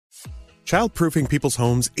Childproofing people's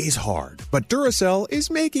homes is hard, but Duracell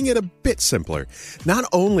is making it a bit simpler. Not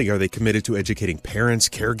only are they committed to educating parents,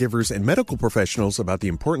 caregivers, and medical professionals about the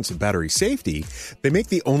importance of battery safety, they make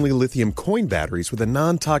the only lithium coin batteries with a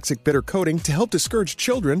non-toxic bitter coating to help discourage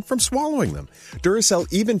children from swallowing them. Duracell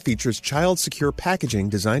even features child-secure packaging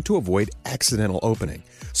designed to avoid accidental opening.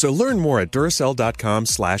 So learn more at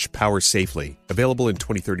Duracell.com/powersafely. Available in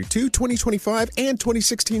 2032, 2025, and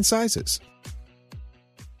 2016 sizes.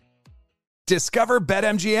 Discover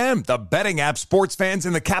BetMGM, the betting app sports fans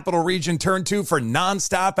in the capital region turn to for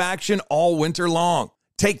nonstop action all winter long.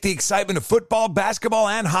 Take the excitement of football, basketball,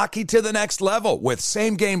 and hockey to the next level with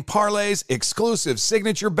same-game parlays, exclusive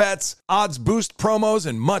signature bets, odds boost promos,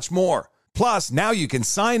 and much more. Plus, now you can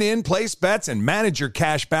sign in, place bets, and manage your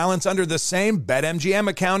cash balance under the same BetMGM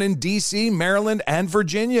account in D.C., Maryland, and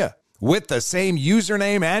Virginia. With the same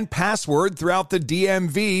username and password throughout the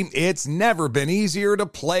DMV, it's never been easier to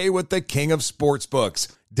play with the king of sportsbooks.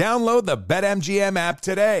 Download the BetMGM app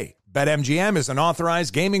today. BetMGM is an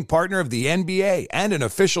authorized gaming partner of the NBA and an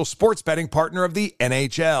official sports betting partner of the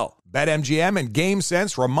NHL. BetMGM and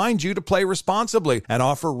GameSense remind you to play responsibly and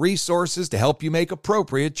offer resources to help you make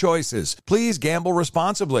appropriate choices. Please gamble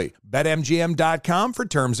responsibly. BetMGM.com for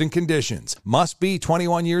terms and conditions. Must be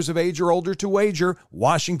 21 years of age or older to wager.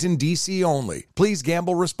 Washington, D.C. only. Please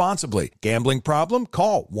gamble responsibly. Gambling problem?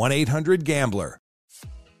 Call 1-800-GAMBLER.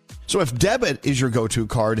 So if debit is your go-to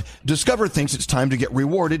card, Discover thinks it's time to get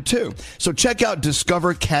rewarded too. So check out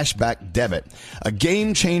Discover Cashback Debit, a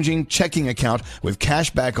game-changing checking account with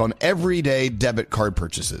cashback on everyday debit card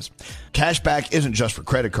purchases. Cashback isn't just for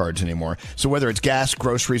credit cards anymore. So whether it's gas,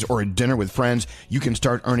 groceries, or a dinner with friends, you can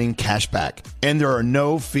start earning cashback. And there are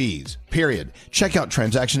no fees, period. Check out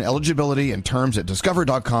transaction eligibility and terms at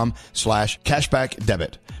discover.com/cashback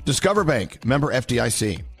debit. Discover Bank, member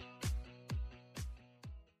FDIC.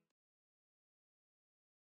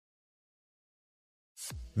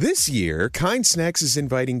 This year, Kind Snacks is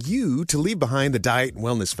inviting you to leave behind the diet and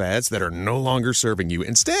wellness fads that are no longer serving you.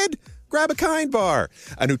 Instead, grab a Kind Bar,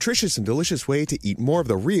 a nutritious and delicious way to eat more of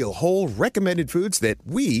the real, whole, recommended foods that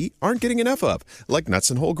we aren't getting enough of, like nuts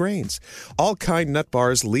and whole grains. All Kind nut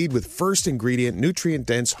bars lead with first ingredient,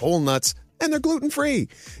 nutrient-dense whole nuts, and they're gluten-free.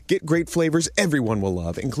 Get great flavors everyone will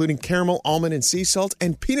love, including caramel, almond, and sea salt,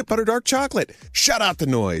 and peanut butter dark chocolate. Shut out the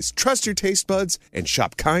noise, trust your taste buds, and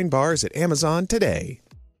shop Kind Bars at Amazon today.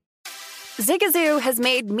 Zigazoo has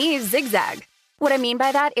made me zigzag. What I mean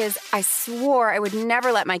by that is I swore I would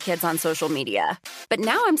never let my kids on social media. But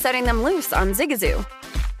now I'm setting them loose on Zigazoo.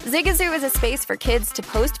 Zigazoo is a space for kids to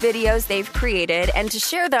post videos they've created and to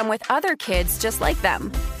share them with other kids just like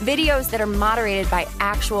them. Videos that are moderated by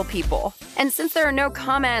actual people. And since there are no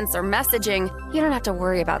comments or messaging, you don't have to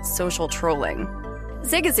worry about social trolling.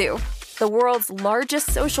 Zigazoo, the world's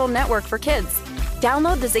largest social network for kids.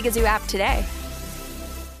 Download the Zigazoo app today.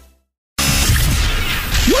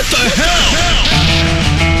 What the hell?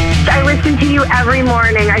 I listen to you every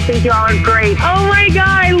morning. I think you all are great. Oh my God,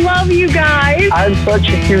 I love you guys. I'm such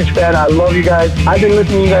a huge fan. I love you guys. I've been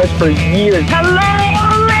listening to you guys for years.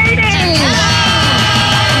 Hello, ladies.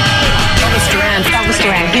 Elvis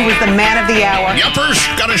Duran. He was the man of the hour. Yuppers,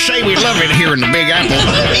 gotta say we love it here in the Big Apple.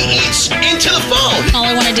 It's into the phone. All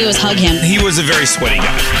I want to do is hug him. He was a very sweaty guy.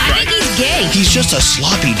 I think he's gay. He's just a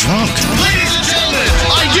sloppy drunk. Ladies and gentlemen,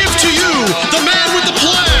 I give to you the man with the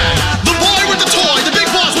plan, the boy with the toy, the big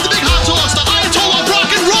boss with the big hot sauce, the Ayatollah of rock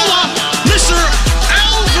and roller, Mr.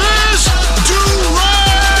 Elvis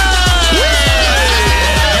Duran.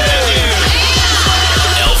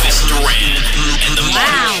 Elvis Duran and the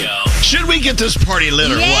Morning Show. Should we get this party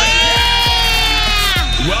lit or what?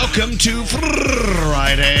 Welcome to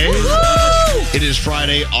Friday. Woo-hoo! It is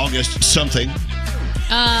Friday, August something.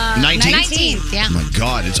 19th? Yeah. Oh my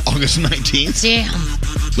God, it's August 19th. Damn.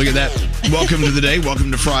 Look at that. Welcome to the day.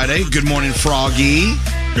 Welcome to Friday. Good morning, Froggy.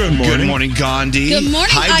 Good morning. Good morning, Gandhi. Good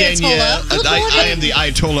morning, Hi, Danielle. Ayatollah. Good morning. I am the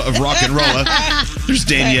Ayatollah of rock and roller. There's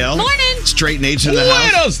Danielle. Good morning. Straight Nate's in the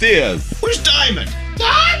house. Buenos dias. Where's Diamond?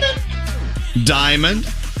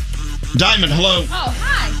 Diamond, hello. Oh,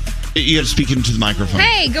 hi. You got to speak into the microphone.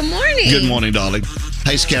 Hey, good morning. Good morning, darling.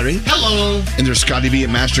 Hi, Scary. Hello. And there's Scotty B at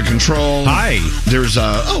Master Control. Hi. There's,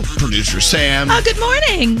 producer Sam. Oh, good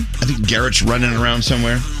morning. I think Garrett's running around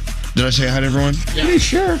somewhere. Did I say hi to everyone? Yeah,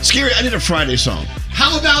 sure. Scary, I did a Friday song.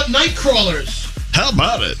 How about Nightcrawlers? How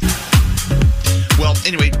about it? Well,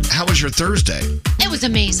 anyway, how was your Thursday? It was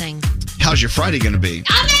amazing. How's your Friday going to be?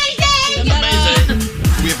 Amazing!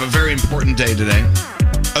 We have a very important day today,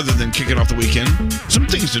 other than kicking off the weekend. Some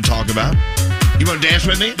things to talk about. You want to dance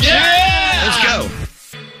with me? Yeah! Let's go.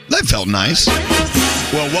 that felt nice.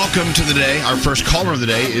 Well, welcome to the day. Our first caller of the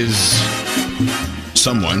day is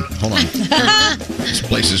someone. Hold on. This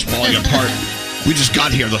place is falling apart. We just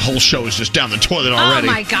got here. The whole show is just down the toilet already.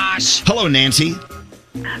 Oh, my gosh. Hello, Nancy.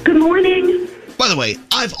 Good morning. By the way,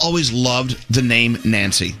 I've always loved the name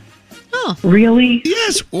Nancy. Oh. Really?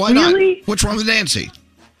 Yes. Why Really? not? What's wrong with Nancy?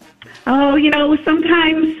 Oh,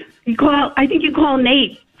 sometimes I think you call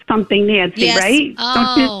Nate something Nancy, Yes. right?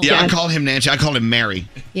 Oh. Yeah, I call him Nancy. I call him Mary.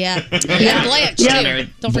 Yeah. Yeah, Blanche. Yeah. too. Mary.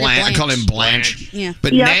 Don't forget Blanche. I call him Blanche. Yeah.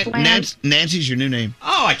 But Yeah, Blanche. Nancy's your new name.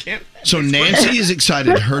 Oh, I can't. So Nancy is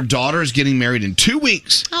excited. Her daughter is getting married in 2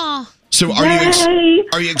 weeks. Oh. So Yay.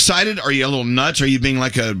 are you excited? Are you a little nuts? Are you being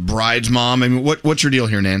like a bride's mom? I mean, what's your deal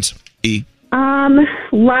here, Nance?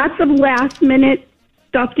 Lots of last minute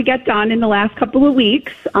stuff to get done in the last couple of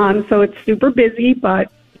weeks. So it's super busy,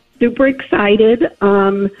 but super excited.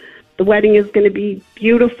 The wedding is going to be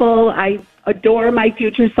beautiful. I adore my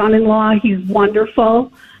future son-in-law. He's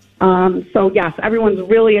wonderful. So yes, everyone's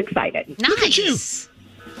really excited. Nice. Look at you.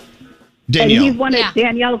 And Danielle. he's one of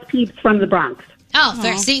Danielle's peeps from the Bronx. Oh,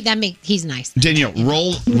 fair. See, he's nice. Danielle,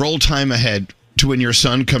 roll time ahead to when your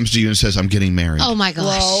son comes to you and says, I'm getting married. Oh, my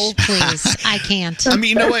gosh. Whoa. Please. I can't. I mean,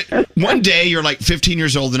 you know what? One day you're like 15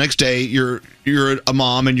 years old. The next day you're a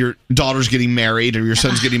mom and your daughter's getting married or your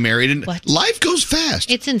son's getting married. And life goes fast.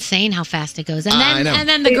 It's insane how fast it goes. I know. And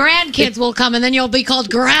then the grandkids will come, and then you'll be called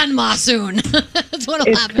grandma soon. That's what'll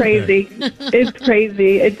It's happen. crazy. It's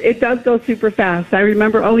crazy. It does go super fast. I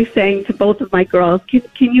remember always saying to both of my girls, can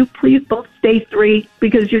you please both stay 3?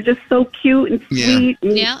 Because you're just so cute and sweet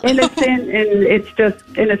and innocent. And it's just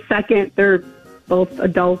in a second, they're both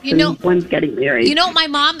adults and one's getting married. You know, my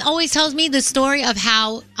mom always tells me the story of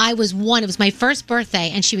how I was one. It was my first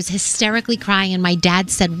birthday, and she was hysterically crying. And my dad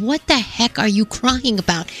said, "What the heck are you crying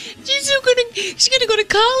about? She's gonna go to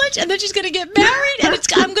college, and then she's gonna get married, and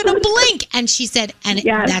I'm gonna blink." And she said,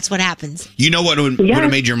 that's what happens. You know what would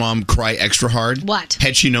have made your mom cry extra hard? What?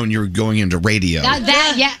 Had she known you were going into radio.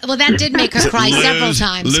 That did make her cry several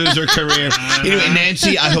times. Lose her career. Anyway,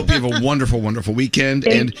 Nancy, I hope you have a wonderful, wonderful weekend.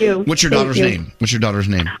 Thank you. What's your Thank daughter's you. name? What's your daughter's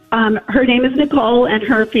name? Her name is Nicole, and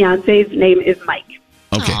her fiance's name is Mike.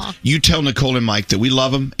 Okay. Aww. You tell Nicole and Mike that we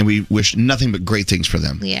love them and we wish nothing but great things for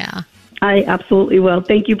them. Yeah. I absolutely will.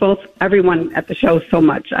 Thank you both, everyone at the show, so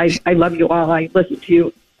much. I love you all. I listen to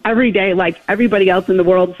you every day like everybody else in the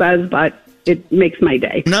world says, but it makes my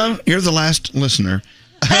day. No, you're the last listener.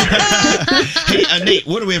 Hey, Nate,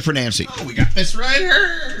 what do we have for Nancy? Oh, we got this right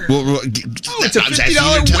here. It's a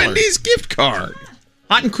 $50 Wendy's gift card.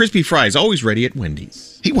 Hot and crispy fries, always ready at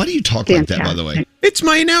Wendy's. Hey, why do you talk like that, by the way? It's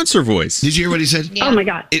my announcer voice. Did you hear what he said? Yeah. Oh, my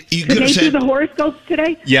God. You Did could have Nate do said the horoscopes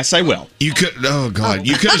today? Yes, I will. you could. Oh God,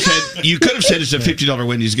 you could have said it's a $50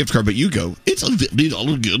 Wendy's gift card, but you go. It's a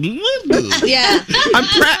 $50 gift. Yeah.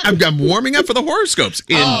 I'm warming up for the horoscopes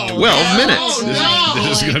in 12 minutes.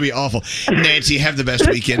 This is going to be awful. Nancy, have the best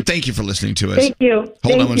weekend. Thank you for listening to us. Thank you.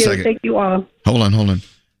 Hold on one second. Thank you all. Hold on. How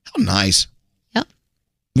nice. Yep.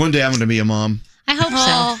 One day I'm going to be a mom. I hope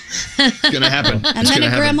so. It's going to happen. And then a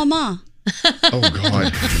grandmama. Oh,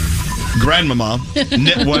 God. Grandmama,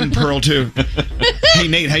 knit 1, pearl 2. Hey,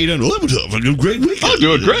 Nate, how you doing? Oh, I'm having a great week. I'm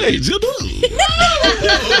doing great.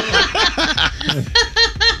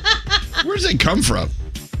 Where does it come from?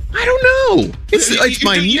 I don't know. It's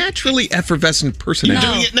my naturally effervescent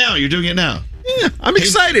personality. You're doing it now. Yeah, I'm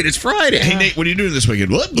excited. It's Friday. Hey, Nate, what are you doing this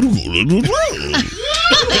weekend? It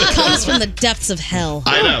comes from the depths of hell.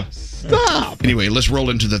 I know. Stop. Anyway, let's roll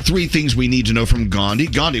into the 3 things we need to know from Gandhi.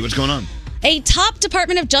 Gandhi, what's going on? A top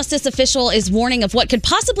Department of Justice official is warning of what could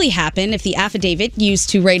possibly happen if the affidavit used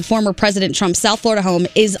to raid former President Trump's South Florida home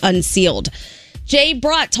is unsealed. Jay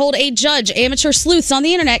Brott told a judge amateur sleuths on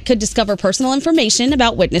the internet could discover personal information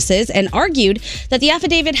about witnesses and argued that the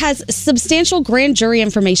affidavit has substantial grand jury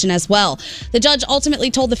information as well. The judge ultimately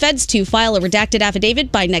told the feds to file a redacted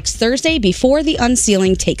affidavit by next Thursday before the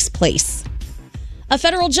unsealing takes place. A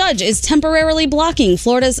federal judge is temporarily blocking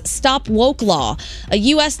Florida's Stop Woke law. A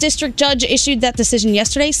U.S. district judge issued that decision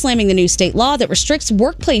yesterday, slamming the new state law that restricts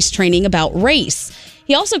workplace training about race.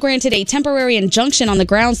 He also granted a temporary injunction on the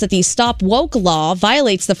grounds that the Stop Woke law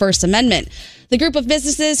violates the First Amendment. The group of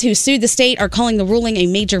businesses who sued the state are calling the ruling a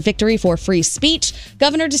major victory for free speech.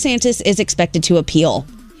 Governor DeSantis is expected to appeal.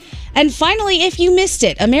 And finally, if you missed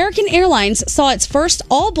it, American Airlines saw its first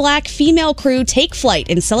all-black female crew take flight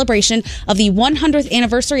in celebration of the 100th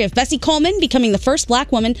anniversary of Bessie Coleman becoming the first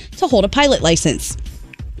black woman to hold a pilot license.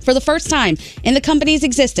 For the first time in the company's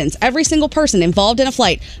existence, every single person involved in a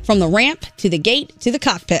flight, from the ramp to the gate to the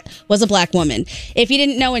cockpit, was a black woman. If you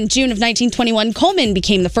didn't know, in June of 1921, Coleman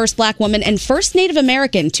became the first black woman and first Native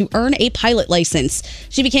American to earn a pilot license.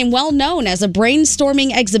 She became well known as a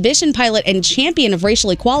brainstorming exhibition pilot and champion of racial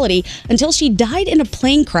equality until she died in a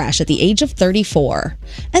plane crash at the age of 34.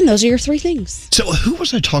 And those are your three things. So who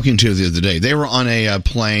was I talking to the other day? They were on a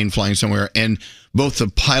plane flying somewhere, and both the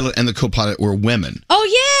pilot and the co-pilot were women.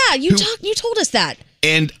 Oh yeah, you told us that.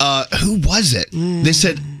 And who was it? They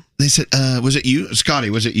said, was it you, Scotty?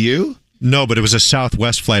 Was it you? No, but it was a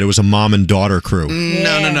Southwest flight. It was a mom and daughter crew.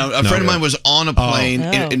 No. A friend of mine was on a plane,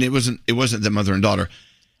 and it wasn't the mother and daughter.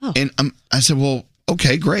 Oh. And I said, well,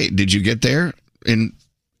 okay, great. Did you get there in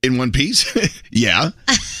one piece? Yeah.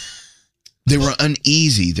 They were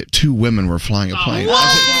uneasy that two women were flying a plane.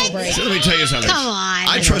 So let me tell you something. Come on.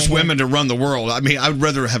 I trust women to run the world. I mean, I'd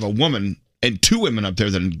rather have a woman and two women up there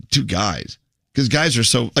than two guys. Because guys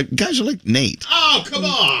are like Nate. Oh, come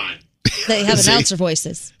on. They have announcer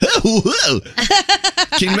voices. Can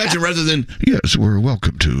you imagine, rather than, yes, we're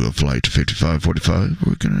welcome to flight 5545.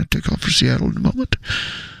 We're going to take off for Seattle in a moment.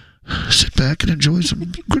 Sit back and enjoy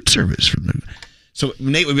some good service from them. So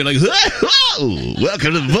Nate would be like, whoa,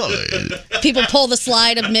 welcome to the void. People pull the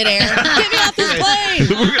slide of midair. Get me off this plane.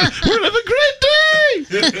 We're gonna have a great day.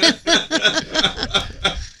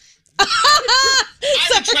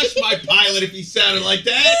 I would trust my pilot if he sounded like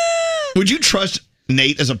that. Would you trust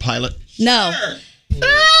Nate as a pilot? No. Sure.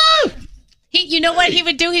 You know what he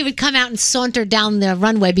would do? He would come out and saunter down the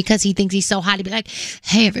runway because he thinks he's so hot. He'd be like,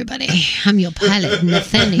 hey, everybody, I'm your pilot,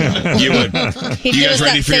 Nathaniel. You would. You guys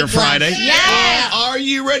ready for your Friday? Yeah. Are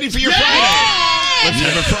you ready for your Friday? Let's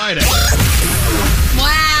have a Friday.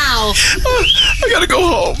 Wow. I gotta go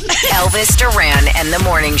home. Elvis Duran and the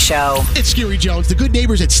Morning Show. It's Scary Jones. The good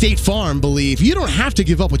neighbors at State Farm believe you don't have to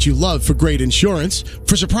give up what you love for great insurance.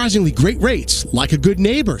 For surprisingly great rates, like a good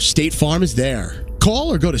neighbor, State Farm is there.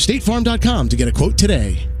 Call or go to statefarm.com to get a quote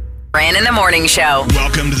today. Duran and the Morning Show.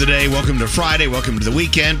 Welcome to the day. Welcome to Friday. Welcome to the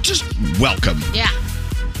weekend. Just welcome. Yeah.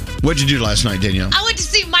 What'd you do last night, Danielle? I went to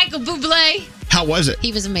see Michael Bublé. How was it?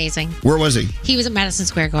 He was amazing. Where was he? He was at Madison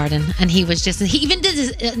Square Garden, and he was just, he even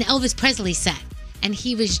did an Elvis Presley set, and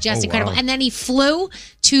he was just incredible. Wow. And then he flew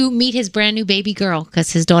to meet his brand new baby girl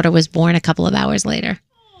because his daughter was born a couple of hours later.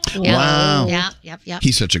 Wow. Yep.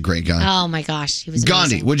 He's such a great guy. Oh, my gosh. He was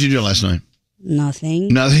Gandhi, amazing. what'd you do last night?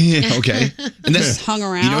 Nothing. Okay. And just hung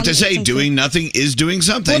around. You know what they say? Doing nothing is doing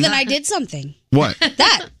something. Well, then I did something. What?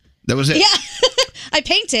 That was it? Yeah. I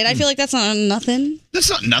painted. I feel like that's not nothing.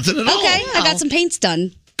 That's not nothing at all. Okay. I got some paints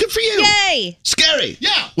done. Good for you. Yay. Scary.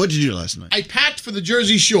 Yeah. What'd you do last night? I packed for the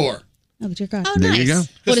Jersey Shore. Oh, dear God. Oh, there nice. you go.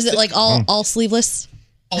 What is it, like all sleeveless?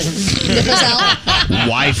 Nipples out?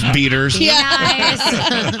 Wife beaters. Yeah. Nice.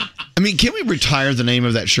 I mean, can we retire the name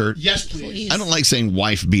of that shirt? Yes, please. I don't like saying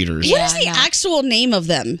wife beaters. What is the actual name of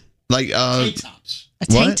them? Like, Tank tops. A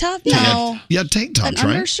tank top? No. Yeah, tank tops, An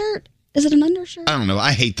right? undershirt? Is it an undershirt? I don't know.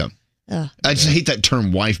 I hate them. I just hate that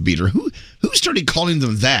term wife beater. Who started calling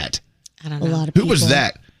them that? I don't know. A lot of people. Who was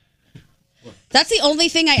that? That's the only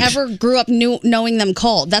thing I ever grew up knowing them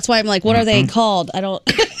called. That's why I'm like, what are they called? I don't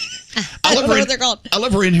know what they're called. I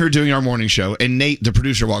love we're in here doing our morning show, and Nate, the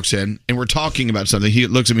producer, walks in, and we're talking about something. He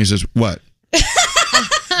looks at me and says, what?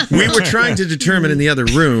 We were trying to determine in the other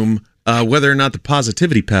room whether or not the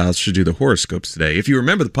Positivity Pals should do the horoscopes today. If you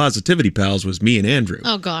remember, the Positivity Pals was me and Andrew.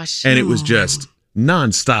 Oh, gosh. And it was just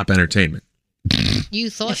nonstop entertainment. You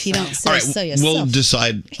thought If you don't say All right, so yourself. we'll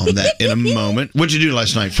decide on that in a moment. What'd you do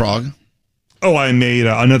last night, Frog? Oh, I made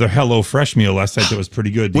another Hello Fresh meal last night that was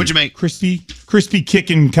pretty good. What'd you make? Crispy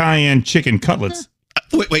kickin' cayenne chicken cutlets.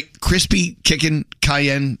 Wait, crispy kickin'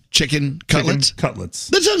 cayenne chicken cutlets? Chicken cutlets.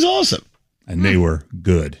 That sounds awesome. And they were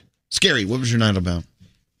good. Scary, what was your night about?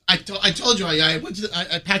 I told you I went to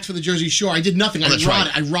I packed for the Jersey Shore. I did nothing. That's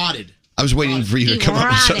right. I rotted. I was waiting for you to come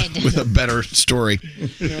up with a better story.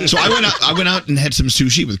 So I went out and had some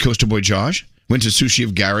sushi with Coastal Boy Josh. Went to Sushi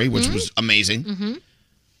of Gary, which was amazing. Mm-hmm.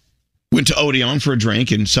 Went to Odeon for a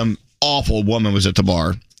drink, and some awful woman was at the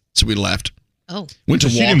bar, so we left. Oh. Went to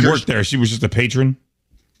She Walker's. didn't work there. She was just a patron.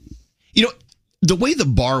 You know, the way the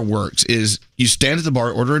bar works is you stand at the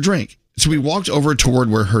bar, order a drink. So we walked over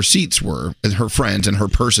toward where her seats were, and her friends and her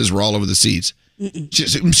purses were all over the seats. She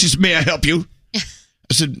said, may I help you?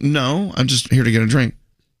 I said, no, I'm just here to get a drink.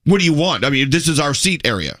 What do you want? I mean, this is our seat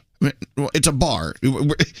area. I mean, well, it's a bar.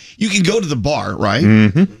 You can go to the bar, right?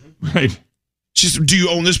 Mm-hmm. Right. She said, do you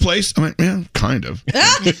own this place? I went, yeah, kind of.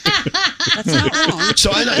 That's not wrong.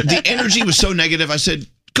 So the energy was so negative. I said,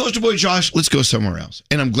 Coastal Boy Josh, let's go somewhere else.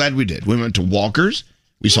 And I'm glad we did. We went to Walker's.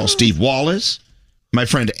 We saw Steve Wallace. My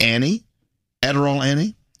friend Annie, Adderall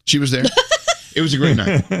Annie, she was there. It was a great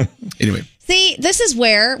night. Anyway. See, this is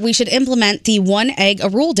where we should implement the 1 egg a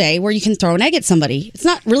rule day where you can throw an egg at somebody. It's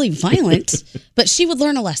not really violent, but she would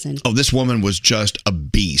learn a lesson. Oh, this woman was just a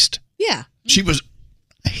beast. Yeah. She was,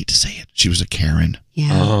 I hate to say it, she was a Karen.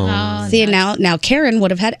 Yeah. See, now Karen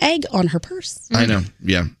would have had egg on her purse. I know.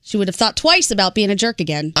 Yeah. She would have thought twice about being a jerk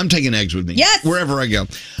again. I'm taking eggs with me. Yes. Wherever I go.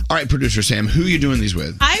 All right, producer Sam, who are you doing these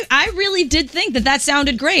with? I really did think that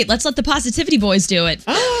sounded great. Let's let the Positivity Boys do it.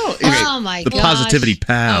 Oh, my The gosh. Positivity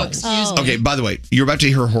Pals. excuse me. Okay, by the way, you're about to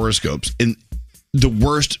hear horoscopes in the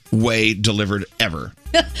worst way delivered ever.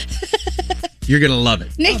 You're going to love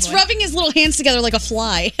it. Nate's rubbing his little hands together like a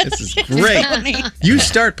fly. This is great. You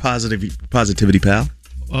start Positivity Pal.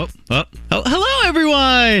 Oh, hello,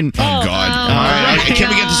 everyone. Oh, God. All right. Can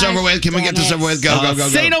we get this over with? Can we get this over with? Go.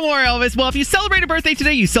 Say no more, Elvis. Well, if you celebrate a birthday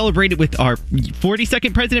today, you celebrate it with our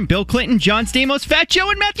 42nd president, Bill Clinton, John Stamos, Fat Joe,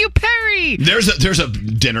 and Matthew Perry. There's a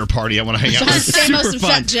dinner party I want to hang out with. Stamos and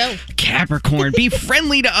Fat Joe. Capricorn, be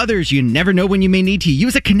friendly to others. You never know when you may need to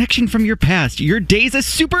use a connection from your past. Your day's a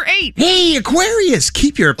super 8. Hey, Aquarius,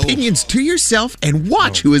 keep your opinions to yourself and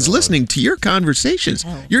watch who is listening to your conversations.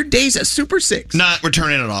 Your day's a super 6. Nah, we're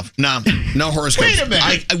turning it off. No horoscopes. Wait a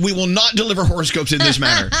minute. We will not deliver horoscopes in this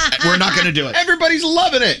manner. We're not going to do it. Everybody's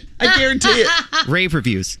loving it. I guarantee it. Rave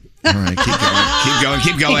reviews. All right,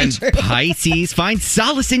 keep going. Pisces, find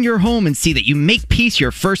solace in your home and see that you make peace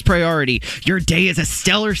your first priority. Your day is a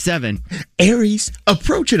stellar 7. Aries,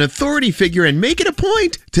 approach an authority figure and make it a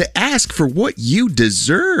point to ask for what you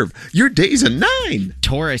deserve. Your day's a 9.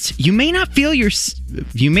 Taurus, you may not feel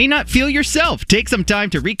yourself. Take some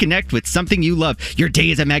time to reconnect with something you love. Your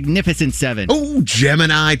day is a magnificent 7. Oh,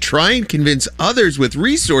 Gemini, try and convince others with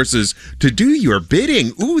resources to do your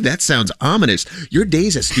bidding. Ooh, that sounds ominous. Your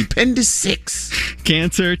day's a stupendous 6.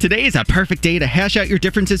 Cancer, today is a perfect day to hash out your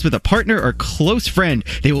differences with a partner or close friend.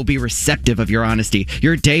 They will be receptive of your honesty.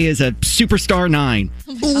 Your day is a superstar 9.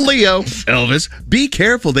 Leo, Elvis, be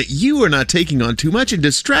careful that you are not taking on too much and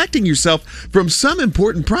distracting yourself from some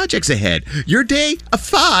important projects ahead. Your day, a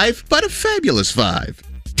 5, but a fabulous 5.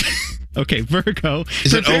 Okay, Virgo.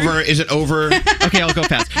 Is it over? Okay, I'll go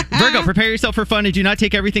fast. Virgo, prepare yourself for fun and do not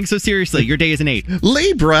take everything so seriously. Your day is an 8.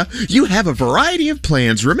 Libra, you have a variety of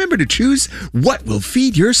plans. Remember to choose what will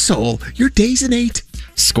feed your soul. Your day's an 8.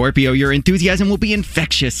 Scorpio, your enthusiasm will be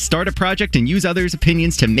infectious. Start a project and use others'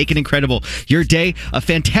 opinions to make it incredible. Your day, a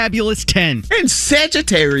fantabulous 10. And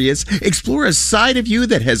Sagittarius, explore a side of you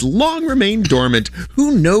that has long remained dormant.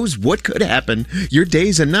 Who knows what could happen? Your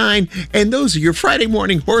day's a 9, and those are your Friday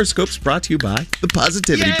morning horoscopes brought to you by the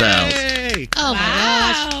Positivity Pals. Oh my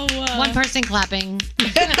gosh. One person clapping.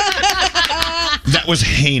 That was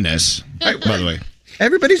heinous, by the way.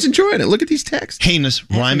 Everybody's enjoying it. Look at these texts. Heinous,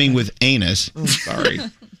 rhyming with anus. Oh, sorry. All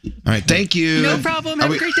right, thank you. No problem.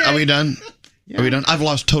 Have a great day. Are we done? Yeah. Are we done? I've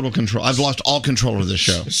lost total control. I've lost all control of this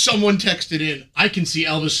show. Someone texted in, I can see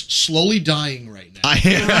Elvis slowly dying right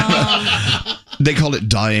now. They call it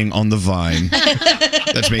dying on the vine.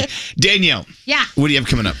 That's me. Danielle. Yeah. What do you have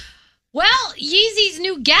coming up? Well, Yeezy's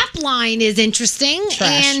new Gap line is interesting.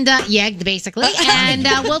 Trash. And, basically. And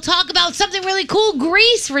we'll talk about something really cool.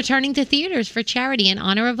 Grease returning to theaters for charity in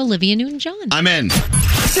honor of Olivia Newton-John. I'm in.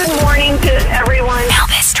 Good morning to everyone.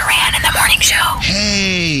 Elvis Duran in the morning show.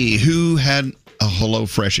 Hey, who had a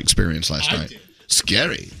HelloFresh experience last night?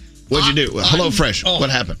 Scary. What'd you do? HelloFresh. What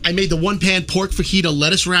happened? I made the one-pan pork fajita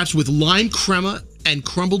lettuce wraps with lime crema and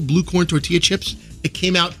crumbled blue corn tortilla chips. It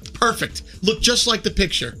came out perfect. Looked just like the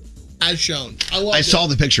picture, as shown. I saw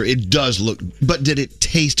the picture. It does look, but did it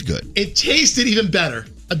taste good? It tasted even better.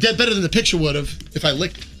 Better than the picture would have if I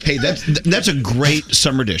licked. Hey, that's a great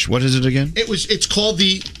summer dish. What is it again? It's called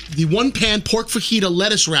the one-pan pork fajita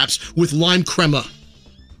lettuce wraps with lime crema.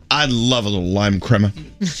 I love a little lime crema.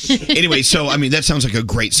 Anyway, so, I mean, that sounds like a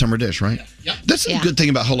great summer dish, right? Yeah. That's a good thing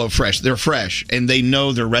about HelloFresh. They're fresh, and they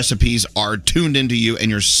know their recipes are tuned into you and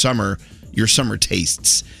your summer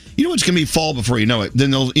tastes. You know it's going to be fall before you know it.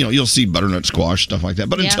 Then you'll see butternut squash, stuff like that.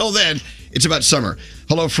 But until then, it's about summer.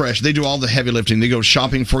 HelloFresh, they do all the heavy lifting. They go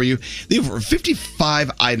shopping for you. They have over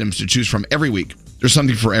 55 items to choose from every week. There's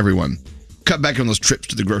something for everyone. Cut back on those trips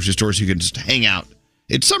to the grocery store so you can just hang out.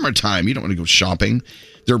 It's summertime. You don't want to go shopping.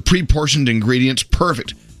 They're pre-portioned ingredients,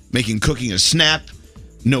 perfect. Making cooking a snap.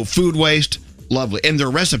 No food waste. Lovely. And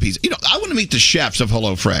their recipes. I want to meet the chefs of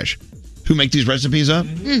HelloFresh who make these recipes up.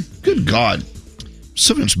 Good God.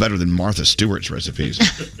 So much better than Martha Stewart's recipes.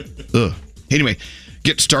 Ugh. Anyway,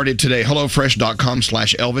 Get started today.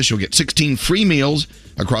 HelloFresh.com/Elvis. You'll get 16 free meals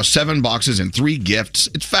across 7 boxes and 3 gifts.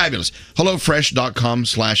 It's fabulous.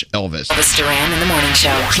 HelloFresh.com/Elvis. Elvis Duran in the morning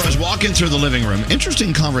show. So I was walking through the living room.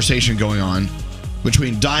 Interesting conversation going on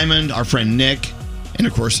between Diamond, our friend Nick, and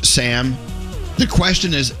of course Sam. The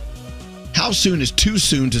question is, how soon is too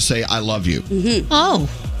soon to say I love you? Mm-hmm. Oh.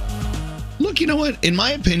 Look, you know what? In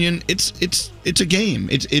my opinion, it's a game.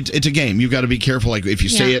 It's a game. You've got to be careful. Like if you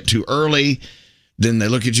say it too early, then they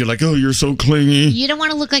look at you like, oh, you're so clingy. You don't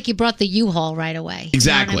want to look like you brought the U-Haul right away.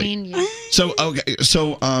 Exactly. You know what I mean? So, okay.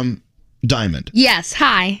 So, Diamond. Yes.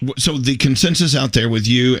 Hi. So the consensus out there with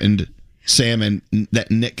you and Sam and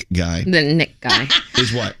that Nick guy. The Nick guy.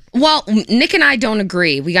 Is what? Well, Nick and I don't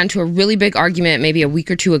agree. We got into a really big argument maybe a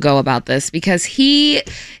week or two ago about this because he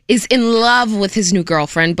is in love with his new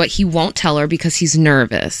girlfriend, but he won't tell her because he's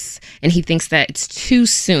nervous. And he thinks that it's too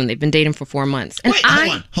soon. They've been dating for 4 months. And Wait,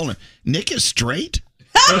 hold on. Nick is straight?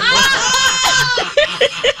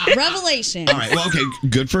 Revelation. All right. Well, okay.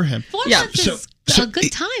 Good for him. 4 months is a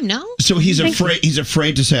good time, no? So he's afraid. He's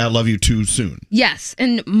afraid to say I love you too soon. Yes.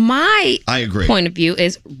 And my I agree. point of view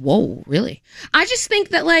is, whoa, really? I just think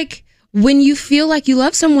that, like, when you feel like you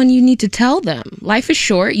love someone, you need to tell them. Life is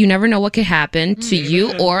short. You never know what could happen to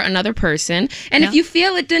you or another person. And if you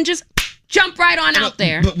feel it, then just jump right on out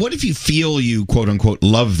there. But what if you feel you, quote unquote,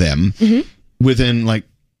 love them within like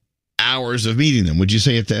hours of meeting them? Would you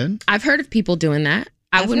say it then? I've heard of people doing that.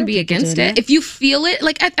 I wouldn't be against it. If you feel it,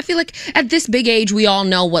 like, I feel like at this big age, we all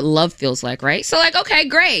know what love feels like, right? So, like, okay,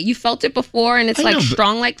 great. You felt it before and it's,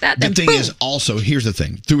 strong like that. The thing is also, here's the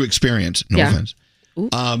thing. Through experience, no offense,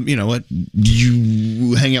 you know what?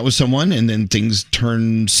 You hang out with someone and then things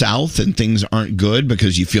turn south and things aren't good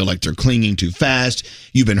because you feel like they're clinging too fast.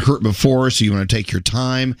 You've been hurt before, so you want to take your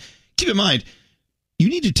time. Keep in mind, you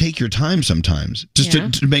need to take your time sometimes just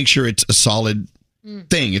to make sure it's a solid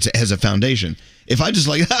thing. It has a foundation. If I just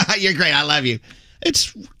like, you're great, I love you,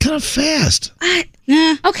 it's kind of fast.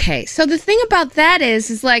 Okay, so the thing about that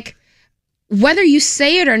is like, whether you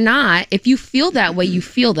say it or not, if you feel that way, you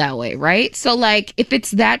feel that way, right? So, like, if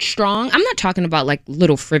it's that strong, I'm not talking about, like,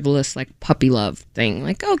 little frivolous, like, puppy love thing.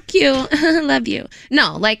 Like, oh, cute, love you.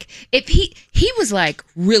 No, like, if he was, like,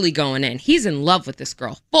 really going in. He's in love with this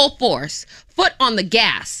girl. Full force. Foot on the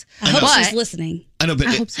gas. I hope she's listening. I know, but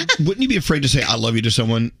wouldn't you be afraid to say I love you to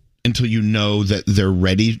someone until you know that they're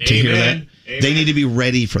ready to hear that? Amen. They need to be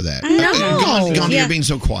ready for that. No. Gandhi, you're being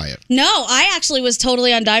so quiet. No, I actually was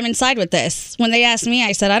totally on Diamond's side with this. When they asked me,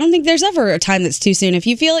 I said, I don't think there's ever a time that's too soon. If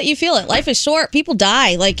you feel it, you feel it. Life is short. People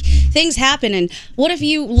die. Like, things happen. And what if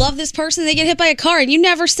you love this person, they get hit by a car, and you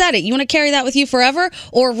never said it? You want to carry that with you forever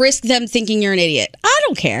or risk them thinking you're an idiot? I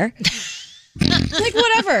don't care. Like,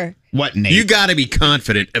 whatever. What, Nate? You got to be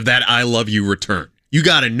confident of that I love you return. You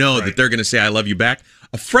got to know that they're going to say I love you back.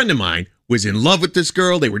 A friend of mine was in love with this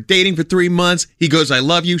girl. They were dating for 3 months. He goes, I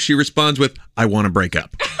love you. She responds with, I want to break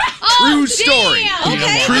up. True story.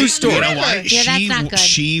 Okay. True story. You know why? Yeah, that's not good.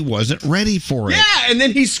 She wasn't ready for it. Yeah, and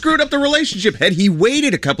then he screwed up the relationship. Had he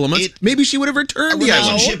waited a couple of months, maybe she would have returned the I love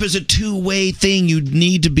you. Relationship is a two-way thing. You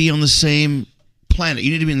need to be on the same planet.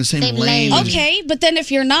 You need to be in the same lane. Okay, but then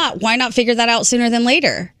if you're not, why not figure that out sooner than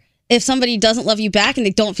later? If somebody doesn't love you back and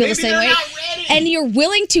they don't feel the same way, and you're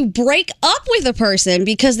willing to break up with a person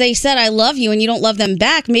because they said I love you and you don't love them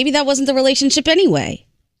back, maybe that wasn't the relationship anyway.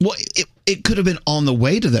 Well, it could have been on the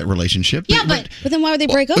way to that relationship. Yeah, but then why would they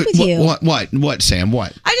break up with you? What, Sam?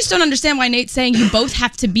 What? I just don't understand why Nate's saying you both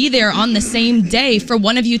have to be there on the same day for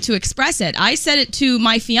one of you to express it. I said it to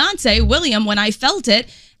my fiance, William, when I felt it,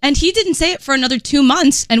 and he didn't say it for another 2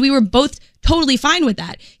 months, and we were both totally fine with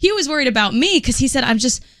that. He was worried about me because he said,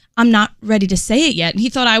 I'm not ready to say it yet. And he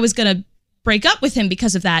thought I was going to break up with him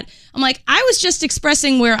because of that. I'm like, I was just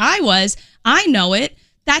expressing where I was. I know it.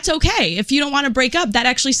 That's okay. If you don't want to break up, that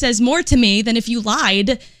actually says more to me than if you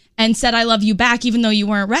lied and said I love you back even though you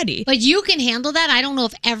weren't ready. But you can handle that. I don't know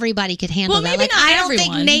if everybody could handle that. Maybe not I everyone.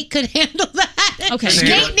 don't think Nate could handle that. Okay.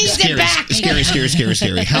 Nate needs it back.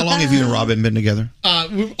 Scary. How long have you and Robin been together?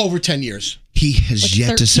 Over 10 years. He has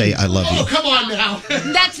yet to say I love you. Oh, come on now.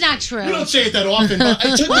 That's not true. You don't say it that often. But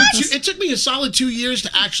it took me a solid 2 years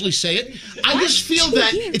to actually say it. I just feel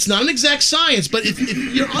that it's not an exact science, but if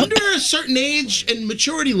you're under a certain age and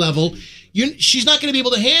maturity level, she's not going to be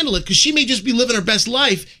able to handle it because she may just be living her best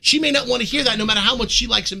life. She may not want to hear that no matter how much she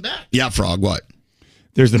likes him back. Yeah, Frog, what?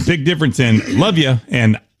 There's a big difference in love you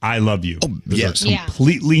and I love you. Those yes. are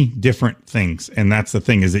completely different things, and that's the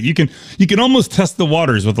thing is that you can almost test the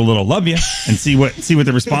waters with a little "love you" and see what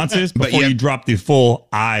the response is before you drop the full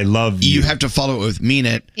 "I love you." You have to follow it with "mean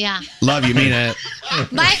it." Yeah. Love you, mean it.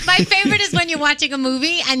 My favorite is when you're watching a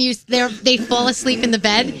movie and they fall asleep in the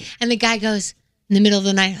bed and the guy goes in the middle of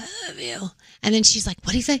the night, "I love you," and then she's like,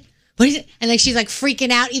 "What do you say? What is it?" And like she's like freaking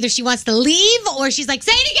out. Either she wants to leave or she's like,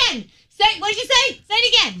 "Say it again. What did you say? Say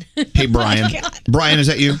it again." Hey, Brian. Oh, God. Brian, is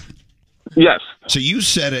that you? Yes. So you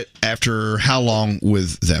said it after how long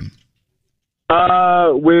with them? It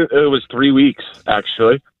was 3 weeks,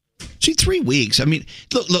 actually. See, 3 weeks. I mean,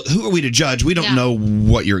 look. Who are we to judge? We don't know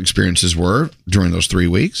what your experiences were during those 3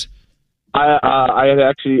 weeks. I had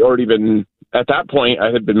actually already been, at that point,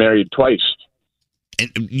 I had been married twice.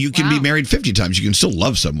 And you can be married 50 times. You can still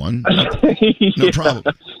love someone. No problem.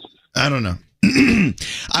 I don't know.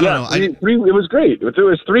 I don't know. It was great. It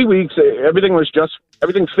was 3 weeks. Everything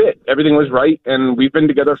fit. Everything was right. And we've been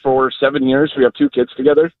together for 7 years. We have 2 kids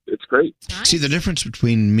together. It's great. See, the difference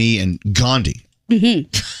between me and Gandhi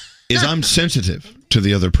is I'm sensitive to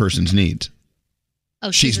the other person's needs.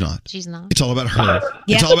 Oh, she's not. She's not. It's all about her.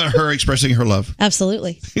 Yeah. It's all about her expressing her love.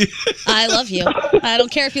 Absolutely. I love you. I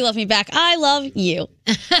don't care if you love me back. I love you.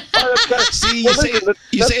 See, you say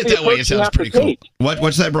it that way. It sounds pretty cool.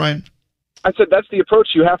 What's that, Brian? I said that's the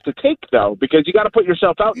approach you have to take, though, because you got to put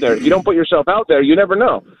yourself out there. If you don't put yourself out there, you never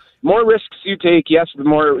know. More risks you take, yes, the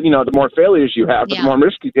more failures you have. But the more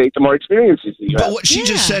risks you take, the more experiences you have. But what she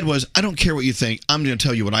just said was, I don't care what you think. I'm going to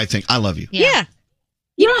tell you what I think. I love you. Yeah.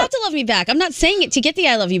 You don't have to love me back. I'm not saying it to get the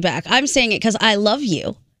I love you back. I'm saying it because I love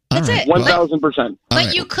you. That's it. 1,000%.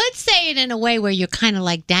 But you could say it in a way where you're kind of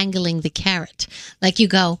like dangling the carrot. Like you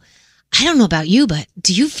go, I don't know about you, but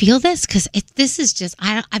do you feel this? Because this is just,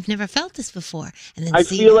 I've never felt this before. And then I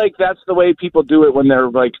feel like that's the way people do it when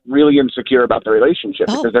they're like really insecure about the relationship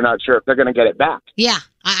because they're not sure if they're going to get it back. Yeah,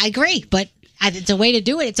 I agree. But it's a way to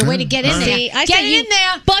do it. It's a way to get in there. See, I get said in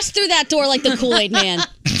there. Bust through that door like the Kool-Aid man.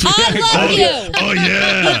 I love you. Oh,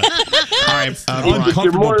 yeah. All right.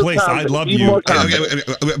 Uncomfortable place. I love you.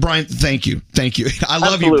 Okay, Brian, thank you. I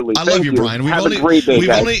love Absolutely. you. I love you, Brian. Have a great day,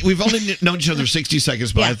 guys. We've only known each other 60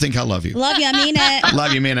 seconds, but I think I love you. Love you. I mean it.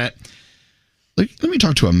 Love you, mean it. Let me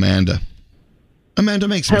talk to Amanda. Amanda,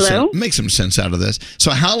 make some sense out of this.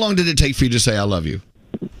 So how long did it take for you to say I love you?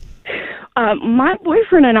 My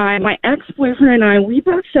boyfriend and I, my ex-boyfriend and I, we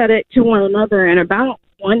both said it to one another in about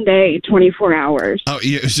one day, 24 hours. Oh,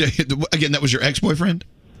 yeah. Again, that was your ex-boyfriend?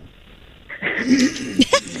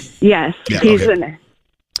 Yes. Yeah, he's okay. in there.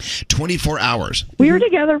 24 hours. We were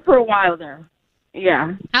together for a while there.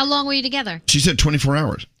 Yeah. How long were you together? She said 24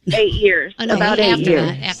 hours. 8 years. Oh, no, about 8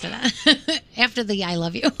 years. After that. After the I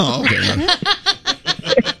love you. Oh, okay.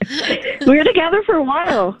 We were together for a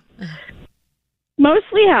while.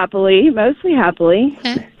 Mostly happily.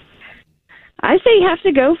 Okay. I say you have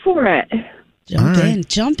to go for it.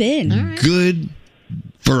 Jump in. All right. Good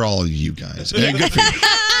for all of you guys. Yeah, good for you.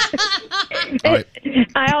 All right.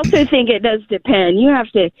 I also think it does depend. You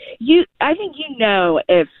have to. I think you know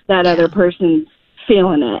if that other person's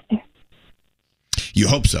feeling it. You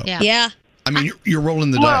hope so. Yeah. I mean, you're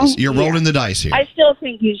rolling the dice. You're rolling the dice here. I still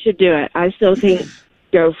think you should do it. I still think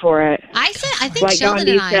go for it. I think like Sheldon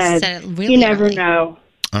Gandhi and I said it really you never early. know.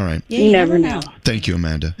 All right. Yeah, you never know. Thank you,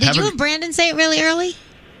 Amanda. Did you and Brandon say it really early?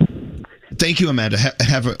 Thank you, Amanda.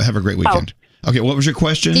 Have a great weekend. Okay, what was your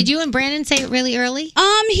question? Did you and Brandon say it really early?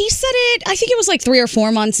 He said it, I think it was like 3 or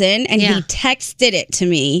 4 months in, and he texted it to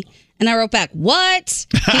me. And I wrote back, what?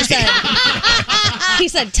 He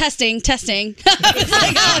said, testing. I was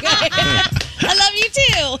like, okay. I love you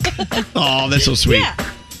too. Oh, that's so sweet. Yeah.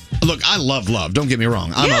 Look, I love love. Don't get me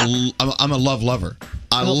wrong. I'm a love lover.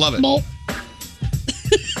 I love it.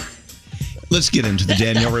 Let's get into the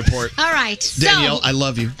Danielle report. All right. Danielle, I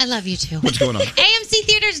love you. I love you too. What's going on? AMC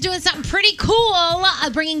Theaters doing something pretty cool,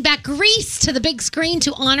 bringing back Grease to the big screen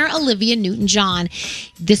to honor Olivia Newton-John.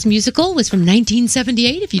 This musical was from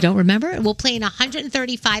 1978, if you don't remember. It will play in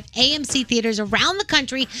 135 AMC theaters around the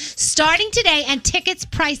country starting today, and tickets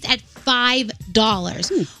priced at $5.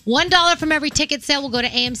 $1 from every ticket sale will go to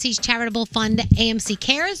AMC's charitable fund, AMC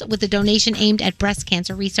Cares, with a donation aimed at breast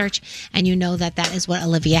cancer research. And you know that is what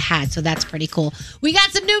Olivia had, so that's pretty cool. We got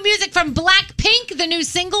some new music from Blackpink, the new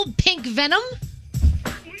single, Pink Venom.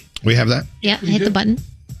 We have that? Yeah, hit the button.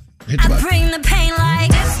 Hit the button. I bring the pain like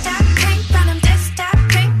this, that pink venom, this, that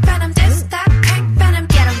pink venom, this, that pink venom.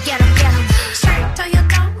 Get 'em. Straight till you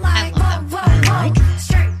don't like. Whoa.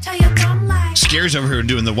 Straight till you don't like. Scares over here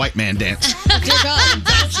doing the white man dance. Dear God.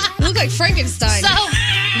 You look like Frankenstein. So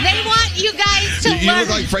They want you guys to You learn. look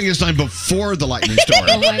like Frankenstein before the lightning storm.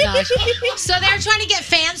 Oh my gosh. So they're trying to get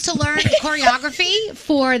fans to learn choreography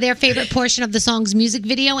for their favorite portion of the song's music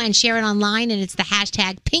video and share it online, and it's the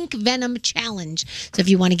hashtag Pink Venom Challenge. So if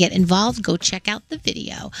you want to get involved, go check out the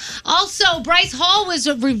video. Also, Bryce Hall was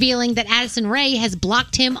revealing that Addison Rae has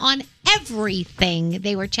blocked him on everything.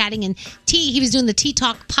 They were chatting in he was doing the Tea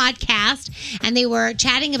Talk podcast, and they were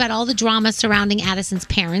chatting about all the drama surrounding Addison's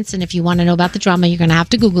parents. And if you want to know about the drama, you're going to have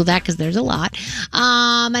to Google that because there's a lot.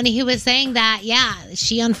 And he was saying that,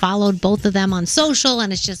 she unfollowed both of them on social,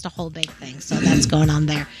 and it's just a whole big thing. So that's going on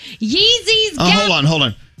there. Yeezy's Hold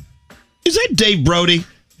on. Is that Dave Brody?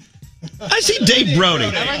 I see Dave Brody.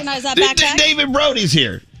 I recognize that backpack. David Brody's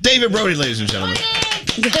here. David Brody, ladies and gentlemen.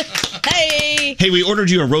 Hey. Hey, we ordered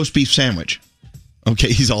you a roast beef sandwich.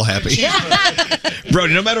 Okay, he's all happy.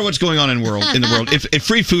 Brody, no matter what's going on in the world, if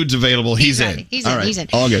free food's available, he's in. He's all in. right, He's in.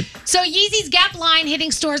 all good. So Yeezy's Gap line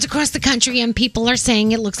hitting stores across the country, and people are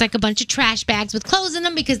saying it looks like a bunch of trash bags with clothes in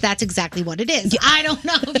them because that's exactly what it is. I don't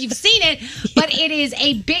know if you've seen it, but it is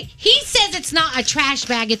a big. He says it's not a trash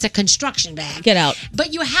bag; it's a construction bag. Get out.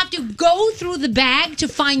 But you have to go through the bag to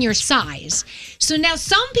find your size. So now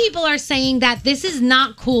some people are saying that this is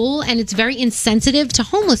not cool and it's very insensitive to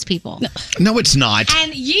homeless people. No, it's not.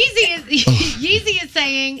 And Yeezy is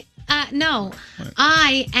saying, no,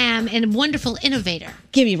 I am a wonderful innovator.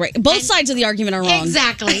 Give me a break. Both sides of the argument are wrong.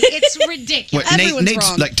 Exactly. It's ridiculous. What, Nate's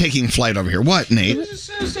wrong. like taking flight over here. What, Nate?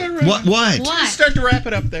 What? What? Start to wrap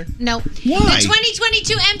it up there. No. Why? The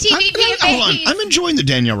 2022 MTV VMAs. Hold on. I'm enjoying the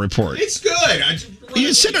Danielle report. It's good.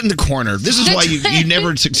 You sit in the corner. This is why you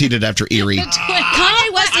never succeeded after Erie.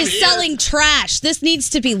 Kanye West is selling trash. This needs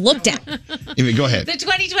to be looked at. Go ahead. The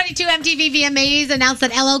 2022 MTV VMAs announced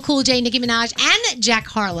that LL Cool J, Nicki Minaj, and Jack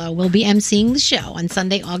Harlow will be emceeing the show on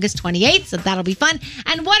Sunday, August 28th. So that'll be fun.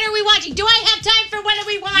 And what are we watching? Do I have time for what are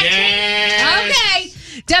we watching? Yes. Okay.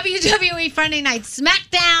 WWE Friday Night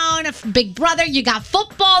SmackDown, Big Brother. You got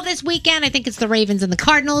football this weekend. I think it's the Ravens and the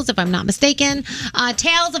Cardinals, if I'm not mistaken.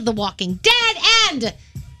 Tales of the Walking Dead, and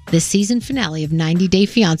the season finale of 90 Day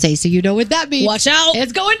Fiancé. So you know what that means. Watch out.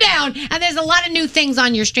 It's going down. And there's a lot of new things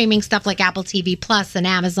on your streaming stuff like Apple TV Plus and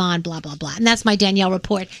Amazon, blah, blah, blah. And that's my Danielle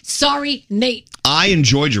report. Sorry, Nate. I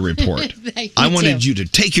enjoyed your report. I wanted you to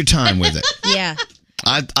take your time with it. Yeah.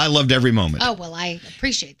 I loved every moment. Oh, well, I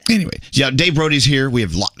appreciate that. Anyway, Dave Brody's here. We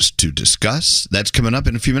have lots to discuss. That's coming up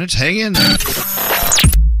in a few minutes. Hang in there.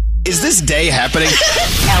 Is this day happening?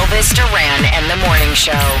 Elvis Duran and the Morning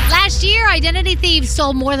Show. Last year, identity thieves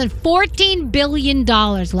sold more than $14 billion.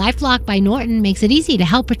 LifeLock by Norton makes it easy to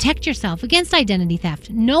help protect yourself against identity theft.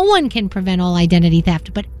 No one can prevent all identity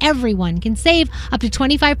theft, but everyone can save up to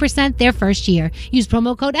 25% their first year. Use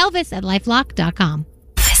promo code Elvis at LifeLock.com.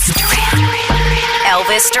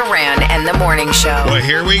 Elvis Duran and the Morning Show. Well,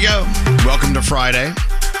 here we go. Welcome to Friday.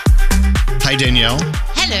 Hi, Danielle.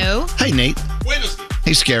 Hello. Hey, Nate.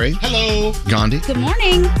 Hey, Scary. Hello. Gandhi. Good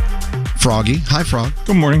morning. Froggy. Hi, Frog.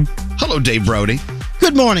 Good morning. Hello, Dave Brody.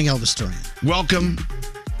 Good morning, Elvis Duran. Welcome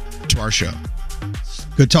to our show.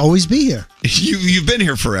 Good to always be here. You've been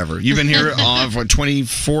here forever. You've been here for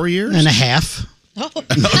 24 years? And a half.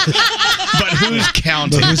 But who's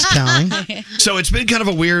counting? But who's counting? So it's been kind of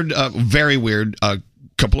a weird, very weird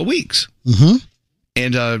couple of weeks. Mm-hmm.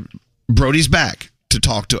 And Brody's back to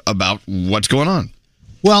talk about what's going on.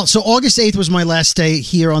 Well, so August 8th was my last day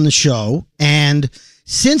here on the show. And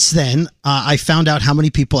since then, I found out how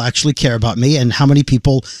many people actually care about me and how many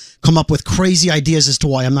people come up with crazy ideas as to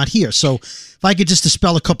why I'm not here. So if I could just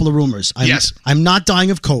dispel a couple of rumors. I'm not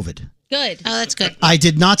dying of COVID. Good. Oh, that's good. I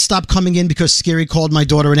did not stop coming in because Scary called my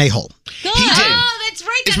daughter an a-hole. Good. Oh, that's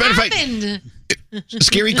right. As a matter of fact, happened.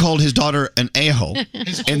 Scary called his daughter an a-hole,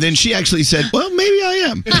 and then she actually said, well, maybe I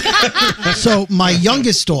am. So my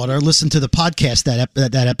youngest daughter listened to the podcast,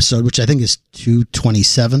 that episode, which I think is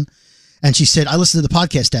 227, and she said, I listened to the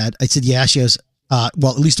podcast, Dad. I said, yeah. She goes,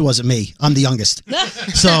 well, at least it wasn't me. I'm the youngest.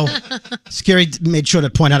 So Scary made sure to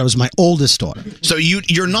point out it was my oldest daughter. So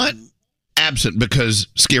you're not absent because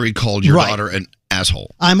Scary called your daughter an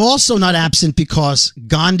asshole. I'm also not absent because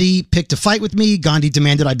Gandhi picked a fight with me. Gandhi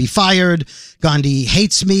demanded I be fired. Gandhi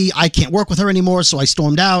hates me. I can't work with her anymore, so I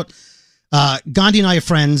stormed out. Gandhi and I are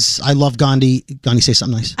friends. I love Gandhi. Gandhi, say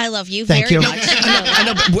something nice. I love you Thank very you. much. I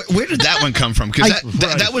know, but where did that one come from? Because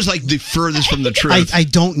that was like the furthest from the truth. I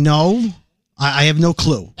don't know. I have no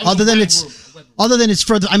clue. Other than it's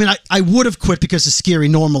further. I mean, I would have quit because of Scary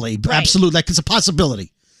normally. Right. Absolutely. Like, it's a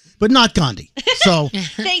possibility. but not Gandhi. So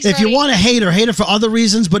Thanks, if you Rody. want to hate her for other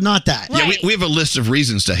reasons, but not that. Yeah, we have a list of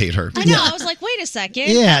reasons to hate her. I know. I was like, wait a second.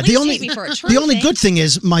 Yeah, At the least only hate me for a true the only thing. good thing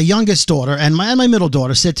is my youngest daughter and my middle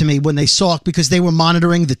daughter said to me when they saw, because they were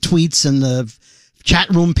monitoring the tweets and the chat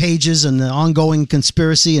room pages and the ongoing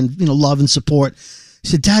conspiracy and love and support.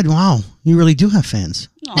 She said, "Dad, wow, you really do have fans."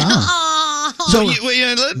 Wow. So,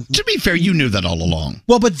 to be fair, you knew that all along.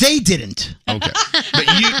 Well, but they didn't. Okay,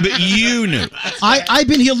 but you knew. I've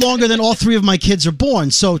been here longer than all three of my kids are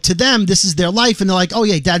born. So to them, this is their life, and they're like, "Oh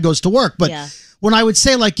yeah, Dad goes to work." But when I would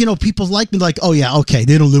say people like me, like, "Oh yeah, okay,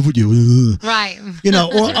 they don't live with you," Right.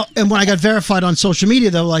 and when I got verified on social media,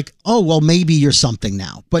 they were like, "Oh well, maybe you're something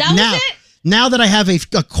now." But now that I have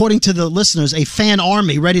according to the listeners, a fan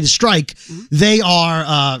army ready to strike, they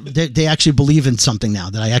are they actually believe in something now.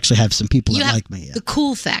 That I actually have some people You that have like me. Yeah. the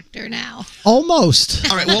cool factor now. Almost.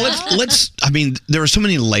 All right. Well, let's. I mean, there are so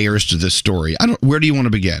many layers to this story. Where do you want to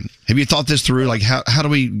begin? Have you thought this through? Like, how do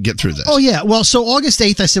we get through this? Oh yeah. Well, so August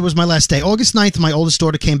 8th, I said was my last day. August 9th, my oldest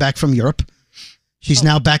daughter came back from Europe. She's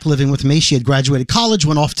now back living with me. She had graduated college,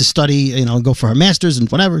 went off to study, go for her master's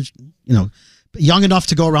and whatever, young enough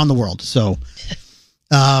to go around the world. So,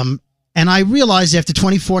 and I realized after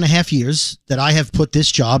 24 and a half years that I have put this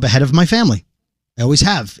job ahead of my family. I always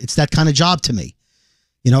have. It's that kind of job to me.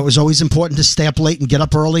 It was always important to stay up late and get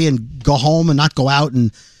up early and go home and not go out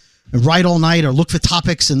and write all night or look for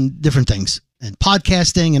topics and different things and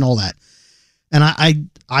podcasting and all that. And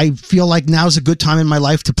I feel like now's a good time in my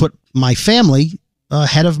life to put my family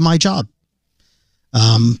ahead of my job.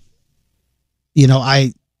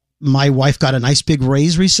 My wife got a nice big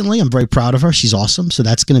raise recently. I'm very proud of her. She's awesome. So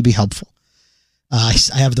that's going to be helpful. I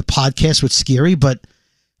have the podcast with Scary, but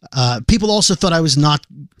people also thought I was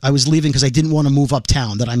leaving because I didn't want to move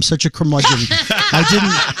uptown, that I'm such a curmudgeon.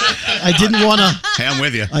 I didn't want to. Hey, I'm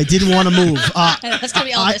with you. I didn't want to move. That's gonna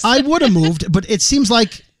be Elvis. I would have moved, but it seems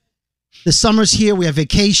like the summer's here. We have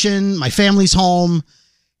vacation. My family's home,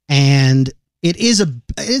 and it's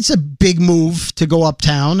a big move to go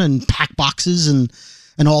uptown and pack boxes and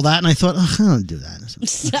all that. And I thought, I don't do that.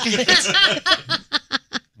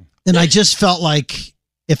 And I just felt like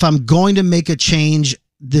if I'm going to make a change,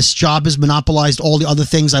 this job has monopolized all the other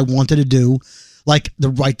things I wanted to do, like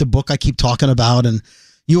write the book I keep talking about. And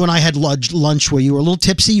you and I had lunch where you were a little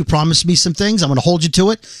tipsy. You promised me some things. I'm going to hold you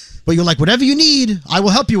to it. But you're like, whatever you need, I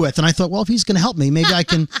will help you with. And I thought, well, if he's going to help me, maybe I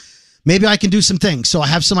can do some things. So I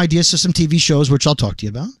have some ideas for some TV shows, which I'll talk to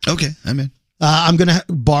you about. Okay, I'm in. I'm going to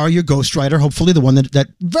borrow your ghostwriter, hopefully the one that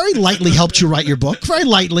very lightly helped you write your book. Very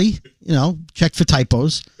lightly, check for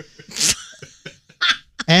typos.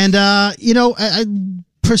 And, I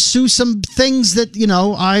pursue some things that,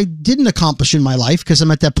 I didn't accomplish in my life because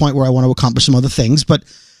I'm at that point where I want to accomplish some other things. But,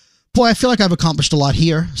 boy, I feel like I've accomplished a lot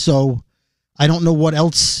here. So I don't know what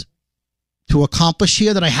else to accomplish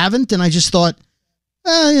here that I haven't. And I just thought,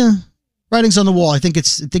 writing's on the wall. I think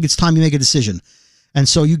it's time you make a decision. And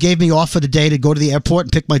so you gave me off for the day to go to the airport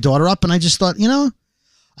and pick my daughter up. And I just thought,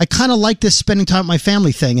 I kind of like this spending time with my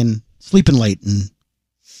family thing and sleeping late. And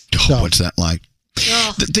what's that like?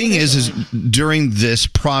 The thing is during this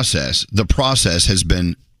process, the process has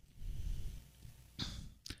been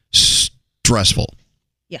stressful.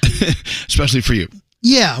 Yeah. Especially for you.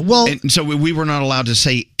 Yeah, well. And so we were not allowed to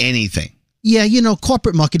say anything. Yeah,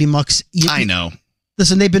 corporate muckety mucks. I know.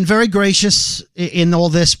 Listen, they've been very gracious in all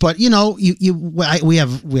this, but we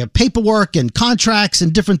have paperwork and contracts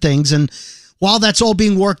and different things, and while that's all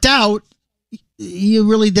being worked out,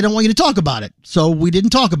 they don't want you to talk about it. So we didn't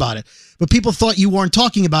talk about it. But people thought you weren't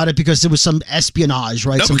talking about it because there was some espionage,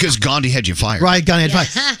 right? No, because Gandhi had you fired. Right, Gandhi had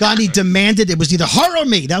fired. Gandhi demanded it was either her or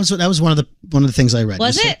me. That was one of the things I read.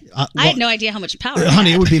 Was it? I had no idea how much power.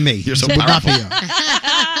 Honey, it would be me. You're so It would not powerful.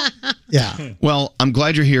 be you. Yeah. Well, I'm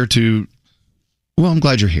glad you're here I'm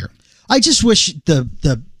glad you're here. I just wish the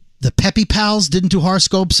Peppy Pals didn't do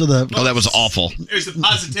horoscopes or the. Oh, that was awful. There's the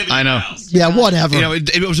positivity. I know. Pals. Yeah, whatever.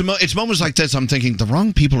 It's moments like this I'm thinking the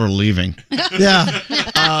wrong people are leaving.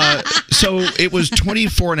 Yeah. So it was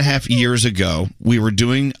 24 and a half years ago. We were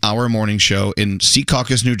doing our morning show in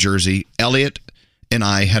Secaucus, New Jersey. Elliot and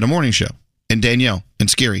I had a morning show, and Danielle and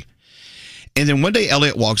Scary. And then one day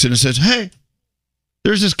Elliot walks in and says, "Hey,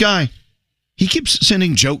 there's this guy. He keeps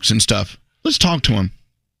sending jokes and stuff. Let's talk to him."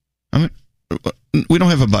 I went, "We don't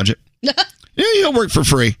have a budget." Yeah, he'll work for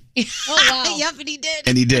free. Oh, wow. Yep, and he did.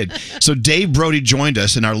 And he did. So Dave Brody joined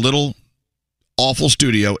us in our little awful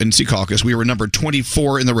studio in Secaucus. We were number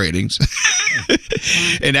 24 in the ratings.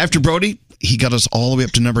 And after Brody, he got us all the way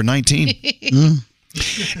up to number 19.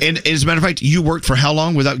 And as a matter of fact, you worked for how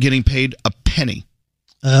long without getting paid a penny?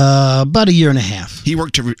 About a year and a half. He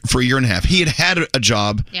worked for a year and a half. He had a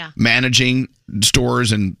job managing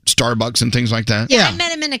stores and Starbucks and things like that. Yeah, I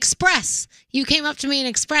met him in Express. You came up to me in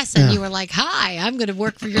Express and you were like, "Hi, I'm going to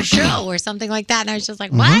work for your show," or something like that. And I was just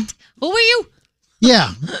like, "What? Who were you?"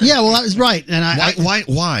 Yeah. Well, that was right. And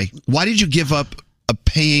Why did you give up a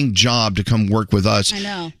paying job to come work with us? I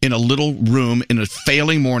know. In a little room in a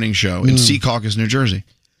failing morning show in Secaucus, New Jersey.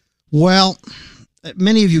 Well,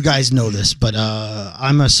 many of you guys know this, but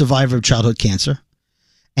I'm a survivor of childhood cancer.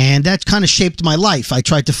 And that kind of shaped my life. I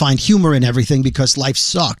tried to find humor in everything because life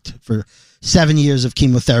sucked for 7 years of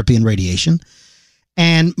chemotherapy and radiation.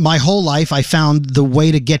 And my whole life, I found the way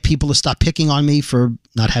to get people to stop picking on me for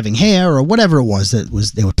not having hair or whatever it was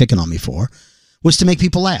they were picking on me for, was to make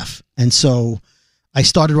people laugh. And so I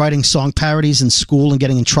started writing song parodies in school and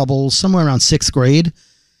getting in trouble somewhere around 6th grade.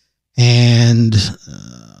 And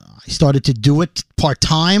I started to do it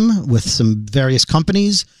part-time with some various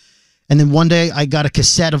companies. And then one day I got a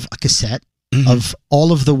cassette of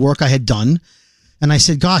all of the work I had done. And I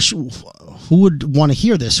said, gosh, who would want to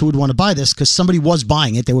hear this? Who would want to buy this? Because somebody was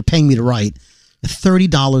buying it. They were paying me to write.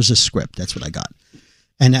 $30 a script. That's what I got.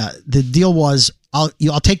 And the deal was, I'll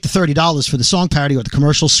take the $30 for the song parody or the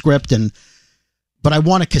commercial script. But I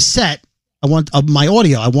want a cassette. I want my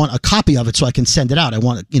audio. I want a copy of it so I can send it out. I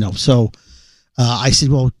want it, so I said,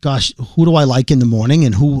 well, gosh, who do I like in the morning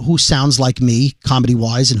and who sounds like me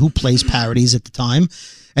comedy-wise and who plays parodies at the time?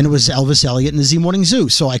 And it was Elvis Elliott and the Z Morning Zoo.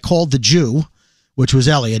 So I called the Jew, which was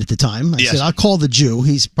Elliott at the time. I said, I'll call the Jew.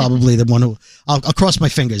 He's probably the one who, I'll cross my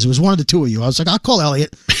fingers. It was one of the two of you. I was like, I'll call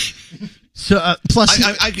Elliott. So plus,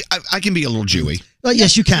 I can be a little Jewy.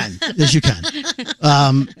 Yes, you can. Yes, you can.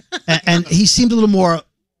 And he seemed a little more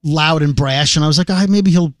loud and brash. And I was like, maybe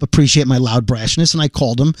he'll appreciate my loud brashness. And I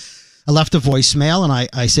called him. I left a voicemail and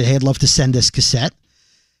I said, hey, I'd love to send this cassette.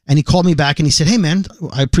 And he called me back and he said, hey, man,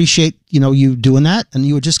 I appreciate, you doing that. And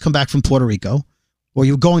you had just come back from Puerto Rico, or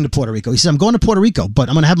you were going to Puerto Rico. He said, I'm going to Puerto Rico, but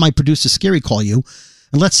I'm going to have my producer, Scary, call you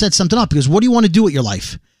and let's set something up. Because what do you want to do with your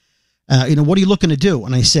life? What are you looking to do?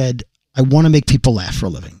 And I said, I want to make people laugh for a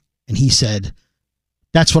living. And he said,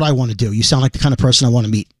 that's what I want to do. You sound like the kind of person I want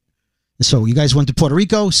to meet. And so you guys went to Puerto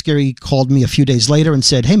Rico. Scary called me a few days later and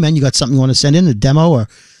said, hey, man, you got something you want to send in, a demo or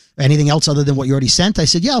anything else other than what you already sent? I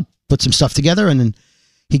said, yeah, I'll put some stuff together. And then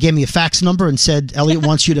he gave me a fax number and said, Elliot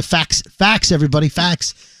wants you to fax everybody,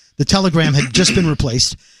 fax. The telegram had just been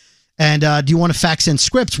replaced. And do you want to fax in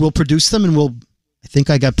scripts? We'll produce them and I think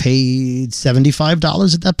I got paid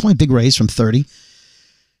 $75 at that point, big raise from 30.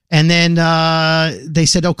 And then they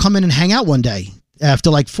said, oh, come in and hang out one day.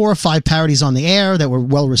 After like 4 or 5 parodies on the air that were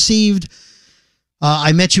well received.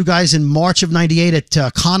 I met you guys in March of 98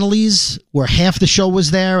 at Connolly's, where half the show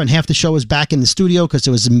was there and half the show was back in the studio because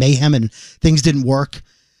there was mayhem and things didn't work.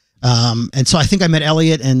 And so I think I met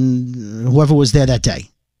Elliot and whoever was there that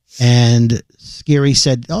day. And Scary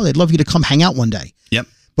said, oh, they'd love you to come hang out one day. Yep.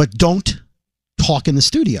 But don't talk in the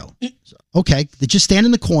studio. So, okay. They just stand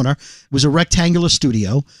in the corner. It was a rectangular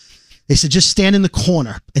studio. They said, just stand in the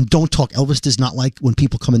corner and don't talk. Elvis does not like when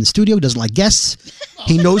people come in the studio. He doesn't like guests.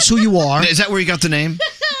 He knows who you are. Is that where you got the name?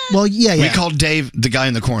 Well, yeah. We called Dave the guy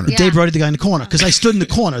in the corner. Yeah. Dave Brody, the guy in the corner, because I stood in the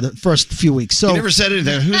corner the first few weeks. So he never said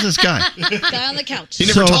anything. Who's this guy? Guy on the couch. He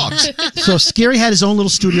never talks. So Scary had his own little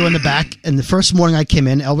studio in the back. And the first morning I came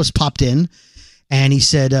in, Elvis popped in and he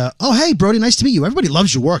said, oh, hey, Brody, nice to meet you. Everybody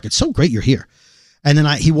loves your work. It's so great you're here. And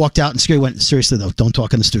then he walked out and Scary went, seriously, though, don't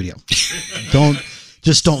talk in the studio.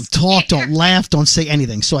 Just don't talk, don't laugh, don't say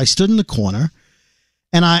anything. So I stood in the corner,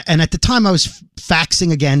 and at the time I was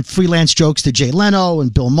faxing again freelance jokes to Jay Leno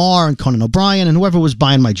and Bill Maher and Conan O'Brien and whoever was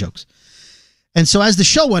buying my jokes. And so as the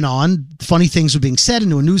show went on, funny things were being said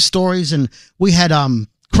into news stories, and we had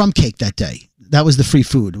crumb cake that day. That was the free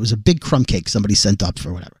food. It was a big crumb cake somebody sent up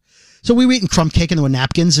for whatever. So we were eating crumb cake and there were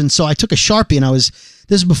napkins, and so I took a Sharpie and this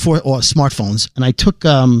is before smartphones, and I took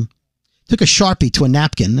a Sharpie to a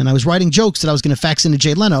napkin and I was writing jokes that I was going to fax into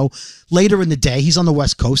Jay Leno later in the day. He's on the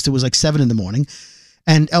West Coast. It was like 7 a.m.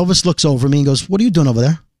 And Elvis looks over me and goes, what are you doing over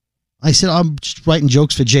there? I said, I'm just writing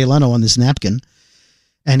jokes for Jay Leno on this napkin.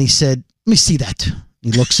 And he said, let me see that.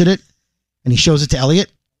 He looks at it and he shows it to Elliot.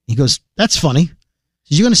 He goes, that's funny.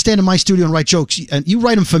 He says, you're going to stand in my studio and write jokes and you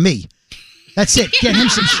write them for me. That's it. Get him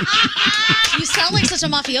some. You sound like such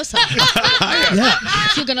a mafioso. Yeah.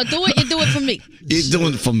 If you're going to do it, you do it for me. He's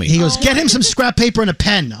doing it for me. He goes, get him some scrap paper and a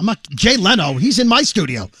pen. I'm like, Jay Leno, he's in my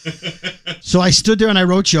studio. So I stood there and I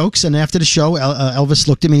wrote jokes. And after the show, Elvis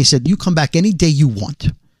looked at me and he said, you come back any day you want.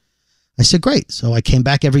 I said, great. So I came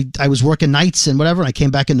back I was working nights and whatever. And I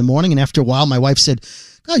came back in the morning. And after a while, my wife said,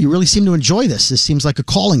 God, you really seem to enjoy this. This seems like a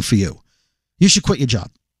calling for you. You should quit your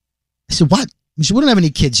job. I said, what? He said, we don't have any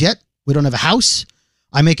kids yet. We don't have a house.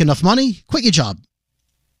 I make enough money. Quit your job.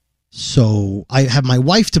 So I have my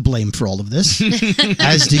wife to blame for all of this,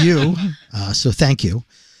 as do you. So thank you.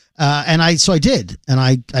 And I did. And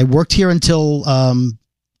I worked here until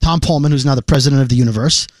Tom Pullman, who's now the president of the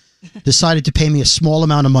universe, decided to pay me a small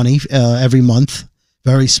amount of money every month.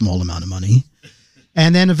 Very small amount of money.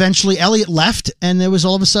 And then eventually Elliot left, and there was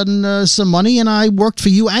all of a sudden some money, and I worked for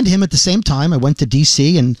you and him at the same time. I went to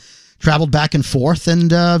D.C. and traveled back and forth,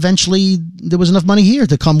 and eventually there was enough money here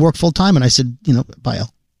to come work full time. And I said, bye,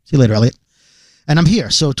 El. See you later, Elliot. And I'm here.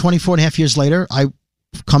 So 24 and a half years later, I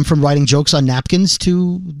come from writing jokes on napkins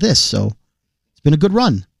to this. So it's been a good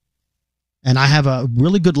run. And I have a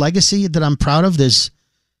really good legacy that I'm proud of. There's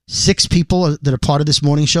 6 people that are part of this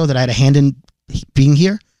morning show that I had a hand in being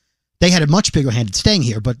here. They had a much bigger hand in staying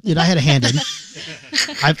here, but I had a hand in.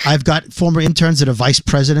 I've got former interns that are vice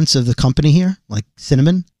presidents of the company here, like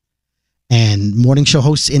Cinnamon, and morning show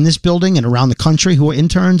hosts in this building and around the country who are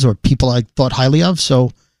interns or people I thought highly of.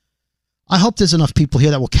 So I hope there's enough people here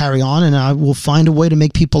that will carry on, and I will find a way to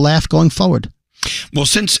make people laugh going forward. Well,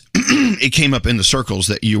 since it came up in the circles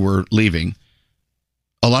that you were leaving,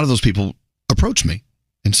 a lot of those people approached me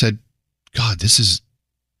and said, God, this is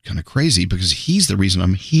kind of crazy because he's the reason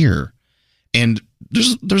I'm here. And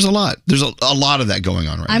there's a lot. There's a lot of that going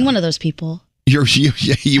on right now. I'm one of those people. You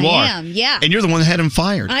I are. am, yeah. And you're the one that had him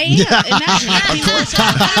fired. I am. Imagine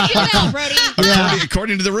that.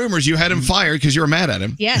 According to the rumors, you had him fired because you were mad at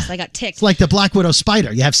him. Yes, I got ticked. It's like the Black Widow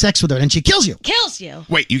spider. You have sex with her and she kills you. Kills you.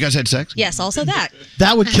 Wait, you guys had sex? Yes, also that.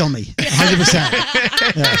 That would kill me. 100%.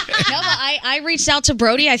 No, but I reached out to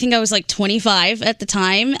Brody. I think I was like 25 at the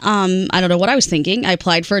time. I don't know what I was thinking. I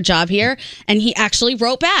applied for a job here, and he actually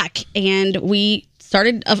wrote back, and we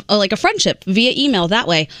started a friendship via email that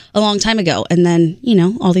way a long time ago. And then,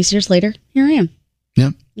 all these years later, here I am.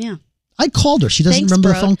 Yeah. Yeah. I called her. She doesn't remember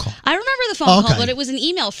the phone call. I remember the phone call, but it was an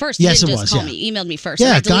email first. Yes, he didn't it just was, call me. He emailed me first. Yeah,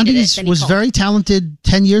 and I deleted Gandhi it, then he was called. very talented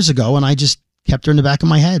 10 years ago, and I just kept her in the back of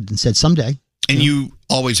my head and said, someday. And you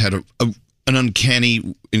always had an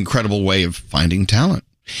uncanny, incredible way of finding talent.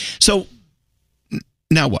 So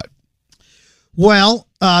now what? Well,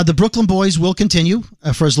 the Brooklyn Boys will continue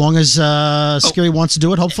for as long as Scary wants to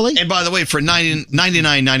do it, hopefully. And by the way, for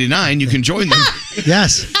 $99.99, you can join them.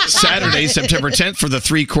 Yes. Saturday, September 10th for the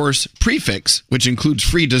 3-course prefix, which includes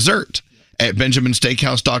free dessert at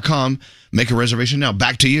BenjaminSteakhouse.com. Make a reservation now.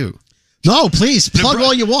 Back to you. No, please, plug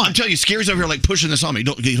all you want. I'm telling you, Scary's over here like pushing this on me.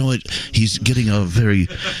 You know what? He's getting very,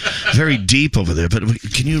 very deep over there. But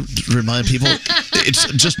can you remind people? It's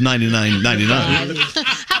just $99.99.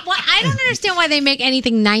 I don't understand why they make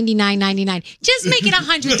anything $99.99. Just make it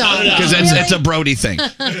 $100. Because it's a Brody thing.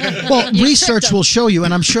 Well, research will show you,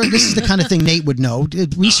 and I'm sure this is the kind of thing Nate would know.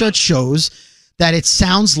 Research shows that it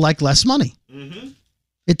sounds like less money.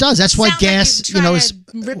 It does. That's why gas, is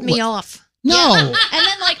rip me off. No. Yeah. And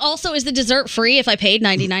then, also, is the dessert free if I paid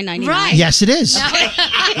 $99.99? Right. Yes, it is.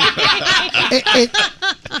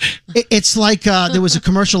 It's like there was a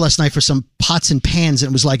commercial last night for some pots and pans, and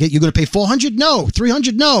it was like, you're going to pay $400? No.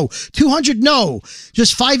 $300? No. $200? No.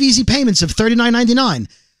 Just 5 easy payments of $39.99.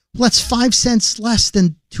 Well, that's 5 cents less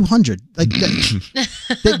than $200. Like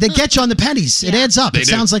they get you on the pennies. It adds up. It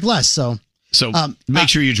sounds like less. So make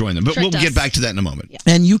sure you join them. But Sure we'll does. get back to that in a moment.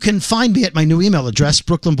 And you can find me at my new email address,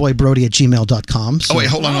 brooklynboybrody@gmail.com. Oh, wait,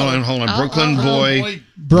 hold on. Brooklyn Boy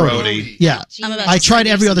Brody. Yeah. I tried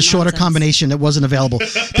every other shorter combination that wasn't available.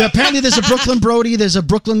 Apparently there's a Brooklyn Brody, there's a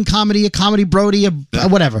Brooklyn comedy, a comedy Brody,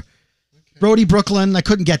 whatever. Brody Brooklyn. I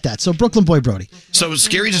couldn't get that. So Brooklyn Boy Brody. So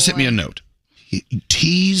Scary just sent me a note.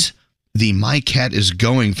 Tease the My Cat Is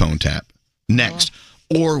Going phone tap next.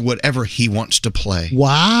 Or whatever he wants to play.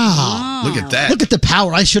 Wow. Look at that. Look at the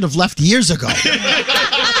power I should have left years ago.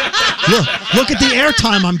 look at the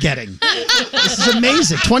airtime I'm getting. This is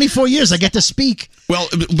amazing. 24 years I get to speak. Well,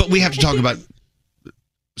 but we have to talk about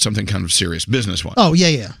something kind of serious, business-wise. Oh,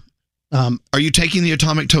 yeah. Are you taking the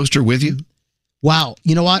atomic toaster with you? Wow.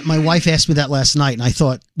 You know what? My wife asked me that last night, and I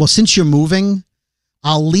thought, well, since you're moving,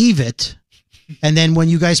 I'll leave it. And then when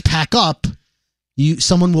you guys pack up,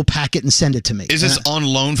 someone will pack it and send it to me. Is this on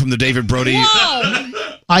loan from the David Brody?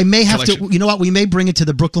 I may have to. You know what? We may bring it to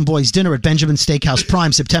the Brooklyn Boys dinner at Benjamin Steakhouse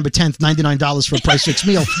Prime, September 10th, $99 for a price fix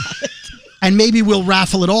meal. And maybe we'll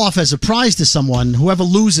raffle it off as a prize to someone. Whoever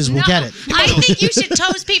loses will get it. I think you should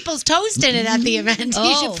toast people's toast in it at the event.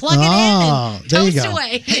 You should plug it in and there you toast go.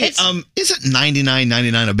 away. Hey, isn't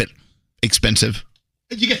 $99.99 a bit expensive?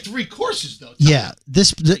 You get 3 courses, though. Yeah.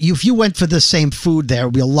 If you went for the same food there, it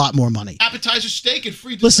would be a lot more money. Appetizer, steak, and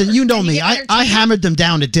free dessert. Listen, you know me. I hammered them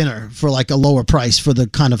down at dinner for like a lower price for the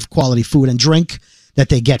kind of quality food and drink that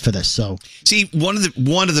they get for this. So See, one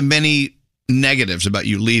of the many negatives about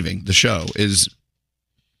you leaving the show is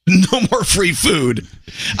no more free food.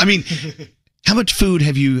 I mean, how much food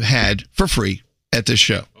have you had for free at this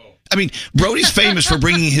show? I mean, Brody's famous for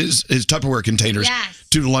bringing his Tupperware containers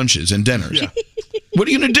to lunches and dinners. What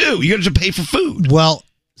are you going to do? You got to pay for food. Well,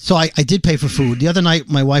 so I did pay for food. The other night,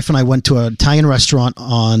 my wife and I went to an Italian restaurant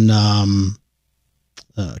on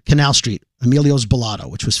Canal Street, Emilio's Bellato,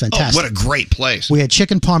 which was fantastic. Oh, what a great place. We had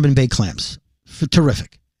chicken parm and baked clams.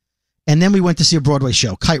 Terrific. And then we went to see a Broadway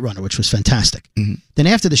show, Kite Runner, which was fantastic. Then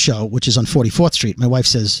after the show, which is on 44th Street, my wife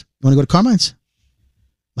says, "You want to go to Carmine's?"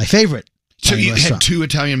 My favorite. So Italian you restaurant. had 2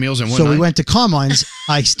 Italian meals in one So night? we went to Carmine's.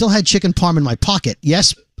 I still had chicken parm in my pocket.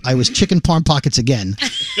 Yes, I was chicken parm pockets again.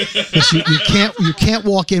 'Cause you can't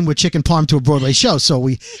walk in with chicken parm to a Broadway show. So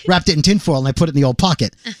we wrapped it in tinfoil and I put it in the old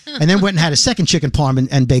pocket. And then went and had a second chicken parm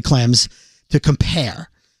and baked clams to compare.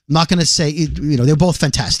 I'm not going to say, they're both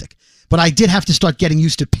fantastic. But I did have to start getting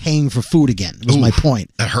used to paying for food again, was my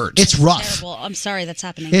point. That hurts. It's rough. Terrible. I'm sorry that's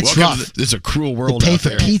happening. It's rough. It's a cruel world You pay out for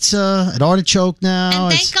there. pizza at Artichoke now.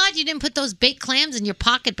 And It's- thank God you didn't put those baked clams in your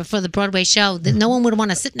pocket before the Broadway show. That no one would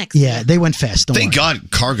want to sit next to you. Yeah, they went fast. Don't Thank worry.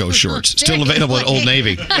 God cargo shorts still available at Old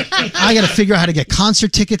Navy. I got to figure out how to get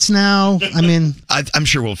concert tickets now. I mean, I'm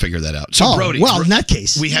sure we'll figure that out. So, Oh, Brody, well, in that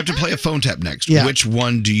case. we have to play a phone tap next. Yeah. Which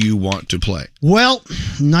one do you want to play? well,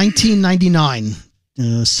 1999.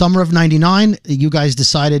 Summer of 99, you guys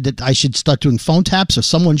decided that I should start doing phone taps, or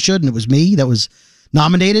someone should, and it was me that was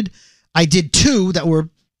nominated. I did 2 that were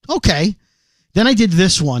okay. Then I did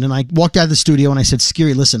this one, and I walked out of the studio and I said,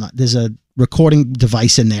 Scary, listen, there's a recording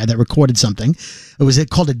device in there that recorded something. It was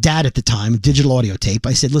called a DAT at the time, a digital audio tape.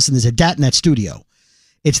 I said, listen, there's a DAT in that studio.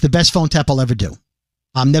 It's the best phone tap I'll ever do.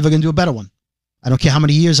 I'm never going to do a better one. I don't care how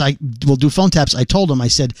many years I will do phone taps. I told him, I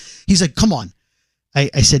said, he's like, come on. I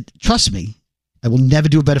said, trust me. I will never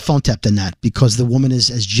do a better phone tap than that, because the woman is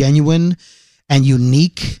as genuine and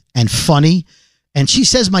unique and funny. And she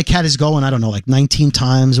says my cat is going, I don't know, like 19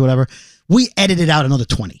 times or whatever. We edited out another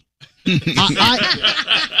 20.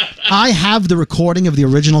 I have the recording of the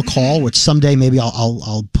original call, which someday maybe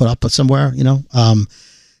I'll put up somewhere,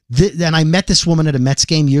 Then I met this woman at a Mets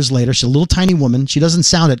game years later. She's a little tiny woman. She doesn't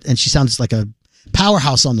sound it, and she sounds like a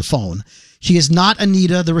powerhouse on the phone. She is not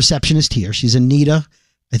Anita, the receptionist here. She's Anita.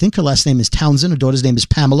 I think her last name is Townsend. Her daughter's name is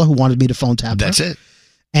Pamela, who wanted me to phone tap her. That's it.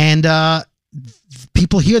 And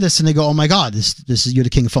people hear this and they go, "Oh my God, this is you're the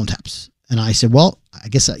king of phone taps." And I said, "Well, I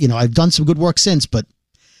guess I've done some good work since, but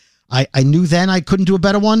I knew then I couldn't do a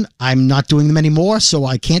better one. I'm not doing them anymore, so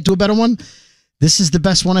I can't do a better one. This is the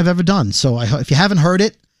best one I've ever done. So if you haven't heard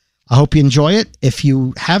it, I hope you enjoy it. If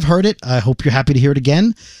you have heard it, I hope you're happy to hear it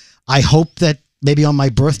again. I hope that maybe on my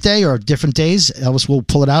birthday or different days, Elvis will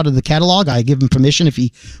pull it out of the catalog. I give him permission if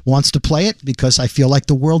he wants to play it, because I feel like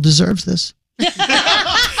the world deserves this." The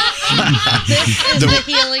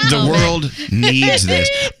world needs this.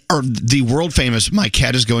 Or the world famous "My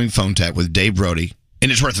Cat Is Going" phone tap with Dave Brody,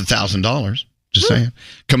 and it's worth $1,000. Just saying.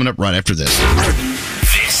 Coming up right after this.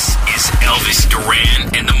 This is Elvis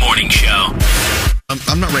Duran and the Morning Show.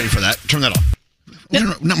 I'm not ready for that. Turn that off.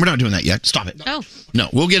 No, we're not doing that yet. Stop it. Oh. No,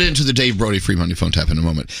 we'll get into the Dave Brody free money phone tap in a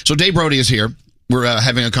moment. So Dave Brody is here. We're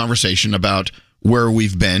having a conversation about where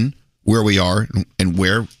we've been, where we are, and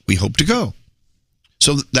where we hope to go.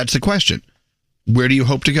 So that's the question. Where do you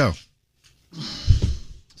hope to go?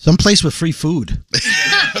 Someplace with free food.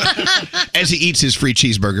 As he eats his free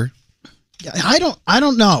cheeseburger. I don't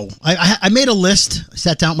know. I made a list. I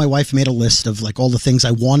sat down with my wife and made a list of like all the things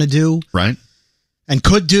I want to do. Right. And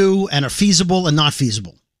could do and are feasible and not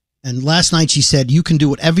feasible. And last night she said, "You can do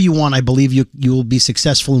whatever you want. I believe you will be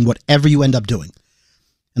successful in whatever you end up doing."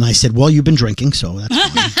 And I said, "Well, you've been drinking, so that's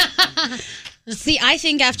fine." See, I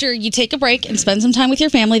think after you take a break and spend some time with your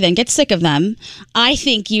family, then get sick of them, I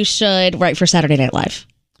think you should write for Saturday Night Live.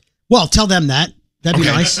 Well, tell them that. That'd be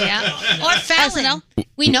nice. Yeah. Or Fallon.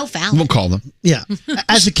 We know Fallon. We'll call them. Yeah.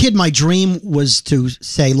 As a kid, my dream was to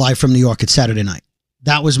say Live from New York at Saturday night.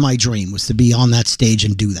 That was my dream, was to be on that stage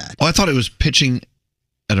and do that. Oh, I thought it was pitching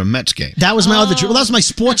at a Mets game. That was my other dream. Well, that was my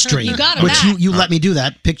sports dream. You got it Which back. you let me do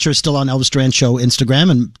that. Picture is still on Elvis Duran Show Instagram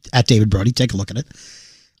and at David Brody. Take a look at it.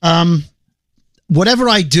 Whatever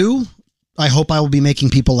I do, I hope I will be making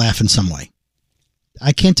people laugh in some way.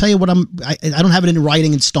 I can't tell you what I don't have it in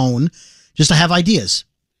writing in stone. Just I have ideas.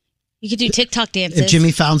 You could do TikTok dances. If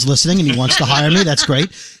Jimmy Fallon's listening and he wants to hire me, that's great.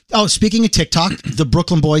 Oh, speaking of TikTok, the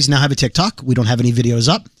Brooklyn Boys now have a TikTok. We don't have any videos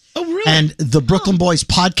up. Oh, really? And the Brooklyn Boys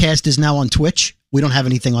podcast is now on Twitch. We don't have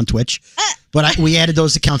anything on Twitch. But we added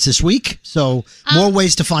those accounts this week. So more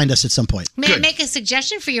ways to find us at some point. May I make a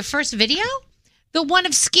suggestion for your first video? The one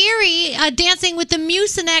of Scary dancing with the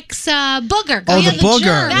Mucinex booger. Oh, the booger.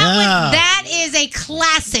 Jerk. Yeah. That is a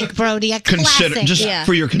classic, Brody. A classic.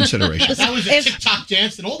 For your consideration. That was a TikTok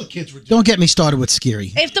dance that all the kids were doing. Don't get me started with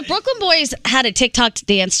Scary. If the Brooklyn Boys had a TikTok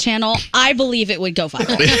dance channel, I believe it would go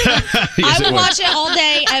viral. I would watch it all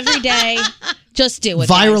day, every day. Just do it.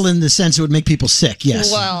 Viral in the sense it would make people sick,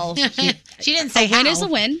 yes. Well, she didn't say a win is a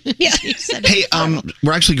win. Yeah. Hey,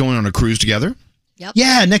 we're actually going on a cruise together. Yep.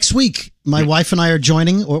 Yeah, next week. My wife and I are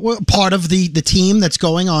joining, or we're part of the team that's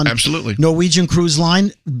going on Norwegian Cruise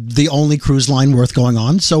Line, the only cruise line worth going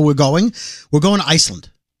on. So we're going to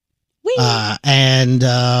Iceland. And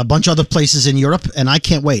a bunch of other places in Europe, and I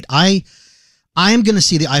can't wait. I am going to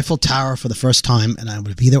see the Eiffel Tower for the first time, and I'm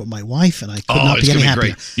going to be there with my wife, and I could not be any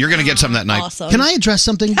happier. Great. You're going to get some that night. Awesome. Can I address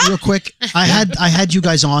something real quick? I had you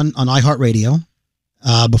guys on iHeartRadio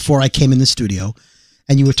before I came in the studio,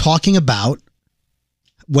 and you were talking about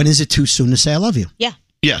when is it too soon to say I love you? Yeah.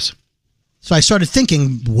 Yes. So I started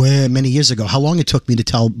thinking many years ago how long it took me to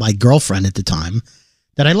tell my girlfriend at the time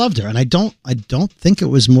that I loved her, and I don't think it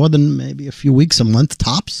was more than maybe a few weeks, a month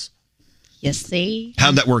tops. You see?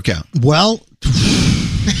 How'd that work out? Well,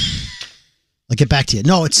 I'll get back to you.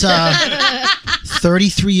 No, it's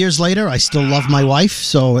 33 years later. I still love my wife,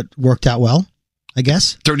 so it worked out well, I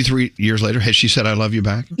guess. 33 years later, has she said I love you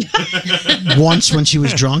back? Once when she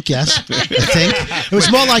was drunk, yes, I think. It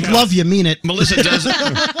was more like love you, mean it. Melissa does.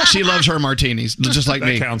 She loves her martinis, just like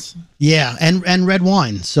me. That counts. Yeah, and red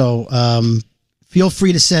wine. So feel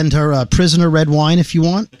free to send her Prisoner red wine if you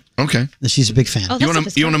want. Okay. She's a big fan. You want a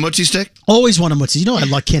Mootsie stick? Always want a Mootsie. You know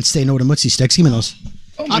I can't stay no to Mootsie sticks. Give me those.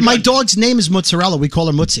 My dog's name is Mozzarella. We call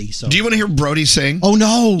her Mootsie. So. Do you want to hear Brody sing? Oh,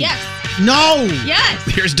 no. Yes. No. Yes.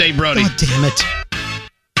 Here's Dave Brody. God damn it.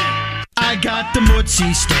 I got the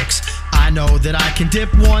Mootsie sticks. I know that I can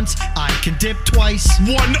dip once, I can dip twice.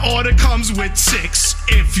 One order comes with 6.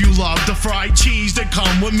 If you love the fried cheese, then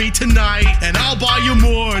come with me tonight, and I'll buy you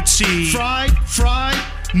Mootsie. Fried,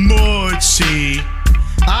 Mootsie.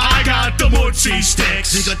 I got the Mootsie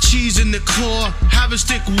sticks. They got cheese in the core. Have a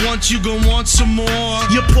stick once, you gon' want some more.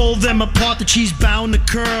 You pull them apart, the cheese bound to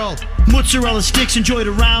curl. Mozzarella sticks enjoyed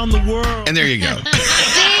around the world. And there you go.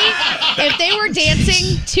 See, if they were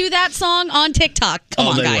dancing to that song on TikTok, come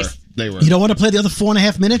on, guys. They were. You don't want to play the other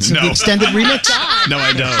 4.5 minutes of the extended remix? No,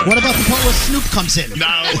 I don't. What about the part where Snoop comes in?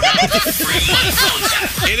 No.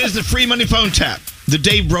 It is the free money phone tap. The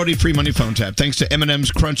Dave Brody free money phone tap. Thanks to M&M's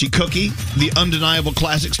Crunchy Cookie, the undeniable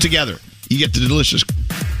classics together. You get the delicious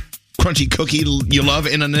crunchy cookie you love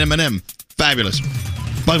in an M&M. Fabulous.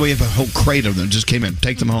 By the way, you have a whole crate of them. Just came in.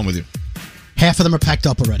 Take them home with you. Half of them are packed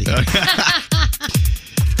up already.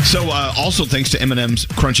 So, also thanks to M&M's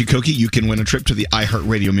Crunchy Cookie, you can win a trip to the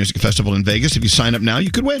iHeartRadio Music Festival in Vegas. If you sign up now,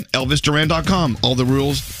 you could win. ElvisDuran.com. All the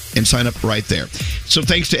rules and sign up right there. So,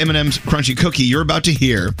 thanks to M&M's Crunchy Cookie, you're about to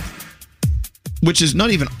hear, which is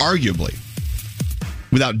not even arguably,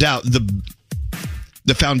 without doubt, the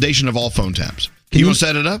foundation of all phone taps. You want to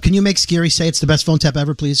set it up? Can you make Scary say it's the best phone tap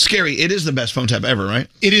ever, please? Scary, it is the best phone tap ever, right?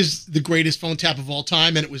 It is the greatest phone tap of all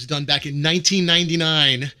time, and it was done back in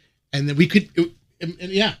 1999. And then we could,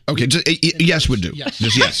 yeah. Okay, just, yes would do. Yes.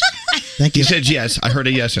 Just yes. Thank you. You said yes. I heard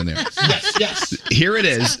a yes in there. Yes. Here it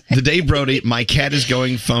is. The Dave Brody, My Cat is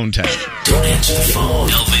Going phone tap. Don't answer the phone.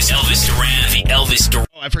 Elvis Duran, the Elvis Duran.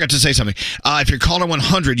 Oh, I forgot to say something. If you're caller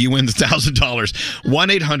 100, you win the $1,000.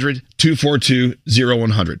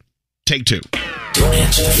 1-800-242-0100. Take 2. Don't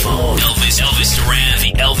answer the phone. Elvis Duran,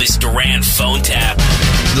 the Elvis Duran phone tap.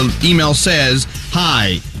 The email says,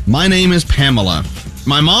 "Hi, my name is Pamela.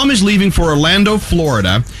 My mom is leaving for Orlando,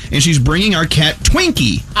 Florida, and she's bringing our cat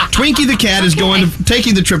Twinkie. Twinkie the cat is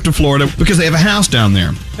taking the trip to Florida because they have a house down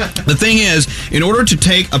there. The thing is, in order to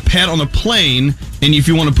take a pet on a plane, and if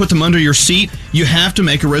you want to put them under your seat, you have to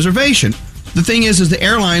make a reservation. The thing is the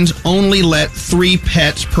airlines only let 3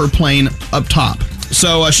 pets per plane up top.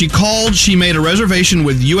 So she called, she made a reservation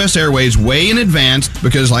with U.S. Airways way in advance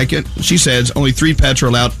because, like she says, only 3 pets are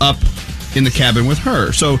allowed up in the cabin with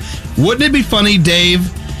her. So wouldn't it be funny, Dave,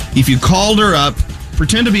 if you called her up,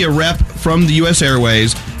 pretend to be a rep from the U.S.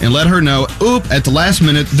 Airways, and let her know, at the last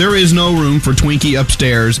minute, there is no room for Twinkie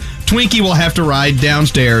upstairs. Twinkie will have to ride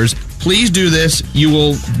downstairs. Please do this. You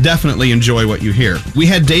will definitely enjoy what you hear. We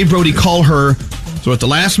had Dave Brody call her, so at the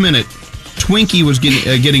last minute, Twinkie was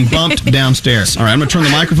getting bumped downstairs. All right, I'm going to turn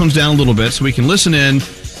the microphones down a little bit so we can listen in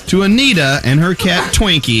to Anita and her cat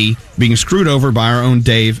Twinkie being screwed over by our own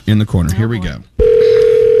Dave in the corner. Here we go.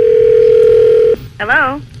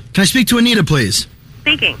 Hello, Can I speak to Anita, please?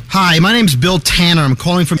 speaking. Hi, my name's Bill Tanner. I'm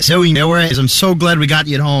calling from Zoe Airways. I'm so glad we got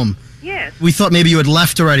you at home. Yes. We thought maybe you had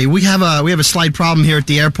left already. We have a slight problem here at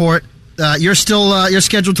the airport. you're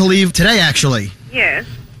scheduled to leave today, actually. Yes.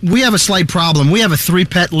 We have a slight problem. We have a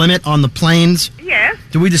 3-pet limit on the planes. Yes.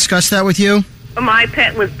 Did we discuss that with you? My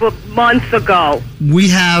pet was booked months ago. We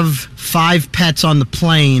have 5 pets on the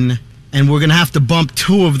plane, and we're going to have to bump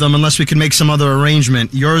 2 of them unless we can make some other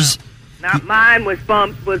arrangement. Yours... Now, mine was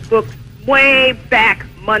booked way back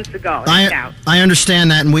months ago. I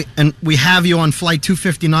understand that, and we have you on flight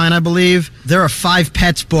 259, I believe. There are 5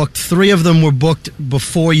 pets booked. 3 of them were booked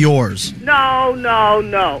before yours.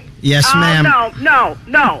 No. Yes, ma'am.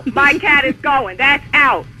 No. My cat is going. That's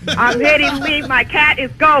out. I'm ready to leave. My cat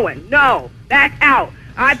is going. No, that's out.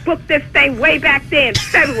 I booked this thing way back then,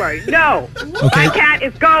 February. No. Okay. My cat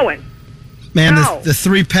is going. Ma'am, No. the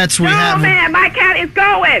 3 pets we have... No, man, my cat is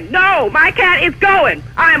going. No, my cat is going.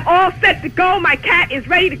 I am all set to go. My cat is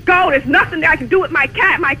ready to go. There's nothing that I can do with my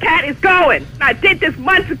cat. My cat is going. I did this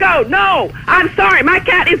months ago. No, I'm sorry. My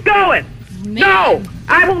cat is going. No,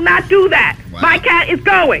 I will not do that. My cat is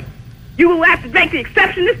going. You will have to make the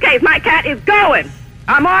exception in this case. My cat is going.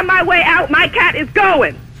 I'm on my way out. My cat is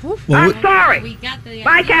going. I'm sorry.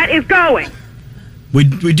 My cat is going. We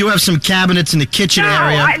do have some cabinets in the kitchen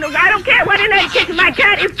area. I don't care what in the kitchen. My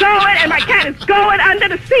cat is going, and my cat is going under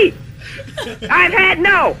the seat.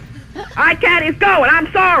 My cat is going. I'm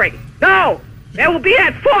sorry. No. There will be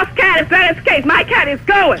that 4th cat if that is the case. My cat is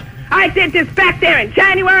going. I did this back there in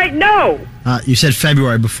January. No. You said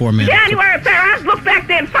February before, ma'am. January, February. I look back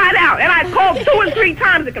there and find out. And I called 2 and 3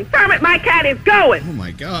 times to confirm it. My cat is going. Oh,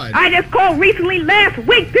 my God. I just called recently last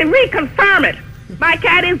week to reconfirm it. My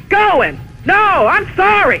cat is going. No, I'm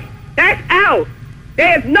sorry. That's out.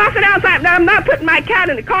 There's nothing else. I'm not putting my cat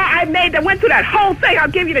in the car. I went through that whole thing. I'll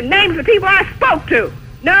give you the names of the people I spoke to.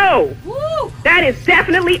 No. That is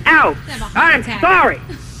definitely out. I'm sorry.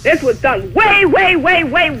 This was done way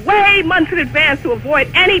months in advance to avoid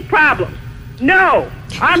any problem. No.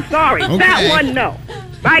 I'm sorry. Okay. That one, no.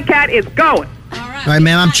 My cat is going. All right,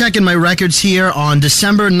 ma'am, I'm checking my records here. On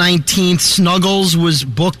December 19th, Snuggles was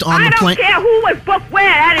booked on the plane. I don't care who was booked where.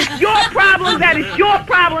 That is your problem. That is your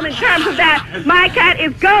problem in terms of that. My cat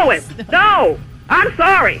is going. No. I'm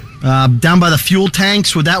sorry. Down by the fuel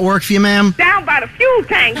tanks, would that work for you, ma'am? Down by the fuel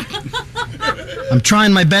tank. I'm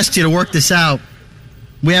trying my best here to work this out.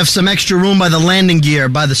 We have some extra room by the landing gear,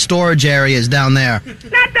 by the storage areas down there.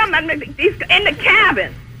 Not them. It's in the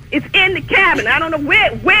cabin. It's in the cabin. I don't know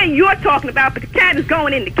where you're talking about, but the cat is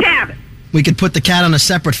going in the cabin. We could put the cat on a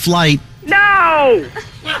separate flight. No.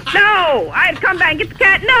 I'd come back and get the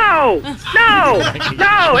cat. No.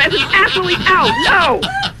 This is absolutely out. No.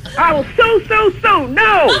 I will sue.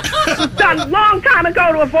 No. It was done a long time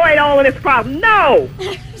ago to avoid all of this problem. No.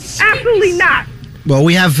 Absolutely not. Well,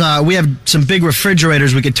 we have some big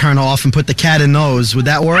refrigerators we could turn off and put the cat in those. Would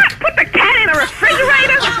that work? Put the cat in a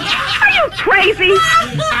refrigerator? Are you crazy?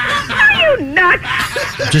 Are you nuts?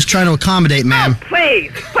 Just trying to accommodate, ma'am.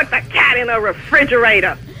 Please, put the cat in a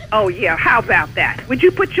refrigerator. Oh, yeah, how about that? Would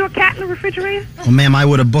you put your cat in the refrigerator? Well, ma'am, I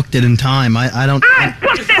would have booked it in time. I don't... I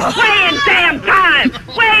booked this way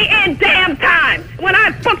in damn time. When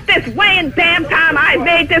I booked this way in damn time, I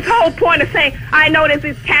made this whole point of saying, I know there's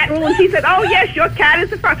this cat rule. And she said, oh, yes, your cat is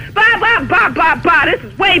the first. Blah. This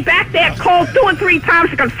is way back there. Called 2 and 3 times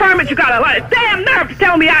to confirm it. You got a lot of damn nerve to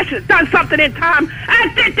tell me I should have done something in time.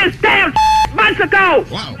 I did this damn months ago.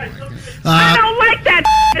 Wow. I don't like that.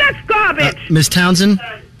 That's garbage. Miss Townsend?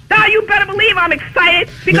 Now you better believe I'm excited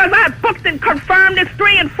because I've booked and confirmed this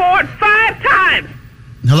 3 and 4 and 5 times.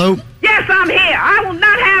 Hello? Yes, I'm here. I will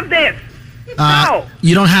not have this. No.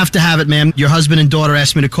 You don't have to have it, ma'am. Your husband and daughter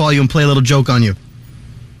asked me to call you and play a little joke on you.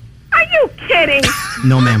 Are you kidding?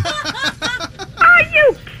 No, ma'am. Are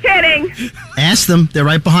you kidding? Ask them. They're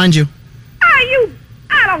right behind you. I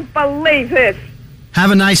don't believe this.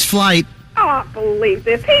 Have a nice flight. Oh, I don't believe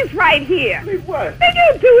this. He's right here. What? Did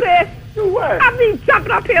you do this? Do what? I mean,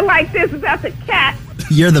 jumping up here like this without the cat.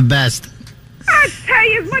 You're the best. I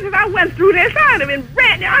tell you, as much as I went through this, I'd have been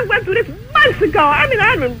ranting. I went through this months ago. I mean,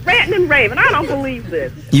 I'd have been ranting and raving. I don't believe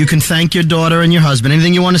this. You can thank your daughter and your husband.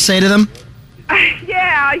 Anything you want to say to them?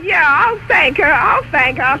 Yeah, I'll thank her. I'll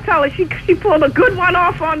tell her she pulled a good one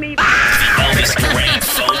off on me. Elvis Duran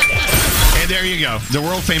phone. And there you go. The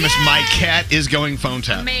world famous My Cat is Going phone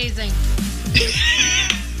tap. Amazing.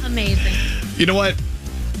 Amazing. You know what?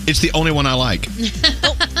 It's the only one I like.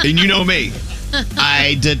 And you know me.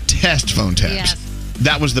 I detest phone taps. Yes.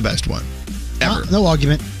 That was the best one ever. No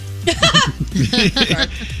argument.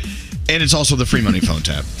 And it's also the free money phone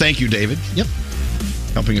tap. Thank you, David. Yep.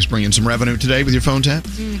 Helping us bring in some revenue today with your phone tap.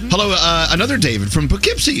 Mm-hmm. Hello, another David from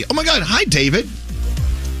Poughkeepsie. Oh my God. Hi, David.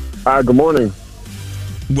 Hi, good morning.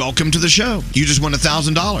 Welcome to the show. You just won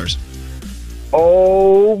 $1,000.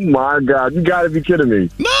 Oh my God! You got to be kidding me.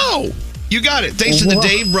 No, you got it. Thanks to the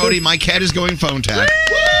Dave Brody, my cat is going phone tap.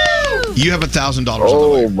 You have $1,000 on the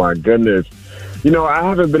way. Oh my goodness! You know, I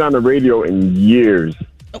haven't been on the radio in years.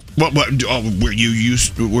 What? Were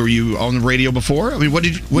you on the radio before? I mean, what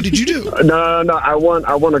did you do? No. I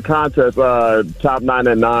won a contest, top 9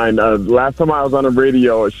 at 9. Last time I was on the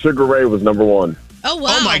radio, Sugar Ray was number 1. Oh, wow.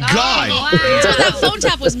 Oh, my God. Oh, wow. That's when that phone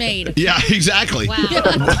tap was made. Yeah, exactly. Wow.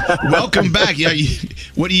 Welcome back. Yeah,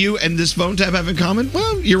 what do you and this phone tap have in common?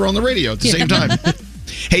 Well, you're on the radio at the same time.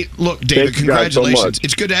 Hey, look, David, Thank you guys so congratulations. much.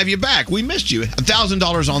 It's good to have you back. We missed you.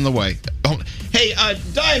 $1,000 on the way. Hey,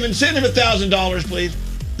 Diamond, send him $1,000, please.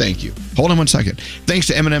 Thank you. Hold on one second. Thanks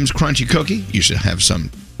to M&M's Crunchy Cookie. You should have some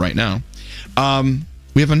right now.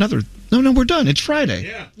 We have another. No, we're done. It's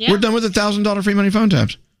Friday. Yeah. We're done with $1,000 free money phone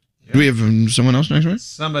taps. Do we have someone else next week?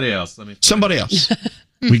 Somebody else. Somebody else.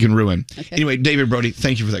 We can ruin. Anyway, David Brody,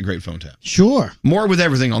 thank you for that great phone tap. Sure. More with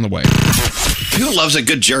everything on the way. Who loves a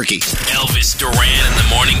good jerky? Elvis Duran in the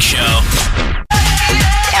morning show.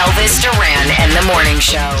 Elvis Duran and the Morning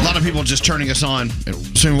Show. A lot of people just turning us on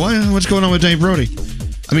and saying, what's going on with Dave Brody?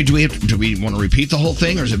 I mean, do we want to repeat the whole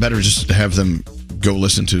thing, or is it better just to have them go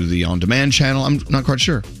listen to the on-demand channel? I'm not quite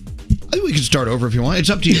sure. I think we can start over if you want. It's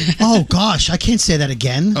up to you. Oh, gosh. I can't say that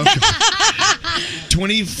again. Okay.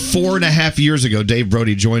 24 and a half years ago, Dave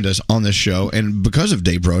Brody joined us on this show, and because of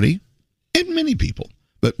Dave Brody, and many people,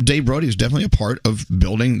 but Dave Brody is definitely a part of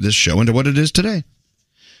building this show into what it is today.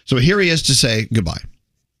 So here he is to say goodbye.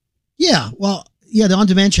 Yeah, well, the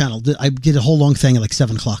on-demand channel. I did a whole long thing at like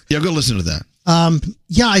 7 o'clock. Yeah, go listen to that.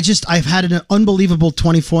 I've had an unbelievable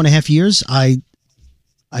 24 and a half years.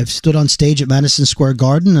 I've stood on stage at Madison Square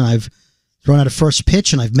Garden, and I've thrown out a first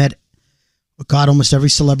pitch, and I've met, almost every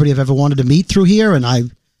celebrity I've ever wanted to meet through here, and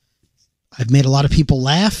I've made a lot of people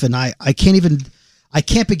laugh, and I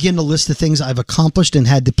can't begin to list the things I've accomplished and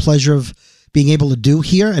had the pleasure of being able to do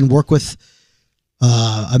here and work with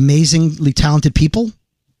amazingly talented people.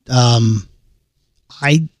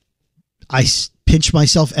 I pinch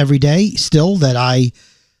myself every day still that I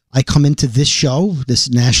come into this show, this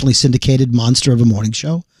nationally syndicated monster of a morning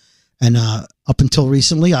show. And up until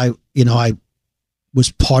recently, I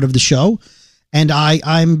was part of the show, and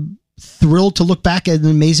I'm thrilled to look back at an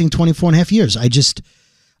amazing 24 and a half years.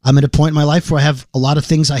 I'm at a point in my life where I have a lot of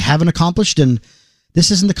things I haven't accomplished, and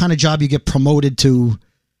this isn't the kind of job you get promoted to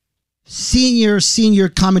senior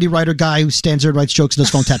comedy writer guy who stands there and writes jokes and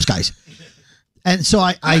does phone taps guys. And so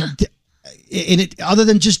other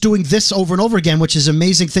than just doing this over and over again, which is an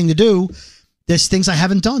amazing thing to do, there's things I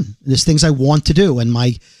haven't done. There's things I want to do. And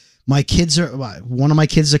my kids one of my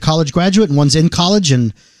kids is a college graduate, and one's in college,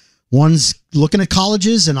 and one's looking at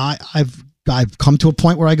colleges. And I've come to a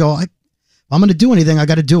point where I go, if I'm going to do anything, I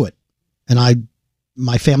got to do it. And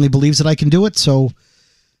my family believes that I can do it. So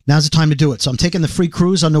now's the time to do it. So I'm taking the free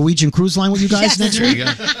cruise on Norwegian Cruise Line with you guys next week.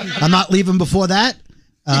 I'm not leaving before that.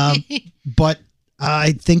 But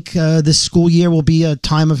I think this school year will be a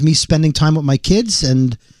time of me spending time with my kids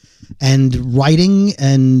and writing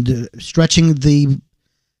and stretching the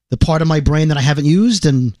part of my brain that I haven't used.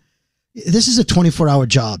 And this is a 24-hour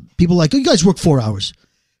job. People are like, oh, you guys work 4 hours.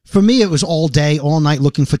 For me, it was all day, all night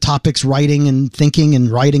looking for topics, writing and thinking and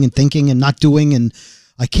writing and thinking and not doing. And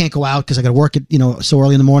I can't go out because I got to work at, so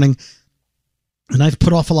early in the morning. And I've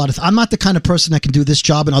put off a lot of, I'm not the kind of person that can do this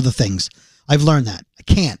job and other things. I've learned that. I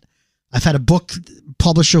can't. I've had a book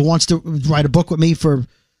publisher who wants to write a book with me for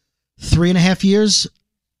 3.5 years.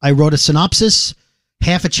 I wrote a synopsis,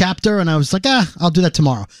 half a chapter, and I was like, I'll do that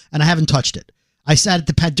tomorrow. And I haven't touched it. I sat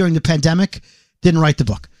during the pandemic, didn't write the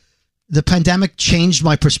book. The pandemic changed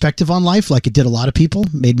my perspective on life like it did a lot of people,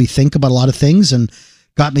 made me think about a lot of things, and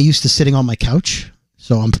got me used to sitting on my couch.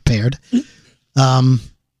 So I'm prepared. And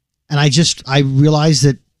I realized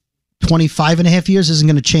that 25 and a half years isn't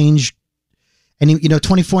going to change. And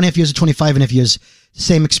 24 and a half years or 25 and a half years,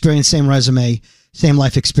 same experience, same resume, same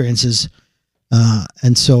life experiences.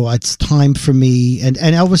 And so it's time for me. And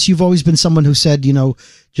Elvis, you've always been someone who said,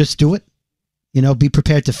 just do it. Be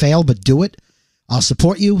prepared to fail, but do it. I'll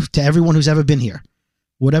support you. To everyone who's ever been here.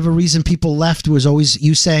 Whatever reason people left was always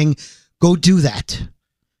you saying, go do that.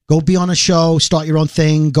 Go be on a show, start your own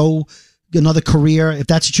thing, go another career. If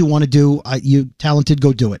that's what you want to do, you're talented,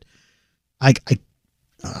 go do it. I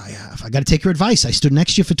got to take your advice. I stood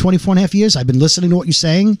next to you for 24 and a half years. I've been listening to what you're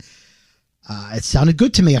saying. It sounded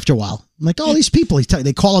good to me after a while. I'm like, these people,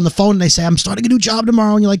 they call on the phone and they say, I'm starting a new job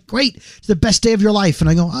tomorrow. And you're like, great. It's the best day of your life. And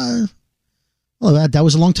I go, well, that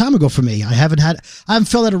was a long time ago for me. I haven't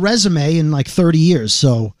filled out a resume in like 30 years.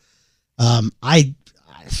 So I'm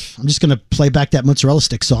just going to play back that mozzarella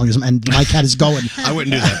stick song and my cat is going. I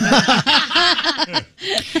wouldn't do that.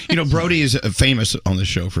 You know, Brody is famous on the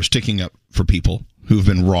show for sticking up for people who've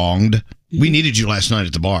been wronged. We needed you last night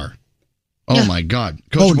at the bar. Oh, my God.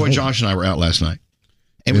 Coach Boy Josh and I were out last night.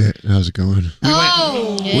 And how's it going?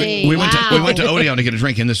 We went to Odeon to get a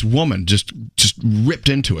drink, and this woman just ripped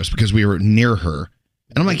into us because we were near her.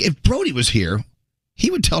 And I'm like, if Brody was here,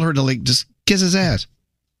 he would tell her to just kiss his ass.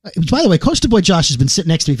 By the way, Coach Boy Josh has been sitting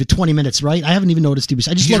next to me for 20 minutes, right? I haven't even noticed he was.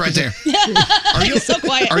 I just He's looked right at there. Are you so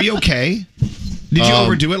quiet? Are you okay? Did you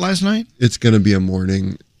overdo it last night? It's gonna be a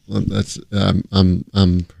morning. That's I'm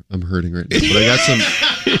hurting right now, but I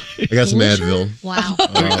got some Advil. Wow.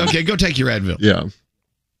 Okay, go take your Advil. Yeah.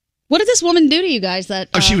 What did this woman do to you guys? That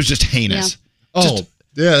she was just heinous. Yeah.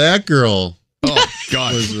 That girl. Oh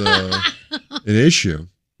God, was an issue.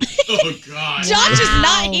 Oh God. Josh is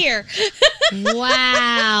not here.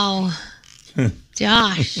 Wow.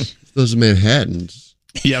 Josh. Those Manhattans.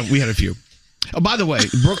 Yeah, we had a few. Oh, by the way,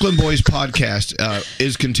 Brooklyn Boys podcast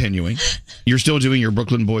is continuing. You're still doing your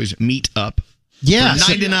Brooklyn Boys meet up. Yeah,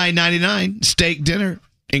 for $99.99 steak dinner,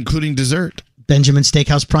 including dessert. Benjamin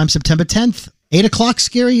Steakhouse Prime, September 10th. 8 o'clock,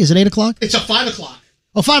 Scary? Is it 8 o'clock? It's a 5 o'clock.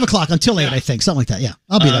 Oh, 5 o'clock until 8, I think. Something like that. Yeah,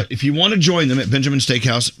 I'll be there. If you want to join them at Benjamin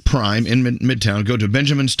Steakhouse Prime in Midtown, go to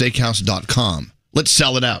benjaminsteakhouse.com. Let's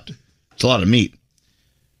sell it out. It's a lot of meat.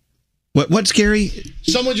 What, Scary?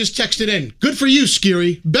 Someone just texted in. Good for you,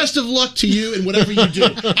 Scary. Best of luck to you in whatever you do.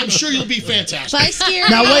 I'm sure you'll be fantastic. Bye, Scary.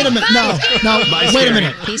 Now, wait a minute. No, Bye, wait a Scary.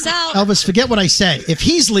 minute. Peace out. Elvis, forget what I said. If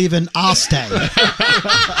he's leaving, I'll stay.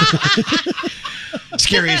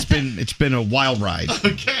 Scary, it's been a wild ride.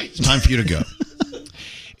 Okay. It's time for you to go.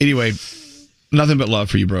 Anyway, nothing but love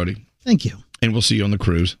for you, Brody. Thank you. And we'll see you on the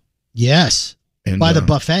cruise. Yes. And, By the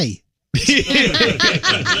buffet.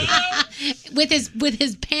 with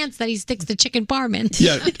his pants that he sticks the chicken parm in.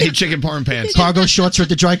 Yeah, hey, chicken parm pants. Cargo shorts are at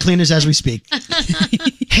the dry cleaners as we speak.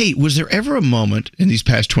 Hey, was there ever a moment in these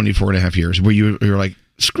past 24 and a half years where you're like,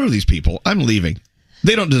 screw these people, I'm leaving.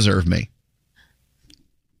 They don't deserve me.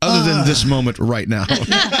 Other than this moment right now.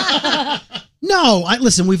 No,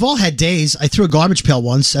 listen, we've all had days. I threw a garbage pail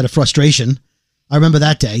once out of frustration. I remember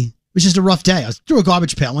that day. It was just a rough day. I threw a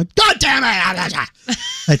garbage pail. I'm like, God damn it.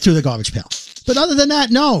 I threw the garbage pail. But other than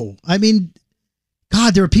that, no. I mean,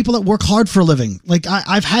 God, there are people that work hard for a living. Like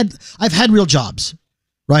I've had real jobs,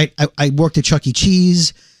 right? I worked at Chuck E.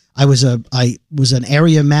 Cheese. I was an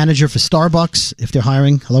area manager for Starbucks. If they're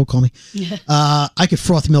hiring, hello, call me. I could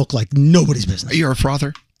froth milk like nobody's business. You're a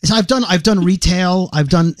frother? So I've done retail. I've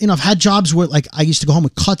had jobs where like I used to go home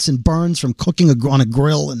with cuts and burns from cooking on a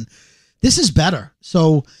grill, and this is better.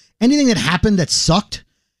 So anything that happened that sucked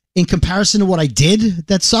in comparison to what I did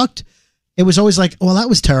that sucked, it was always like, well, that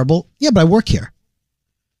was terrible. Yeah, but I work here.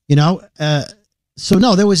 You know? So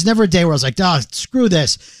no, there was never a day where I was like, screw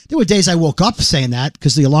this. There were days I woke up saying that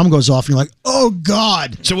because the alarm goes off and you're like, oh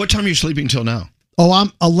God. So what time are you sleeping till now? Oh, I'm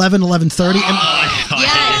 11:30.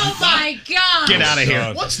 Oh my God. Get out of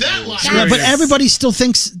here. What's that like? Yeah, but everybody still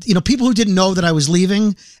thinks, people who didn't know that I was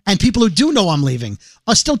leaving and people who do know I'm leaving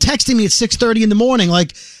are still texting me at 6:30 in the morning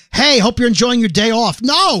like, hey, hope you're enjoying your day off.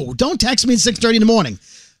 No, don't text me at 6:30 in the morning.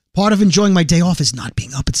 Part of enjoying my day off is not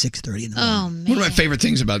being up at 6:30 in the morning. Oh, man. One of my favorite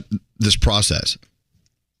things about this process,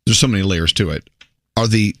 there's so many layers to it, are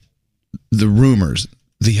the rumors,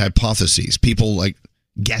 the hypotheses, people like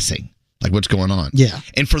guessing like what's going on. Yeah.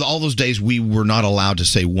 And for all those days we were not allowed to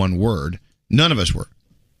say one word. None of us were.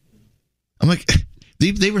 I'm like,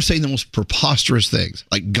 they were saying the most preposterous things.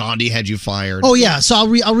 Like Gandhi had you fired. Oh, yeah. So I'll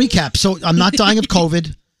recap. So I'm not dying of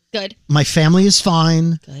COVID. Good. My family is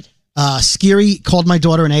fine. Good. Scary called my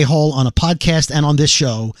daughter an a-hole on a podcast and on this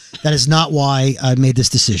show. That is not why I made this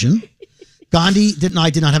decision. Gandhi and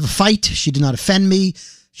I did not have a fight. She did not offend me.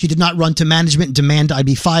 She did not run to management and demand I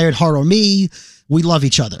be fired, her or me. We love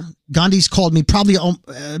each other. Gandhi's called me probably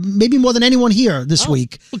maybe more than anyone here this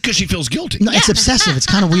week. Because she feels guilty. No, it's obsessive. It's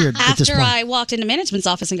kind of weird at this After point. I walked into management's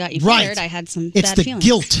office and got you Right. fired, I had some It's bad the feelings.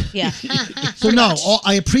 guilt. Yeah. So no,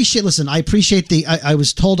 I appreciate I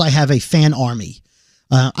was told I have a fan army.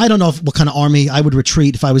 I don't know what kind of army I would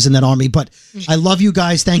retreat if I was in that army, but I love you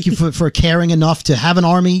guys. Thank you for caring enough to have an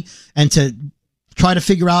army and to try to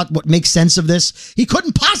figure out what makes sense of this. He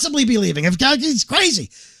couldn't possibly be leaving. It's crazy.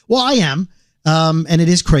 Well, I am. And it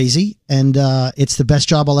is crazy. And it's the best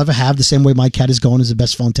job I'll ever have. The same way my cat is going is the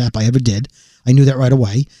best phone tap I ever did. I knew that right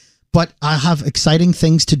away. But I have exciting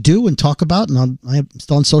things to do and talk about. And I'm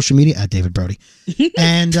still on social media at David Brody.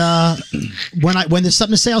 And when there's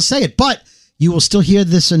something to say, I'll say it. But you will still hear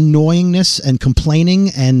this annoyingness and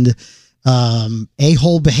complaining and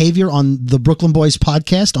a-hole behavior on the Brooklyn Boys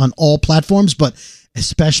podcast on all platforms, but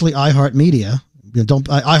especially iHeartMedia.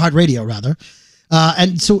 iHeartRadio, rather.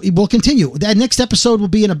 And so we'll continue. That next episode will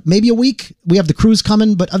be in maybe a week. We have the cruise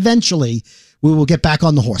coming, but eventually we will get back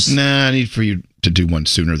on the horse. Nah, I need for you to do one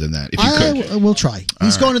sooner than that, if you could. We'll try.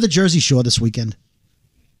 He's going to the Jersey Shore this weekend.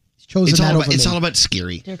 He's chosen that over me. It's all about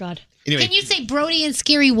Scary. Dear God. Anyway. Can you say Brody and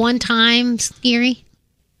Scary one time, Scary?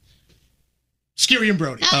 Scary and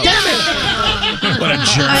Brody. Oh. Damn it! What a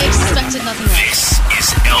jerk. I expected nothing less. This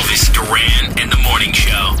is Elvis Duran and the Morning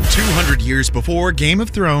Show. 200 years before Game of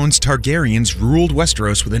Thrones, Targaryens ruled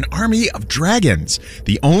Westeros with an army of dragons.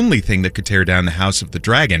 The only thing that could tear down the House of the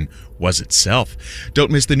Dragon was itself. Don't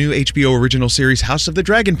miss the new HBO original series House of the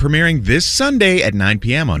Dragon premiering this Sunday at 9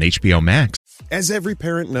 p.m. on HBO Max. As every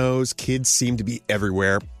parent knows, kids seem to be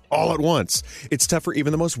everywhere all at once. It's tough for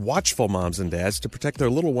even the most watchful moms and dads to protect their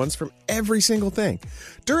little ones from every single thing.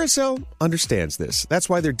 Duracell understands this. That's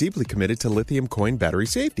why they're deeply committed to lithium coin battery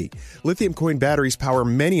safety. Lithium coin batteries power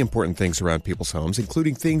many important things around people's homes,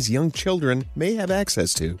 including things young children may have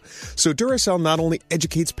access to. So Duracell not only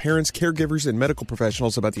educates parents, caregivers, and medical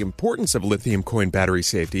professionals about the importance of lithium coin battery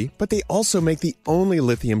safety, but they also make the only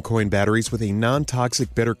lithium coin batteries with a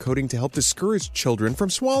non-toxic bitter coating to help discourage children from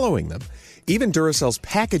swallowing them. Even Duracell's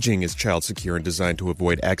packaging is child secure and designed to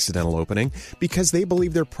avoid accidental opening because they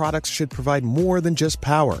believe their products should provide more than just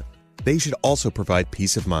power. They should also provide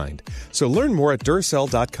peace of mind. So learn more at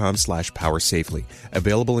Duracell.com/power safely.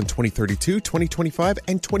 Available in 2032, 2025,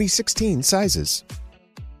 and 2016 sizes.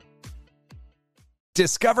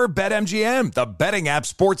 Discover BetMGM, the betting app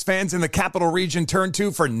sports fans in the capital region turn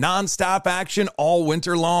to for nonstop action all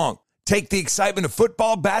winter long. Take the excitement of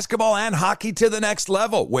football, basketball, and hockey to the next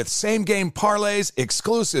level with same-game parlays,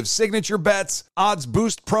 exclusive signature bets, odds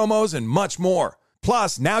boost promos, and much more.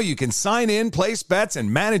 Plus, now you can sign in, place bets,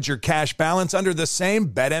 and manage your cash balance under the same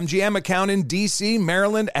BetMGM account in D.C.,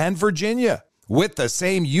 Maryland, and Virginia. With the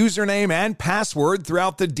same username and password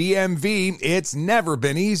throughout the DMV, it's never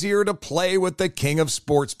been easier to play with the king of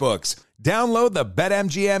sportsbooks. Download the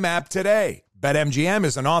BetMGM app today. BetMGM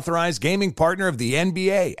is an authorized gaming partner of the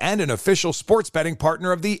NBA and an official sports betting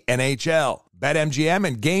partner of the NHL. BetMGM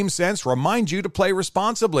and GameSense remind you to play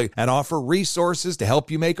responsibly and offer resources to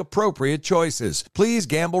help you make appropriate choices. Please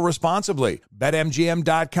gamble responsibly.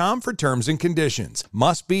 BetMGM.com for terms and conditions.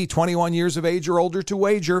 Must be 21 years of age or older to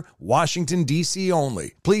wager. Washington, D.C.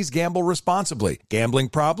 only. Please gamble responsibly. Gambling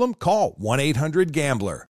problem? Call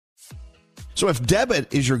 1-800-GAMBLER. So if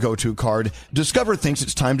debit is your go-to card, Discover thinks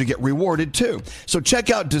it's time to get rewarded too. So check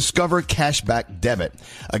out Discover Cashback Debit,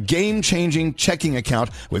 a game-changing checking account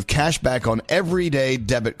with cashback on everyday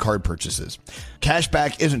debit card purchases.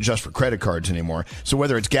 Cashback isn't just for credit cards anymore, so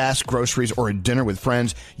whether it's gas, groceries, or a dinner with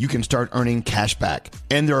friends, you can start earning cashback.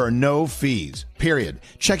 And there are no fees, period.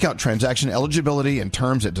 Check out transaction eligibility and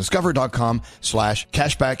terms at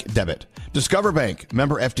discover.com/cashback debit. Discover Bank,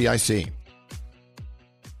 member FDIC.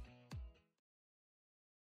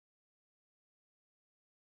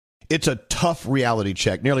 It's a tough reality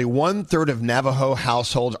check. Nearly 1/3 of Navajo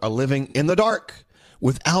households are living in the dark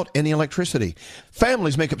without any electricity.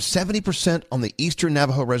 Families make up 70% on the Eastern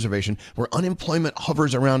Navajo Reservation, where unemployment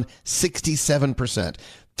hovers around 67%.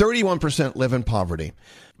 31% live in poverty.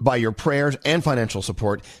 By your prayers and financial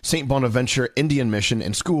support, St. Bonaventure Indian Mission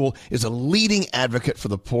and School is a leading advocate for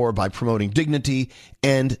the poor by promoting dignity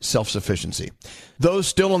and self-sufficiency. Those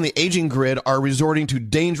still on the aging grid are resorting to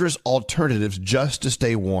dangerous alternatives just to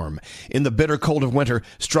stay warm. In the bitter cold of winter,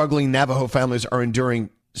 struggling Navajo families are enduring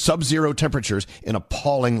sub-zero temperatures in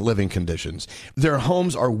appalling living conditions. Their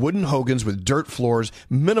homes are wooden hogans with dirt floors,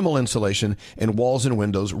 minimal insulation, and walls and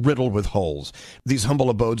windows riddled with holes. These humble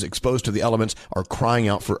abodes exposed to the elements are crying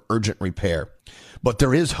out for urgent repair. But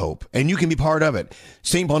there is hope, and you can be part of it.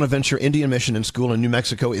 St. Bonaventure Indian Mission and School in New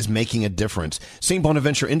Mexico is making a difference. St.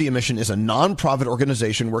 Bonaventure Indian Mission is a non-profit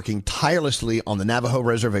organization working tirelessly on the Navajo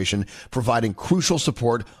Reservation, providing crucial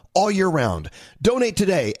support all year round. Donate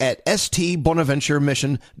today at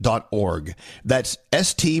stbonaventuremission.org. That's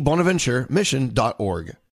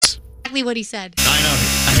stbonaventuremission.org. Exactly what he said. I know.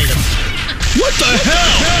 I hate him. What the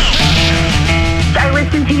hell? I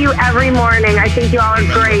listen to you every morning. I think you all are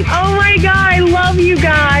great. Oh my God, I love you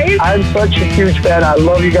guys. I'm such a huge fan. I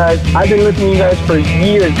love you guys. I've been listening to you guys for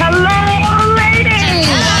years. Hello,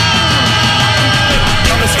 ladies.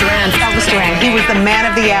 Elvis Duran. He was the man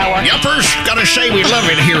of the hour. Yuppers, gotta say we love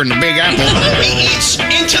it here in the Big Apple. It's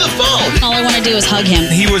into the phone. All I want to do is hug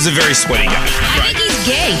him. He was a very sweaty guy. I think he's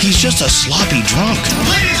gay. He's just a sloppy drunk.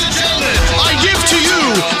 Ladies and gentlemen, I give to you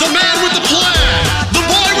the man with the plan, the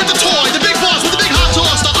boy with the toy, the big boss with the big hot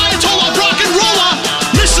sauce, the Ayatollah of rock and roller,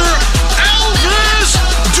 Mr. Elvis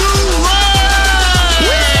Duran.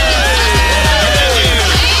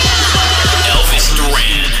 Elvis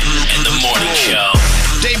Duran and the Morning Show.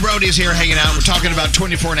 We're talking about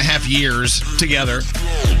 24 and a half years together.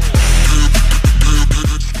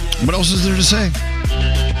 What else is there to say?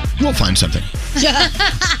 We'll find something.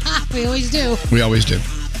 We always do. We always do.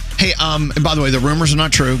 Hey, and by the way, the rumors are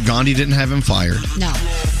not true. Gandhi didn't have him fired. No.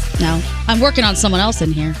 I'm working on someone else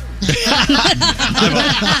in here.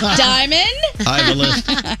 Diamond?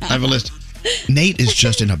 I have a list. Nate is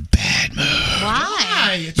just in a bad mood.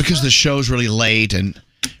 Why? Because the show's really late and...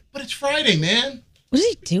 But it's Friday, man. What is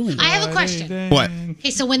he doing? I have a question. What?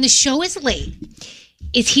 Okay, so when the show is late,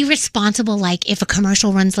 is he responsible, like, if a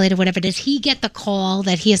commercial runs late or whatever, does he get the call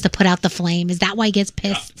that he has to put out the flame? Is that why he gets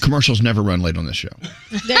pissed? Commercials never run late on this show.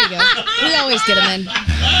 There you go. We always get him in.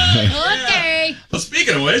 Okay. Well,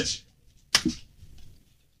 speaking of which.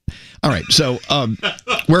 All right, so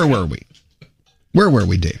where were we? Where were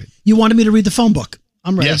we, David? You wanted me to read the phone book.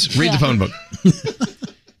 I'm ready. Yes, read the phone book.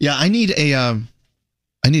 Yeah, I need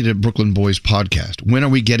a Brooklyn Boys podcast. When are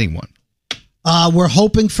we getting one? We're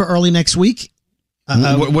hoping for early next week.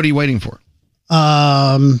 What are you waiting for?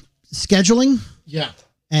 Scheduling. Yeah.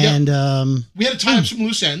 And we had to tie up some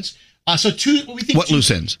loose ends. What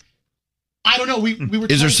loose ends? I don't know. We were.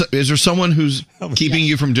 Is there someone who's keeping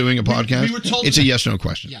you from doing a podcast? We were told it's a yes/no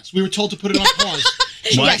question. Yes, we were told to put it on pause.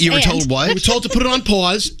 What? Yes, you were told what? We were told to put it on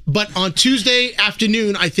pause, but on Tuesday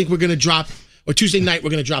afternoon, I think we're going to drop, or Tuesday night, we're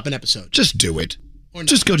going to drop an episode. Just do it.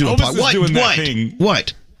 Just go do a podcast.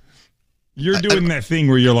 What? You're doing that thing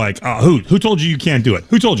where you're like, who told you can't do it?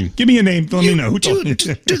 Who told you? Give me a name. Let me know. Who told you?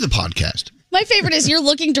 Do the podcast. My favorite is you're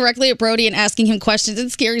looking directly at Brody and asking him questions,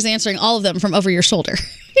 and Scary's answering all of them from over your shoulder.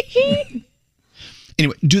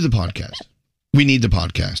 Anyway, do the podcast. We need the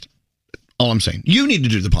podcast. All I'm saying. You need to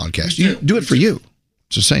do the podcast. You do it for you.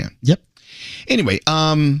 Just saying. Yep. Anyway,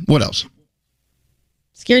 what else?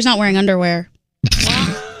 Scary's not wearing underwear.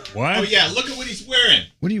 What? Oh, yeah. Look at what he's wearing.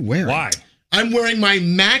 What are you wearing? Why? I'm wearing my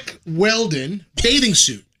Mack Weldon bathing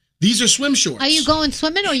suit. These are swim shorts. Are you going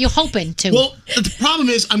swimming or are you hoping to? Well, the problem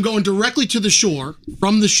is I'm going directly to the shore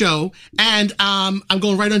from the show, and I'm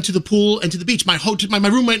going right onto the pool and to the beach. My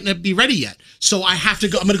room might not be ready yet, so I have to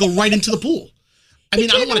go. I'm going to go right into the pool. I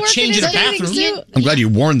mean, I don't want to change in a bathroom. I'm glad you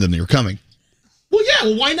warned them that you're coming. Well, yeah.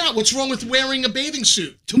 Well, why not? What's wrong with wearing a bathing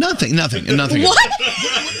suit? Nothing. What?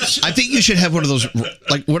 I think you should have one of those.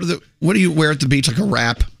 Like, what do you wear at the beach? Like a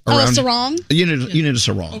wrap around? A sarong. You need a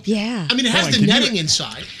sarong. Yeah. I mean, it has the netting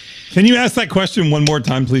inside. Can you ask that question one more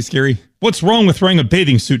time, please, Scary? What's wrong with wearing a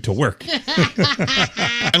bathing suit to work?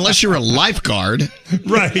 Unless you're a lifeguard.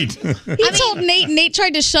 Right. He told Nate. Nate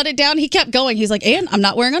tried to shut it down. He kept going. He's like, and I'm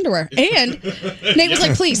not wearing underwear. And Nate was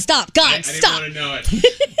like, please stop. God, stop. I didn't want to know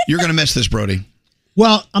it. You're going to miss this, Brody.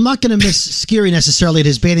 Well, I'm not going to miss Scary necessarily at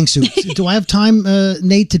his bathing suit. Do I have time,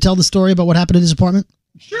 Nate, to tell the story about what happened at his apartment?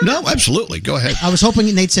 Sure. No, absolutely. Go ahead. I was hoping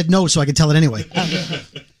Nate said no so I could tell it anyway.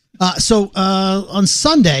 So on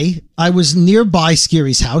Sunday, I was nearby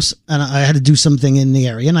Scary's house, and I had to do something in the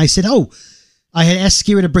area. And I said, I had asked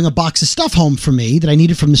Scary to bring a box of stuff home for me that I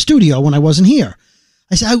needed from the studio when I wasn't here.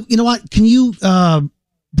 I said, you know what? Can you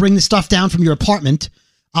bring the stuff down from your apartment?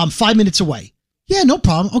 I'm 5 minutes away. Yeah, no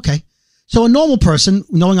problem. Okay. So a normal person,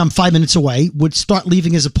 knowing I'm 5 minutes away, would start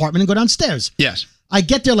leaving his apartment and go downstairs. Yes. I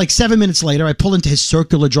get there like 7 minutes later. I pull into his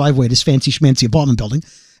circular driveway, this fancy schmancy apartment building,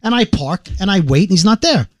 and I park and I wait, and he's not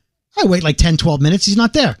there. I wait like 10, 12 minutes. He's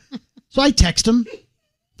not there. So I text him.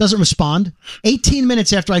 Doesn't respond. 18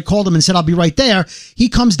 minutes after I called him and said, I'll be right there, he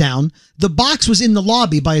comes down. The box was in the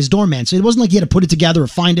lobby by his doorman. So it wasn't like he had to put it together or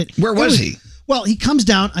find it. Where was he? Well, he comes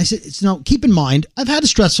down. I said, keep in mind, I've had a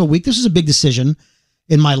stressful week. This is a big decision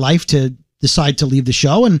in my life to decide to leave the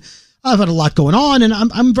show. And I've had a lot going on. And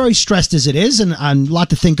I'm very stressed as it is. And a lot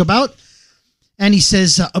to think about. And he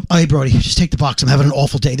says, hey, Brody, just take the box. I'm having an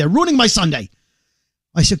awful day. They're ruining my Sunday.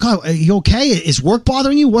 I said, God, are you okay? Is work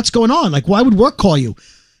bothering you? What's going on? Like, why would work call you?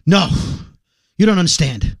 No, you don't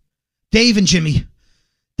understand. Dave and Jimmy,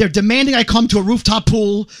 they're demanding I come to a rooftop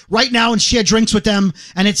pool right now and share drinks with them.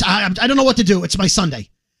 And I don't know what to do. It's my Sunday.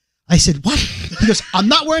 I said, what? He goes, I'm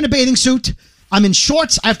not wearing a bathing suit. I'm in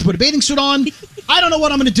shorts. I have to put a bathing suit on. I don't know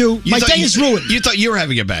what I'm going to do. My day is ruined. You thought you were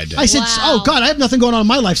having a bad day. I said, oh, God, I have nothing going on in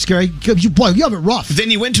my life, Scary. You have it rough.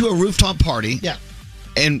 Then you went to a rooftop party. Yeah.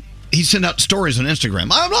 And he sent out stories on Instagram.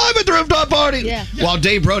 I'm live at the rooftop party. Yeah. While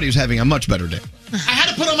Dave Brody was having a much better day. I had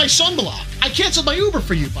to put on my sunblock. I canceled my Uber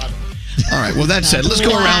for you, by the way. All right. Well, that said, let's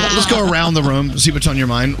go around. Let's go around the room. See what's on your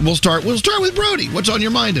mind. We'll start with Brody. What's on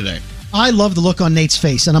your mind today? I love the look on Nate's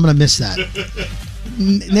face, and I'm going to miss that.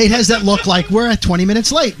 Nate has that look like we're at 20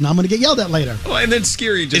 minutes late, and I'm going to get yelled at later. Well, and then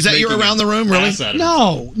Scary just is that you're around the room, really?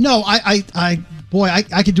 No.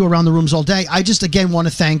 I could do around the rooms all day. I just again want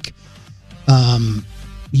to thank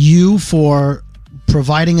you for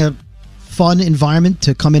providing a fun environment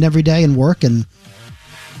to come in every day and work and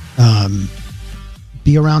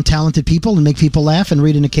be around talented people and make people laugh and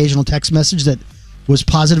read an occasional text message that was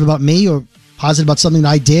positive about me or positive about something that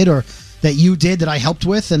I did or that you did that I helped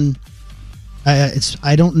with. And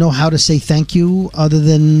I don't know how to say thank you other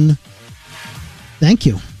than thank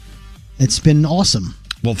you. It's been awesome.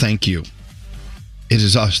 Well, thank you. It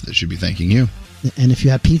is us that should be thanking you. And if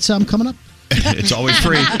you have pizza, I'm coming up. It's always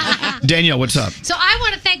free. Danielle, what's up? So I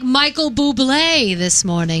want to thank Michael Bublé this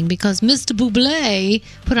morning because Mr. Bublé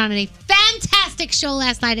put on a fantastic show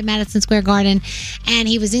last night at Madison Square Garden, and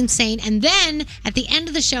he was insane. And then at the end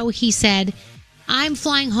of the show, he said, I'm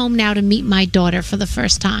flying home now to meet my daughter for the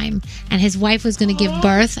first time. And his wife was going to give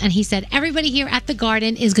birth. And he said, everybody here at the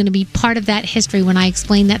Garden is going to be part of that history when I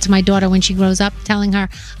explain that to my daughter when she grows up, telling her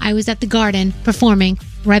I was at the Garden performing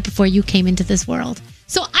right before you came into this world.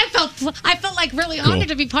 So I felt like really honored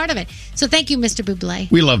to be part of it. So thank you, Mr.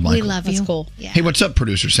 Bublé. We love Michael. We love you. That's cool. Yeah. Hey, what's up,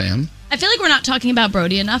 producer Sam? I feel like we're not talking about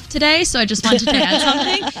Brody enough today, so I just wanted to add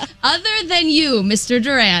something. Other than you, Mr.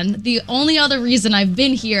 Duran, the only other reason I've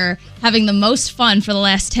been here having the most fun for the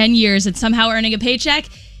last 10 years and somehow earning a paycheck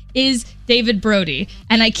is David Brody.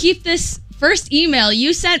 And I keep this first email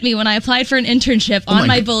you sent me when I applied for an internship on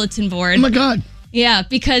my bulletin board. Oh, my God. Yeah,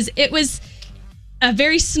 because it was a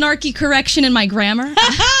very snarky correction in my grammar.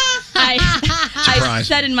 I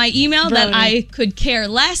said in my email that I could care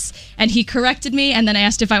less, and he corrected me, and then I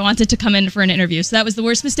asked if I wanted to come in for an interview. So that was the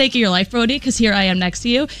worst mistake of your life, Brody, because here I am next to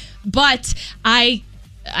you. But I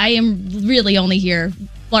am really only here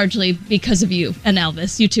largely because of you and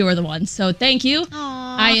Elvis. You two are the ones. So thank you. Aww.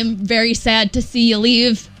 I am very sad to see you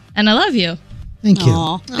leave, and I love you. Thank you.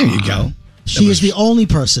 Aww. There you go. She is the only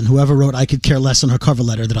person who ever wrote I could care less on her cover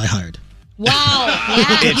letter that I hired. Wow.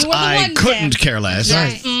 It's I couldn't care less.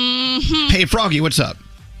 Yes. Hey, Froggy, what's up?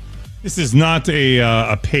 This is not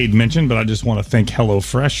a paid mention, but I just want to thank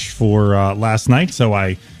HelloFresh for last night. So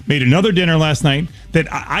I made another dinner last night that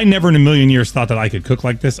I never in a million years thought that I could cook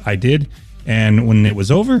like this. I did. And when it was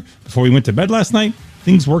over, before we went to bed last night,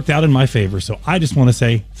 things worked out in my favor. So I just want to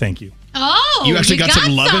say thank you. Oh, you actually got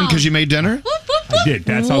some loving because you made dinner? I did.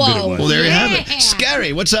 That's how good it was. Well, there you have it.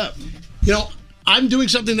 Scary, what's up? You know, I'm doing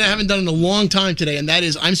something that I haven't done in a long time today, and that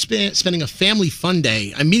is I'm spending a family fun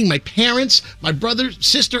day. I'm meeting my parents, my brother,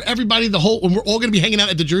 sister, everybody, and we're all going to be hanging out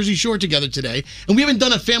at the Jersey Shore together today. And we haven't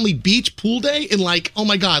done a family beach pool day in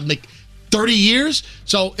 30 years.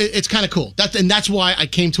 So it's kind of cool. That's why I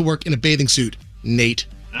came to work in a bathing suit, Nate.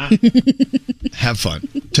 Have fun.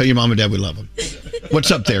 Tell your mom and dad we love them.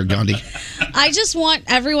 What's up there, Gandhi? I just want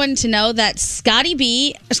everyone to know that Scotty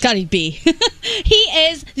B, he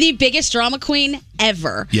is the biggest drama queen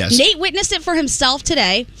ever. Yes. Nate witnessed it for himself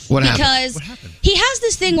today. What happened? Because he has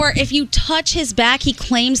this thing where if you touch his back, he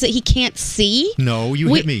claims that he can't see. No,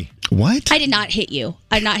 you hit me. What? I did not hit you.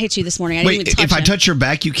 I did not hit you this morning. I didn't even touch if I him. touch your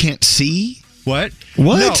back, you can't see? What?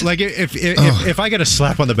 What? No, like if I get a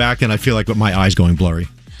slap on the back, then I feel like my eyes going blurry.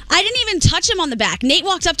 I didn't even touch him on the back. Nate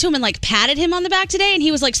walked up to him and patted him on the back today, and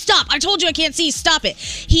he was like, "Stop! I told you I can't see. Stop it."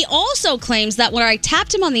 He also claims that when I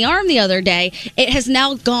tapped him on the arm the other day, it has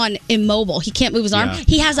now gone immobile. He can't move his arm. Yeah.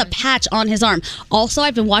 He has a patch on his arm. Also,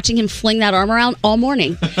 I've been watching him fling that arm around all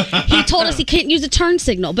morning. He told us he can't use a turn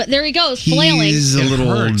signal, but there he goes, flailing. He's a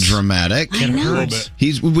little dramatic. I know.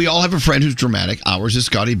 We all have a friend who's dramatic. Ours is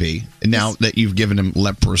Scotty B. And now that you've given him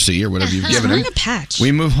leprosy or whatever you've given him, wearing a patch.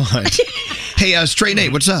 We move on. Hey, Straight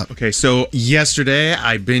Nate, what's up? Okay, so yesterday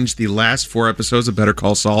I binged the last 4 episodes of Better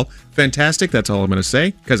Call Saul. Fantastic, that's all I'm going to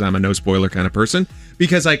say, because I'm a no spoiler kind of person.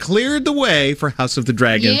 Because I cleared the way for House of the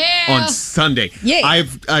Dragon on Sunday. Yeah.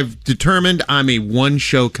 I've determined I'm a one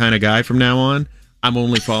show kind of guy from now on. I'm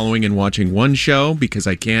only following and watching one show because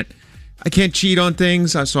I can't cheat on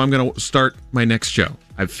things. So I'm going to start my next show.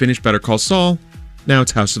 I've finished Better Call Saul. Now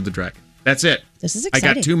it's House of the Dragon. That's it. This is I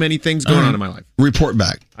exciting. got too many things going on in my life. Report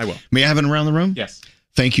back. I will. May I have it around the room? Yes.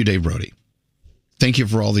 Thank you, Dave Brody. Thank you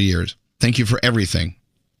for all the years. Thank you for everything.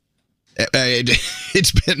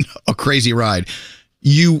 It's been a crazy ride.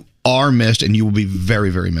 You are missed, and you will be very,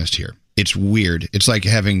 very missed here. It's weird. It's like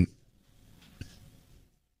having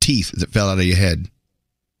teeth that fell out of your head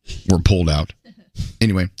were pulled out.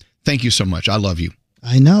 Anyway, thank you so much. I love you.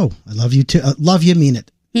 I know. I love you too. Love you, mean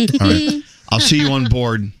it. All right. I'll see you on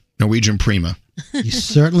board Norwegian Prima. You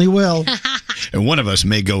certainly will. And one of us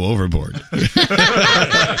may go overboard.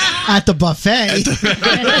 At the buffet.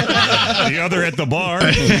 The other at the bar.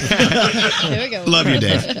 There we go. Love you,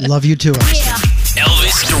 Dave. Love you too.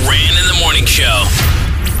 Elvis Duran in the Morning Show.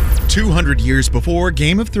 200 years before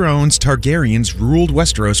Game of Thrones, Targaryens ruled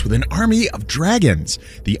Westeros with an army of dragons.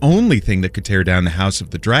 The only thing that could tear down the House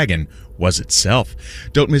of the Dragon was itself.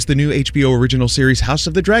 Don't miss the new HBO original series House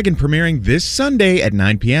of the Dragon premiering this Sunday at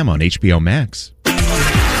 9 p.m. on HBO Max. Call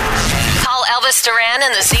Elvis Duran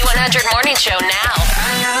and the Z100 Morning Show now.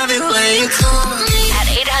 At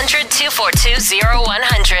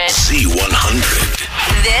 800-242-0100.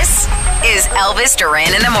 Z100. This is Elvis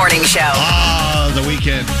Duran in the Morning Show. Ah, the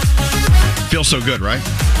weekend. Feels so good, right?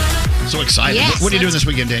 So excited. Yes, What are you doing this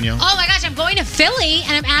weekend, Danielle? Oh my gosh, I'm going to Philly,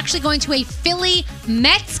 and I'm actually going to a Philly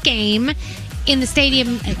Mets game in the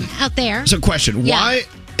stadium out there. So, question: Yeah. Why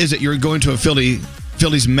is it you're going to a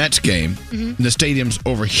Phillies Mets game? Mhm. And the stadium's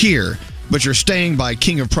over here, but you're staying by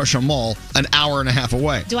King of Prussia Mall an hour and a half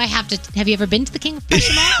away. Do I have to? Have you ever been to the King of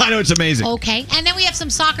Prussia Mall? I know, it's amazing. Okay, and then we have some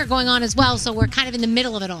soccer going on as well, so we're kind of in the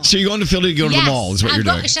middle of it all. So you're going to Philly to go to Yes, the mall is what you're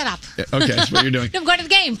doing. Shut up. Okay, that's what you're doing. I'm going to the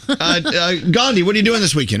game. Gandhi, what are you doing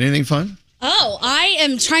this weekend? Anything fun? Oh, I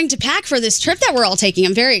am trying to pack for this trip that we're all taking.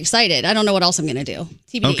 I'm very excited. I don't know what else I'm going to do.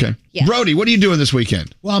 TBD. Okay. Yeah. Brody, what are you doing this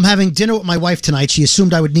weekend? Well, I'm having dinner with my wife tonight. She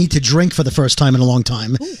assumed I would need to drink for the first time in a long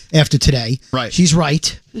time after today. Right. She's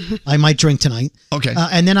right. I might drink tonight. Okay.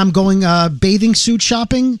 And then I'm going bathing suit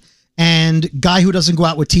shopping and guy who doesn't go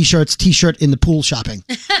out with t-shirt in the pool shopping.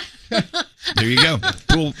 There you go.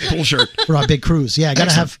 Pool shirt. For our big cruise. Yeah,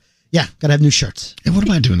 gotta have new shirts. And what am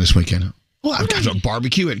I doing this weekend? Well, I've got a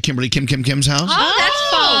barbecue at Kimberly Kim's house. Oh, that's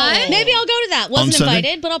fun. Maybe I'll go to that. Wasn't Sunday?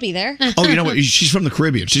 invited, but I'll be there. Oh, you know what? She's from the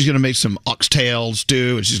Caribbean. She's going to make some oxtail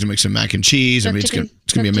stew, and she's going to make some mac and cheese. I mean, it's going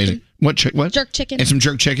to be amazing. What? Jerk chicken. And some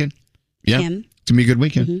jerk chicken. Yeah. Ham. It's going to be a good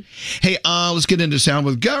weekend. Hey, let's get into sound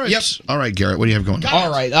with Garrett. Yep. All right, Garrett, what do you have going on? All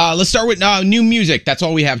right, let's start with new music. That's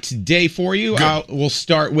all we have today for you. We'll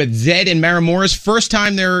start with Zed and Maramora's first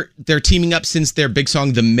time they're teaming up since their big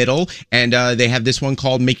song "The Middle," and they have this one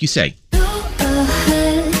called "Make You Say."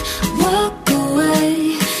 Walk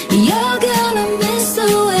away. You're gonna miss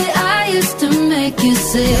the way I used to make you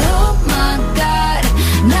say, oh my God.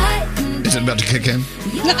 Is it about to kick in?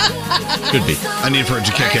 Could be. I need for it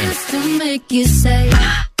to kick in. To make you say.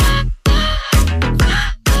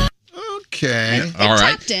 Okay. All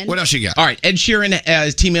right. What else you got? All right. Ed Sheeran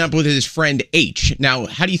is teaming up with his friend H. Now,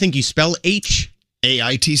 how do you think you spell H?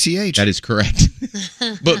 AITCH. That is correct.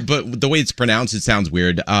 but the way it's pronounced, it sounds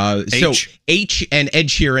weird. So H and Ed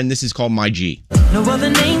Sheeran. This is called My G. No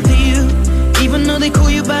other name for you, even though they call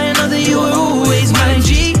you by another, you were always my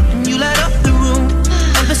G, and you light up the room.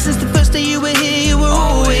 Ever since the first day you were here, you were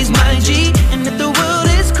always my G, and if the world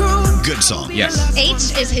is cruel. Good song. Yes.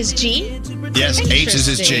 H is his G? Yes, H is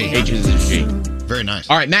his G. H is his G. Very nice.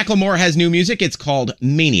 All right, Macklemore has new music. It's called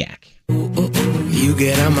Maniac. You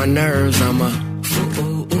get on my nerves,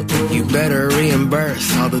 you better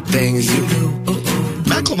reimburse all the things you do.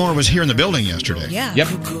 Macklemore was here in the building yesterday. Yeah. Yep.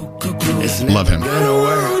 Love him.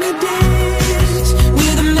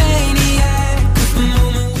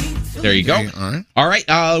 There you go. All right.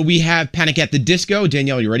 We have Panic at the Disco.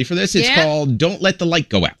 Danielle, you ready for this? It's Yeah. called Don't Let the Light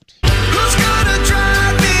Go Out.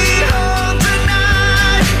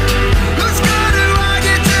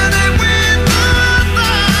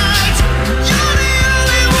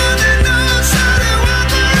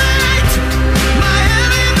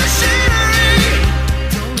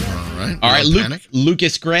 All right,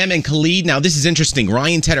 Lucas Graham and Khalid. Now, this is interesting.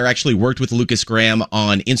 Ryan Tedder actually worked with Lucas Graham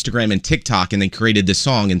on Instagram and TikTok, and they created this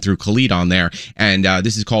song and threw Khalid on there. And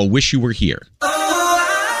this is called Wish You Were Here.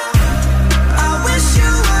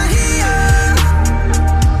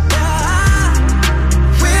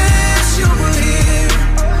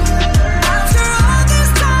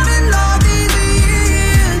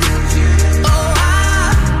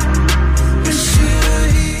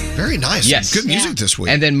 Very nice. Yes. Good music this week.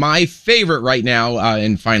 And then my favorite right now,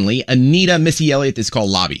 and finally, Anita, Missy Elliott, is called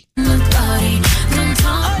Lobby.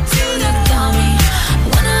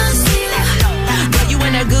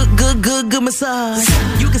 Good massage.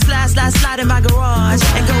 You can slide in my garage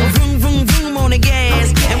and go vroom, vroom, vroom on the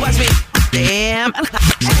gas and watch me. Damn.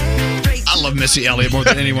 I love Missy Elliott more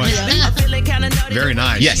than anyone. Very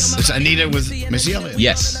nice. Yes. It's Anita with Missy Elliott.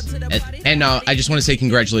 Yes. And I just want to say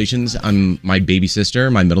congratulations on my baby sister,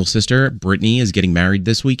 my middle sister. Brittany is getting married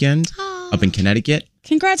this weekend up in Connecticut.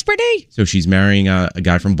 Congrats, Brittany. So she's marrying a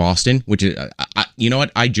guy from Boston, which is, you know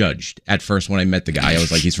what? I judged at first when I met the guy. I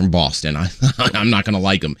was like, he's from Boston. I'm not going to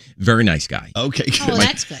like him. Very nice guy. Okay. Oh,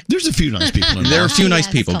 that's good. There's a few nice people in There are a few nice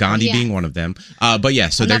that's people, couple, Gandhi yeah. being one of them. But yeah,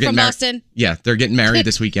 so I'm they're not getting from married. Boston. Yeah, they're getting married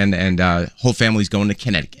this weekend, and whole family's going to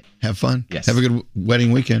Connecticut. Have fun. Yes. Have a good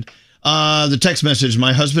wedding weekend. The text message,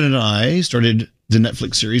 my husband and I started the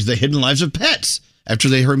Netflix series, The Hidden Lives of Pets. after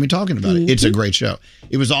they heard me talking about it. It's a great show.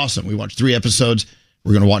 It was awesome. We watched 3 episodes.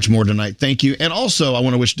 We're going to watch more tonight. Thank you. And also, I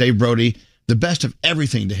want to wish Dave Brody the best of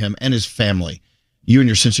everything to him and his family. You and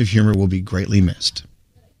your sense of humor will be greatly missed.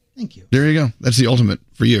 Thank you. There you go. That's the ultimate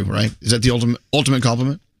for you, right? Is that the ultimate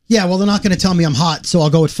compliment? Yeah, well, they're not going to tell me I'm hot, so I'll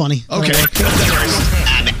go with funny. Okay.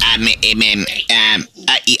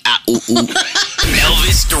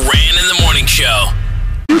 Elvis Duran in the morning show.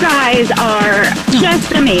 You guys are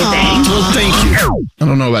just amazing. Well, thank you. I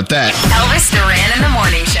don't know about that. Elvis Duran in the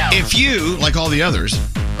morning show. If you, like all the others,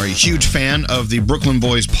 are a huge fan of the Brooklyn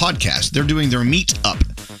Boys podcast, they're doing their meet up.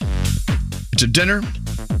 It's a dinner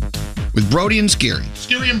with Brody and Scary.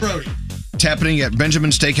 Scary and Brody. It's happening at Benjamin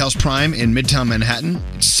Steakhouse Prime in Midtown Manhattan.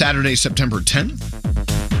 It's Saturday, September 10th.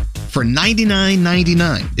 For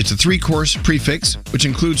 $99.99. It's a 3-course prefix, which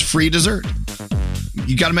includes free dessert.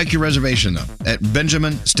 You got to make your reservation, though, at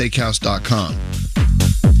benjaminsteakhouse.com.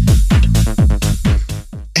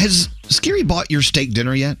 Has Scary bought your steak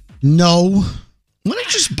dinner yet? No. Why don't you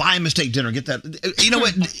just buy him a steak dinner? Get that. You know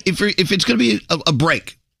what? If it's going to be a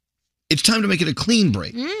break, it's time to make it a clean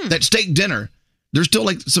break. That steak dinner, there's still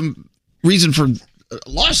like some reason for a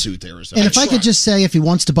lawsuit there or something. And if I could just say, if he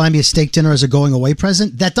wants to buy me a steak dinner as a going away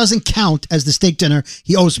present, that doesn't count as the steak dinner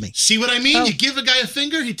he owes me. See what I mean? You give a guy a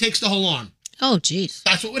finger, he takes the whole arm. Oh, jeez.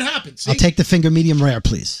 That's what would happen. See? I'll take the finger medium rare,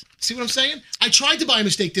 please. See what I'm saying? I tried to buy him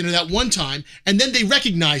a steak dinner that one time, and then they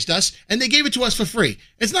recognized us, and they gave it to us for free.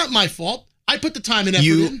 It's not my fault. I put the time and effort in.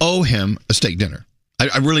 You owe him a steak dinner.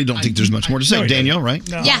 I really don't think there's much more to say. No, Danielle, right?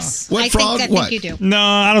 No. Yes. What, I Frog? think What? you do. No,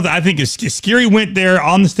 I don't. I think Scary went there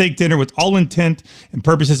on the steak dinner with all intent and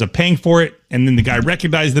purposes of paying for it, and then the guy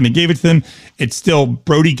recognized them and gave it to them. It's still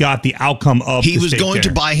Brody got the outcome of. He the was steak going to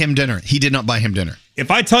dinner. buy him dinner. He did not buy him dinner. If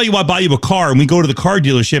I tell you I buy you a car and we go to the car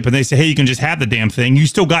dealership and they say, hey, you can just have the damn thing, you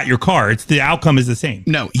still got your car. It's the outcome is the same.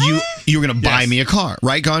 No, you're going to buy me a car,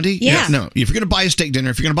 right, Gandhi? Yeah. No, if you're going to buy a steak dinner,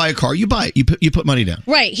 if you're going to buy a car, you buy it. You put money down.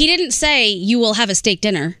 Right. He didn't say you will have a steak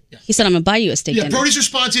dinner. He said I'm going to buy you a steak Yeah, dinner. Brody's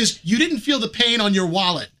response is, you didn't feel the pain on your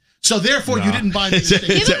wallet, so therefore you didn't buy me the steak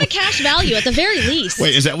Give him the cash value at the very least.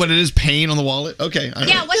 Wait, is that what it is? Pain on the wallet? Okay. all right.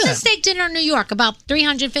 Yeah, what's a steak dinner in New York? About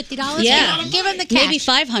 $350? Yeah. Give him the cash. Maybe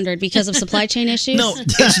 $500 because of supply chain issues. No,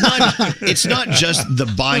 it's not just the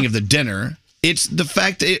buying of the dinner. It's the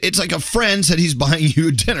fact that it's like a friend said he's buying you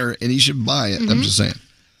a dinner and he should buy it. I'm just saying.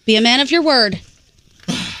 Be a man of your word.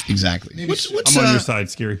 Exactly. What's I'm on your side,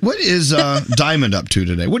 Scary. What is Diamond up to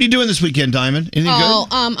today? What are you doing this weekend, Diamond? Anything good?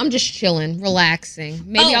 I'm just chilling, relaxing.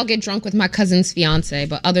 Maybe I'll get drunk with my cousin's fiance,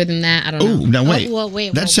 but other than that, I don't know. Oh, now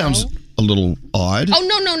wait. That sounds a little odd.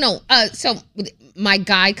 Oh, no. So my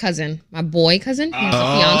guy cousin, my boy cousin, fiance,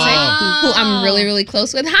 who I'm really, really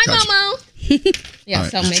close with. Hi, Gotcha. Momo. Yeah, All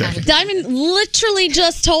right, so just maybe checking. Diamond literally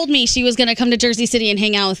just told me she was going to come to Jersey City and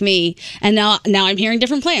hang out with me, and now I'm hearing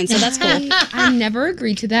different plans, so that's cool. I never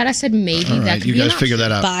agreed to that. I said maybe All that right, could you be guys an figure option.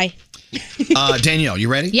 that out. Bye. Danielle, you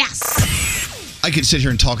ready? Yes. I could sit here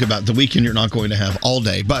and talk about the weekend you're not going to have all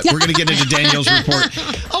day, but we're going to get into Danielle's report.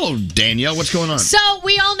 Hello, Danielle. What's going on? So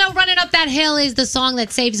we all know Running Up That Hill is the song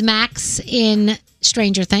that saves Max in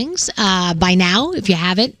Stranger Things. By now, if you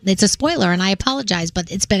haven't, it's a spoiler, and I apologize,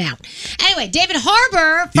 but it's been out. Anyway, David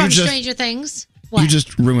Harbour from Stranger Things. What? You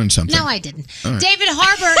just ruined something. No, I didn't. All right. David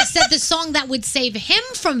Harbour said the song that would save him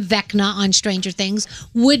from Vecna on Stranger Things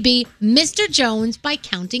would be Mr. Jones by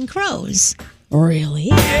Counting Crows. Really?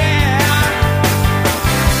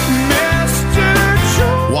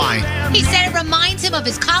 Why? He said it reminds him of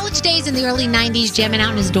his college days in the early 90s jamming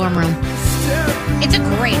out in his dorm room. It's a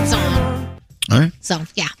great song. All right. So,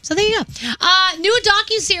 yeah. So, there you go. New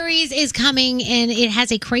docuseries is coming, and it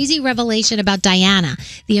has a crazy revelation about Diana.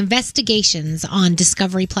 The investigations on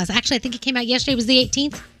Discovery Plus. Actually, I think it came out yesterday. It was the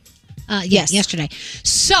 18th? Yes. Yesterday.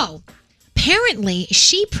 So, apparently,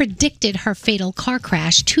 she predicted her fatal car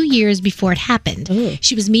crash 2 years before it happened. Ooh.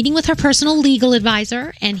 She was meeting with her personal legal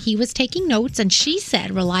advisor, and he was taking notes, and she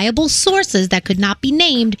said reliable sources that could not be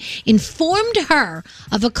named informed her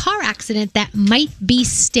of a car accident that might be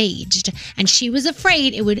staged, and she was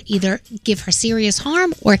afraid it would either give her serious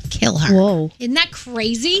harm or kill her. Whoa. Isn't that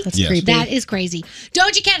crazy? That's creepy. That is crazy.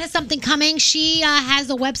 Doja Cat has something coming. She has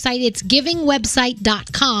a website. It's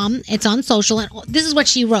givingwebsite.com. It's on social, and this is what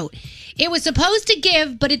she wrote. It was supposed to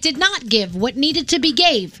give, but it did not give what needed to be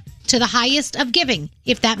gave to the highest of giving,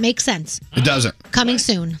 if that makes sense. It doesn't. Coming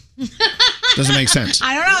soon. Doesn't make sense.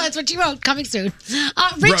 I don't know. That's what you wrote. Coming soon.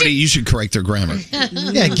 Richard. Brody, you should correct their grammar.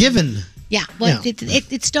 Yeah, given. Yeah, well,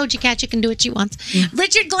 it's Doja Cat. She can do what she wants.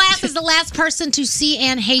 Richard Glass is the last person to see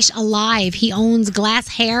Anne Heche alive. He owns Glass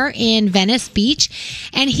Hair in Venice Beach,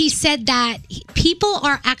 and he said that people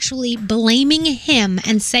are actually blaming him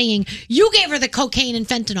and saying, "You gave her the cocaine and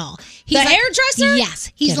fentanyl." He's The hairdresser?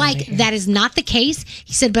 Yes. He's like, that is not the case.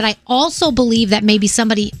 He said, but I also believe that maybe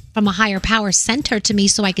somebody from a higher power sent her to me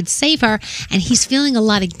so I could save her. And he's feeling a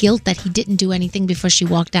lot of guilt that he didn't do anything before she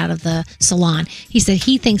walked out of the salon. He said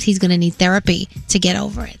he thinks he's going to need therapy to get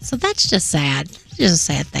over it. So that's just sad. Just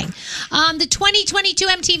a sad thing. The 2022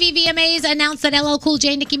 MTV VMAs announced that LL Cool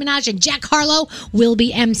J, Nicki Minaj, and Jack Harlow will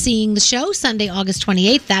be emceeing the show Sunday, August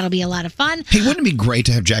 28th. That'll be a lot of fun. Hey, wouldn't it be great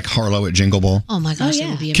to have Jack Harlow at Jingle Ball? Oh my gosh, it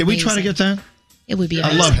would be amazing. Can we try to get that? It would be I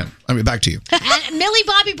amazing. love him. I mean, back to you. And Millie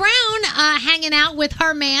Bobby Brown hanging out with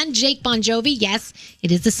her man, Jake Bon Jovi. Yes,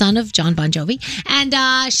 it is the son of John Bon Jovi.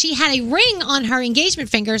 And she had a ring on her engagement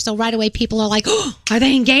finger, so right away people are like, oh, are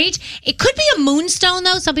they engaged? It could be a moonstone,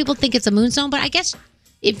 though. Some people think it's a moonstone, but I guess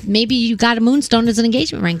if maybe you got a moonstone as an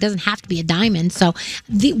engagement ring. It doesn't have to be a diamond. So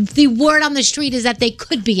the word on the street is that they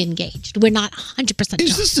could be engaged. We're not 100%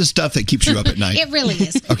 Is this the stuff that keeps you up at night? It really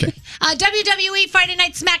is. Okay. WWE Friday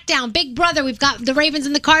Night SmackDown, Big Brother. We've got the Ravens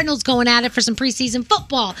and the Cardinals going at it for some preseason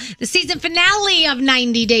football. The season finale of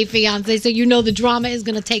 90 Day Fiancé, so you know the drama is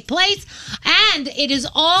going to take place. And it is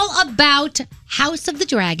all about House of the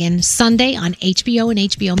Dragon, Sunday on HBO and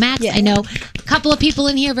HBO Max. I know a couple of people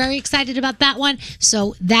in here very excited about that one.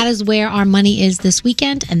 So that is where our money is this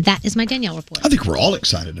weekend, and that is my Danielle report. I think we're all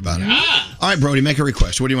excited about it. All right, Brody, make a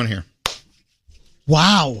request. What do you want to hear?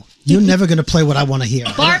 Wow. You're never going to play what I want to hear.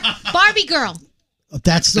 Barbie Girl.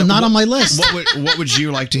 That's not on my list. What would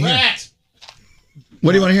you like to hear?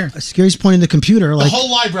 What do you want to hear? Scary's pointing the computer. The Like, whole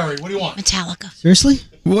library. What do you want? Metallica. seriously?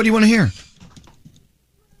 What do you want to hear?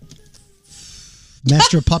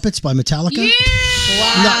 Master of Puppets by Metallica?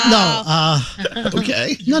 No.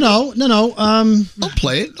 Okay. No. I'll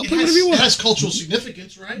play it. I'll play whatever you It want. has cultural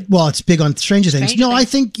significance, right? Well, it's big on Stranger Things. No, I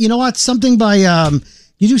think, you know what? Something by,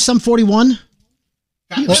 you do Sum 41?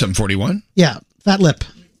 Sum 41? Yeah, Fat Lip.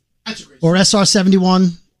 Or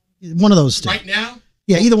SR71. One of those two. Right now?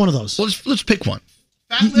 Yeah, either one of those. Let's pick one.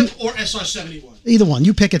 Fat Lip or SR71? Either one.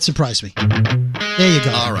 You pick it, surprise me. There you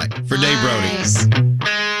go. All right. For Dave Brody.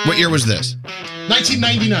 What year was this?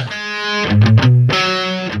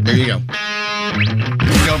 1999. There you go.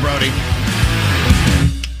 Go, Brody.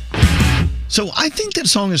 So I think that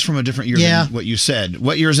song is from a different year than what you said.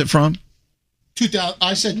 What year is it from? 2000.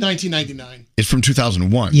 I said 1999. It's from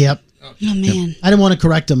 2001. Yep. Oh, man. I didn't want to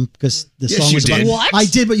correct him because the Yes, song you was about... did. What? I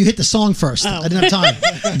did, but you hit the song first. I didn't have time.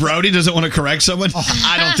 Brody doesn't want to correct someone?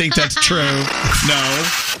 I don't think that's true. No.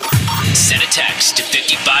 Send a text to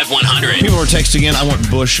 55100. People are texting in, I want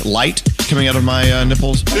Bush Light coming out of my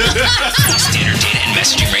nipples. Standard data and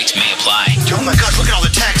messaging rates may apply. Oh my God, look at all the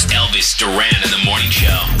text. Elvis Duran in the morning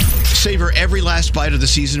show. Savor every last bite of the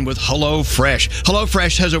season with HelloFresh.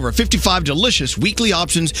 HelloFresh has over 55 delicious weekly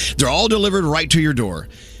options. They're all delivered right to your door.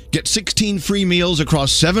 Get 16 free meals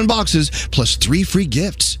across 7 boxes plus 3 free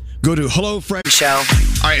gifts. Go to HelloFresh. Show.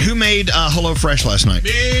 All right, who made HelloFresh last night?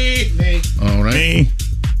 Me. All right. Me.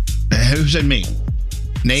 Who said me?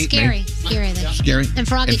 Nate? Scary. Nate? Scary. Scary. And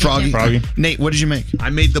Froggy. And Froggy. did too. Nate, what did you make? I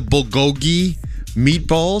made the bulgogi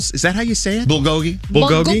meatballs. Is that how you say it? Bulgogi?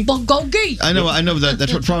 Bulgogi? Bulgogi. I know that.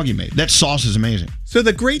 That's what Froggy made. That sauce is amazing. So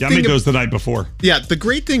the great I thing made those the night before. Yeah, the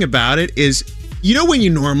great thing about it is, you know, when you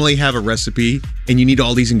normally have a recipe and you need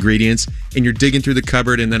all these ingredients and you're digging through the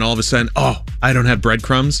cupboard and then all of a sudden, oh, I don't have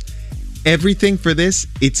breadcrumbs. Everything for this,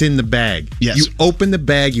 it's in the bag. Yes. You open the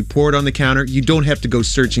bag, you pour it on the counter. You don't have to go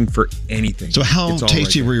searching for anything. So how It's all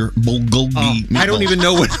tasty right were your bulgogi meatballs? I don't even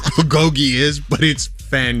know what bulgogi is, but it's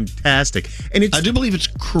fantastic. And it's I do believe it's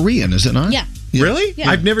Korean, is it not? Yeah. Really?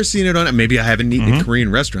 Yeah. I've never seen it on. Maybe I haven't eaten in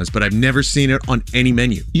Korean restaurants, but I've never seen it on any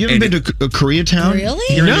menu. You haven't been to Koreatown? Really?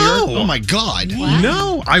 Here in New No. York? Oh my God.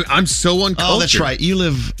 No, I'm so uncultured. Oh, that's right. You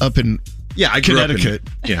live up in I grew up in- Connecticut.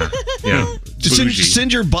 yeah. Bougie.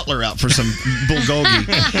 Send your butler out for some bulgogi.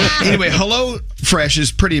 Anyway, HelloFresh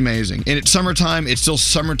is pretty amazing. And it's summertime. It's still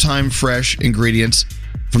summertime fresh ingredients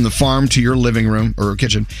from the farm to your living room or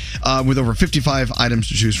kitchen with over 55 items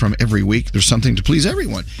to choose from every week. There's something to please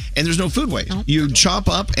everyone. And there's no food waste. You chop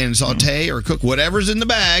up and saute or cook whatever's in the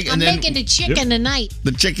bag. I'm and then making the chicken tonight.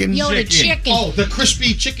 the chicken. Yo, the chicken. Oh, the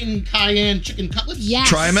crispy chicken cayenne chicken cutlets? Yes.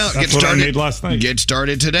 Try them out. That's what I made last night. Get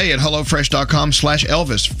started today at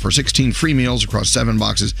HelloFresh.com/Elvis for 16 free meals across 7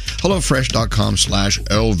 boxes.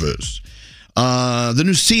 HelloFresh.com/Elvis. The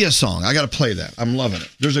new Sia song. I got to play that. I'm loving it.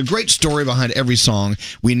 There's a great story behind every song.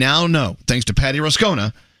 We now know, thanks to Patty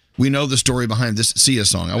Roscona, We know the story behind this Sia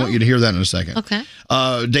song. I want you to hear that in a second. Okay.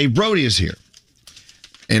 Dave Brody is here.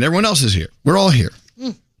 And everyone else is here. We're all here.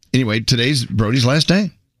 Anyway, today's Brody's last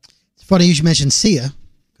day. It's funny you should mention Sia,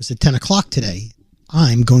 because at 10 o'clock today,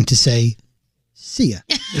 I'm going to say Sia.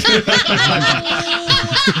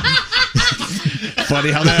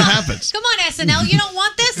 Funny how that happens. Come on, SNL. You don't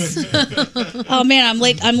want this? Oh man, I'm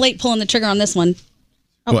late pulling the trigger on this one.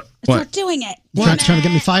 Oh, What? It's not doing it. Trying to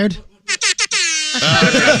get me fired?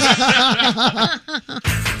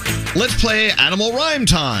 Let's play Animal Rhyme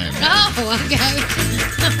Time. Oh, okay.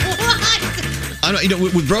 What? I know,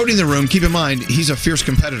 with Brody in the room, keep in mind, he's a fierce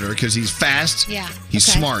competitor because he's fast. Yeah. He's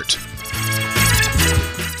Okay. smart.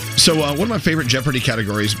 So one of my favorite Jeopardy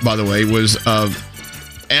categories, by the way, was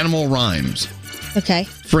animal rhymes. Okay.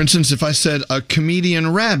 For instance, if I said a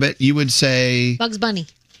comedian rabbit, you would say Bugs Bunny.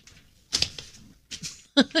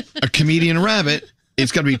 a comedian rabbit.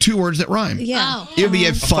 It's got to be two words that rhyme. Yeah. It would be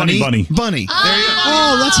a funny bunny. There you go.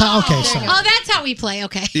 Oh, that's how. Okay, sorry. Oh, that's how we play.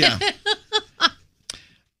 Okay. Yeah.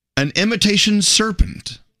 An imitation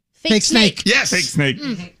serpent. Fake snake. Yes. Fake snake. You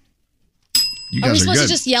Are we guys are supposed good.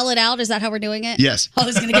 to just yell it out? Is that how we're doing it? Yes. Oh,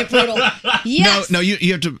 it's gonna get brutal. Yes. No,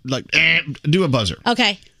 you have to do a buzzer.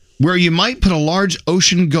 Okay. Where you might put a large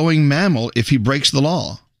ocean-going mammal if he breaks the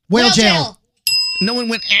law. Whale jail. No one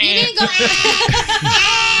went. You didn't go.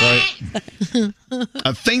 Right.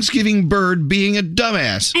 A Thanksgiving bird being a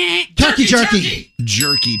dumbass. Turkey jerky.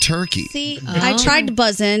 Jerky turkey. See, I tried to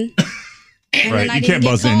buzz in. and then I You didn't can't get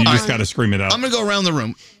buzz in. You called just on. got to scream it out. I'm going to go around the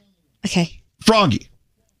room. Okay. Froggy.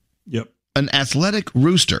 Yep. An athletic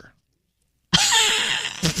rooster.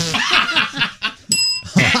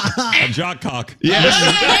 A jock cock. Yes.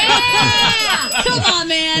 Come on,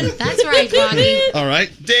 man. That's right, Froggy. All right.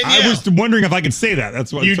 I was wondering if I could say that.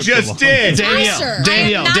 That's what You it took so just long. did. Sure.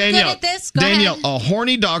 Danielle, I am not Danielle, good at this. Go Danielle, ahead. a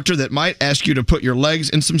horny doctor that might ask you to put your legs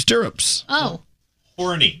in some stirrups. Oh,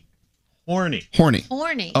 Horny. Horny.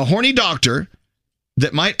 horny. A horny doctor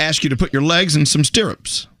that might ask you to put your legs in some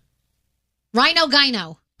stirrups. Rhino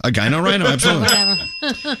gyno. A gyno rhino, absolutely.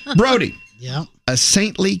 Whatever. Brody. Yeah. A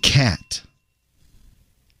saintly cat.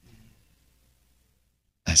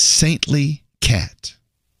 A saintly cat.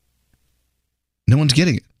 No one's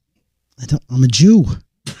getting it. I'm a Jew.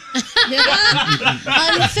 Unfair.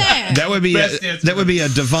 That would be a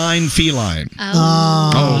divine feline.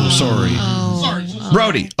 Oh, sorry.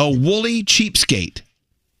 Brody, a woolly cheapskate.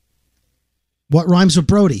 What rhymes with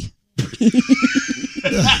Brody?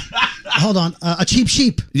 Hold on. A cheap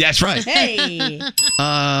sheep. That's right. Hey.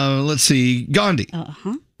 Let's see. Gandhi.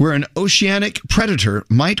 Uh-huh. Where an oceanic predator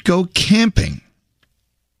might go camping.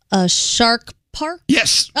 A shark park?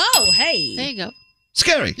 Yes. Oh, hey. There you go.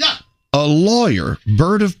 Scary. Yeah. A lawyer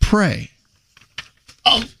bird of prey.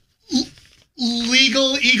 Oh,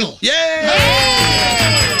 legal eagle. Yay!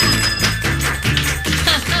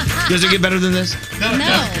 Does it get better than this? No.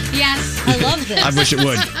 Yes. I love this. I wish it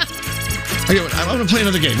would. Okay, I'm going to play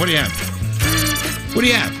another game. What do you have? What do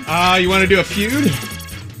you have? You want to do a feud?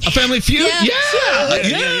 A family feud?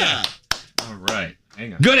 Yeah. All right.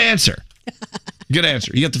 Hang on. Good answer. Good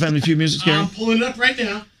answer. You got the family feud music, Scary? I'm pulling it up right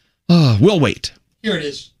now. We'll wait. Here it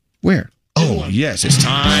is. Where? Oh, yes. It's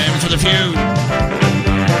time for the feud.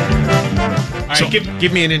 All right,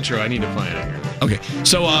 give me an intro. I need to find it here. Okay,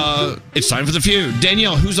 so it's time for the feud.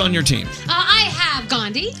 Danielle, who's on your team? I have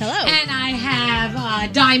Gandhi. Hello. And I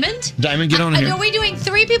have Diamond. Diamond, get on here. Are we doing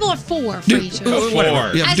 3 people or 4 for each?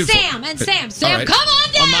 Whatever. Yeah, And do four. Sam. And Sam. All Sam, right. come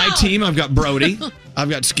on down. On my team, I've got Brody, I've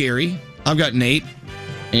got Scary, I've got Nate,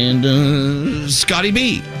 and Scotty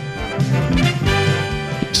B.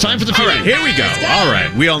 It's time for the feud. All right, here we go. All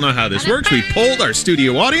right, we all know how this works. We polled our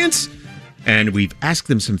studio audience, and we've asked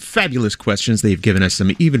them some fabulous questions. They've given us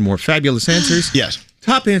some even more fabulous answers. Yes.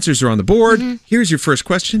 Top answers are on the board. Here's your first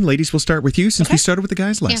question. Ladies, we'll start with you since we started with the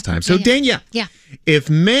guys last time. So, Danielle, Yeah. if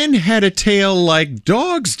men had a tail like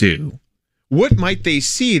dogs do, what might they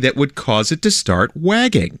see that would cause it to start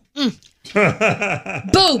wagging?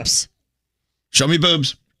 Boobs. Show me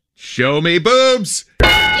boobs. Show me boobs.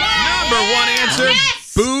 Number one answer.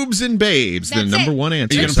 Yes. Boobs and babes. That's the number it. one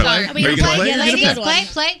answer. Are you gonna play? Are we Are you gonna gonna play? play? Yeah, Are you ladies, gonna play.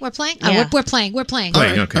 We're playing. Yeah. We're playing. We're playing.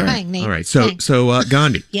 Playing, okay. We're playing, Nate. All right. So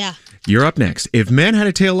Gandhi, Yeah. you're up next. If men had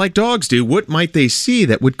a tail like dogs do, what might they see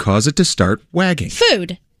that would cause it to start wagging?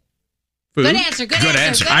 Food. Food? Good answer. Good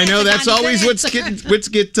answer. Good I know answer, that's Gandhi. always Good what's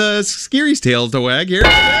get Scary's tail to wag here.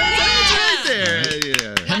 Right there.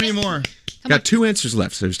 Yeah. How many more? Got 2 answers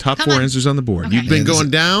left. So there's top Come 4 on. answers on the board. Okay. You've been going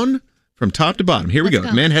down from top to bottom. Here we go. Let's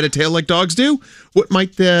If go. men had a tail like dogs do, what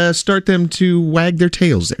might start them to wag their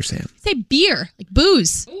tails there, Sam? Say beer, like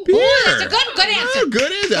booze. Beer. That's a good answer. Oh,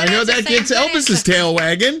 good answer. I know answer, that Sam. gets Good Elvis's answer. tail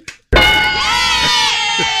wagging.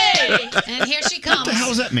 And here she comes. What the hell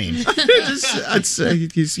does that mean?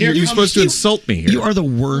 You're supposed to insult me here. You are the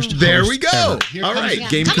worst. There host we go. ever. All right,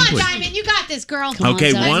 game Come complete. on, Diamond. You got this, girl.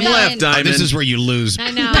 Okay, one left, Diamond. This is where you lose.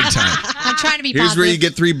 I know. Big time. I'm trying to be Here's positive. where you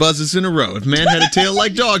get 3 buzzes in a row. If man had a tail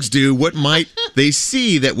like dogs do, what might they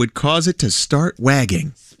see that would cause it to start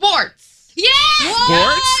wagging? Sports. Yeah.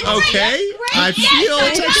 Sports? Okay. I feel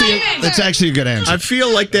That's actually a good answer. I feel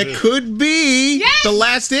like that could be the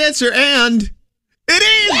last answer, and it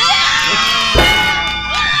is.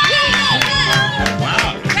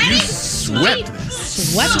 Wow. You swept.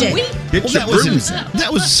 Swept it. Get Well, your brooms.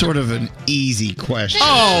 that was sort of an easy question.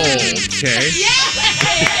 Oh, okay.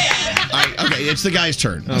 Okay, it's the guy's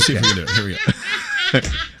turn. Let's see if we can do it. Here we go.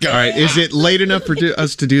 All right. Is it late enough for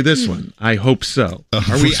us to do this one? I hope so.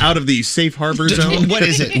 Are we out of the safe harbor zone? What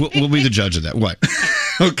is it? We'll be the judge of that. What?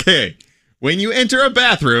 Okay. When you enter a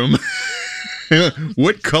bathroom,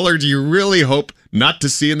 what color do you really hope not to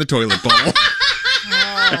see in the toilet bowl?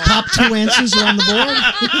 Top 2 answers are on the board.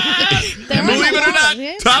 And believe it or not,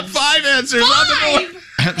 top 5 answers on the board.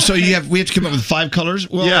 So we have to come up with 5 colors?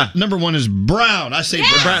 Well, number 1 is brown. I say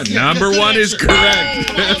brown. Number 1 is correct.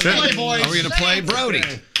 Are we going to play Brody?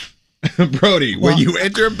 Brody, when you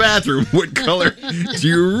enter a bathroom, what color do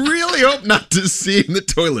you really hope not to see in the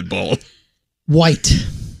toilet bowl? White.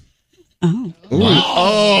 Oh.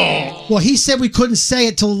 Oh. Well, he said we couldn't say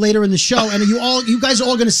it till later in the show, and you guys are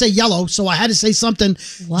all going to say yellow, so I had to say something.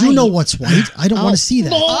 White. You know what's white. I don't want to see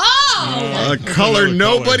that. A color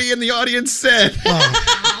nobody in the audience said.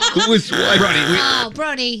 It was white.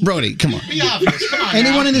 Brody, come on. Be obvious. Come on.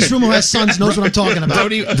 Anyone in this room who has sons knows what I'm talking about.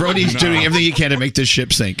 Brody's doing everything he can to make this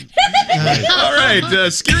ship sink. All right,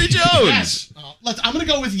 Scary Jones. Yes. I'm going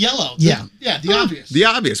to go with yellow. Yeah. The obvious. The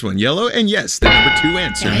obvious one, yellow, and yes, the number 2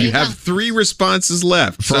 answer. There You you have go. 3 responses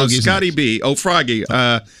left. Froggy's So Scotty next. B. Oh, Froggy.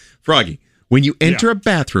 Froggy. When you enter a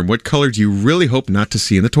bathroom, what color do you really hope not to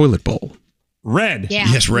see in the toilet bowl? Red. Yeah.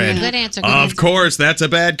 Yes, red. Good answer. Of course, that's a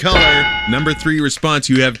bad color. Number 3 response,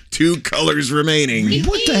 you have 2 colors remaining.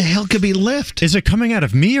 What the hell could be left? Is it coming out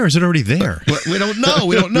of me or is it already there? We don't know.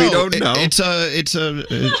 We don't know. We don't know. It's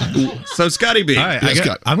a. So Scotty B. All right, Yes,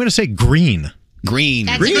 Scott. I'm going to say green. Green.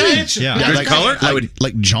 That's Green. good. Answer. Yeah. Good color? I would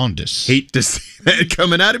like jaundice. hate to see that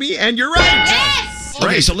coming out of me, and you're right. Yes.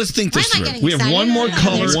 Okay, so let's think this Why am I through. getting We have excited? one more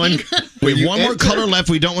color. We have one more enter- color left.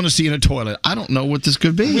 We don't want to see in a toilet. I don't know what this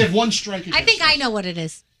could be. We have 1 strike. I think I know what it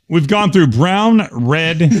is. We've gone through brown,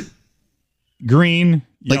 red, green,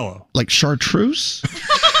 yellow. Like chartreuse.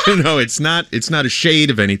 No, it's not. It's not a shade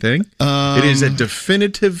of anything. It is a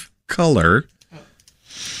definitive color.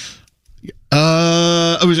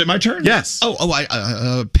 Was it my turn? Yes.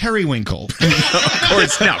 Periwinkle. Of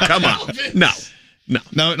course. No, come on. No.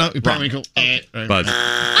 No, periwinkle. Buzz.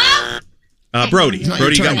 Brody. It's not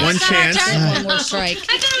Brody, you your got turn. one chance. One more strike.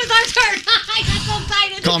 I thought it was our turn. I got so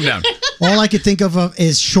excited. Calm down. All I could think of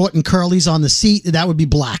is short and curlies on the seat. That would be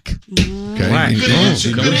black. Okay. Black. Good answer.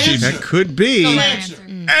 You know Good what she- answer. That could be. Good answer.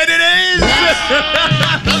 And it is.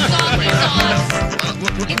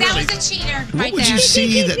 That was a cheater right What would there. you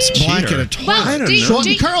see that's black in a toilet? Well, I don't do you- know. Short do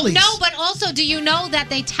and you- curlies. No, but also, do you know that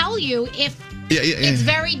they tell you if Yeah. it's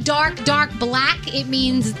very dark black, it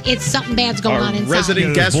means it's something bad's going Our on inside.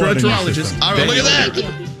 resident Yeah, there's blood in your gastroenterologist. system. All right, look at Thank that.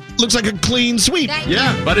 you. Looks like a clean sweep. Thank you.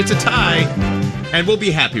 Yeah, but it's a tie, and we'll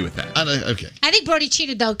be happy with that. Okay. I think Brody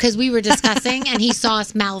cheated though because we were discussing and he saw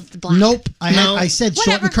us mouth the black. Nope. No. I said short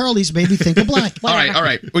Whatever. and curlies made me think of black. All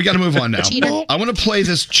right. We got to move on now. Cheater. I want to play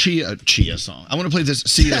this Chia song. I want to play this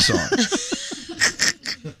Sia song.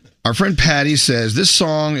 Our friend Patty says this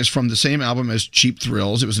song is from the same album as Cheap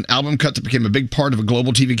Thrills. It was an album cut that became a big part of a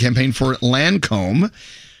global TV campaign for Lancome.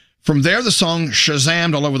 From there, the song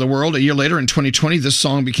Shazammed all over the world. A year later, in 2020, this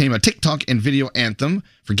song became a TikTok and video anthem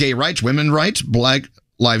for gay rights, women's rights, Black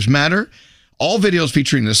Lives Matter. All videos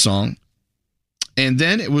featuring this song. And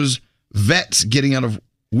then it was vets getting out of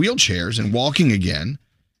wheelchairs and walking again.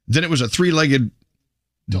 Then it was a 3-legged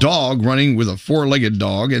dog running with a 4-legged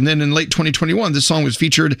dog. And then in late 2021, this song was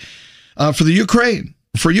featured for Ukraine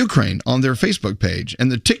on their Facebook page.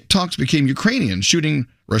 And the TikToks became Ukrainians shooting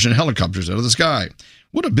Russian helicopters out of the sky.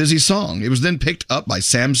 What a busy song. It was then picked up by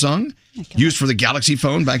Samsung, used for the Galaxy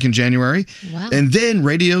phone back in January. Wow. And then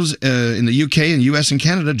radios in the UK and US and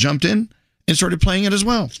Canada jumped in and started playing it as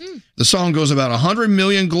well. The song goes about 100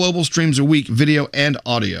 million global streams a week, video and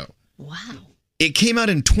audio. Wow. It came out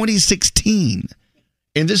in 2016.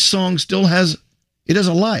 And this song still has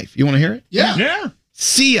a life. You want to hear it? Yeah. Yeah.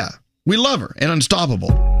 Sia. We love her and Unstoppable.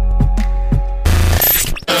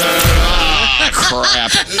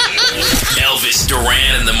 Crap. Elvis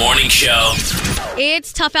Duran in the Morning Show.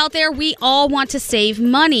 It's tough out there. We all want to save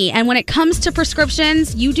money. And when it comes to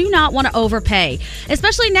prescriptions, you do not want to overpay.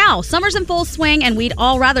 Especially now. Summer's in full swing, and we'd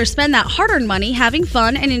all rather spend that hard-earned money having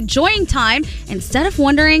fun and enjoying time instead of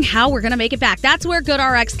wondering how we're going to make it back. That's where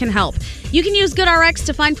GoodRx can help. You can use GoodRx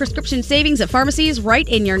to find prescription savings at pharmacies right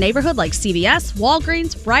in your neighborhood like CVS,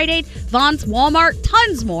 Walgreens, Rite Aid, Vons, Walmart,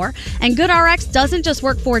 tons more. And GoodRx doesn't just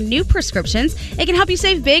work for new prescriptions. It can help you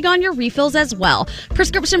save big on your refills as well.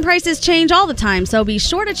 Prescription prices change all the time, so be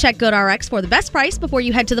sure to check GoodRx for the best price before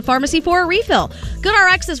you head to the pharmacy for a refill.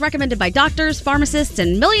 GoodRx is recommended by doctors, pharmacists,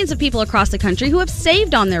 and millions of people across the country who have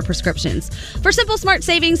saved on their prescriptions. For simple, smart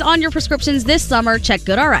savings on your prescriptions this summer, check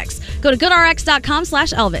GoodRx. Go to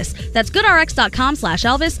GoodRx.com/Elvis. That's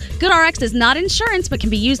GoodRx.com/Elvis. GoodRx is not insurance, but can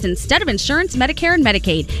be used instead of insurance, Medicare, and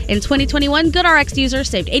Medicaid. In 2021, GoodRx users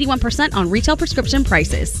saved 81% on retail prescription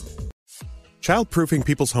prices. Childproofing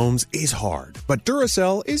people's homes is hard, but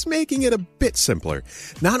Duracell is making it a bit simpler.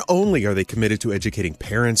 Not only are they committed to educating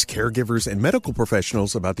parents, caregivers, and medical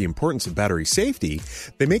professionals about the importance of battery safety,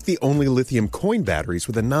 they make the only lithium coin batteries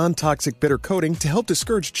with a non-toxic bitter coating to help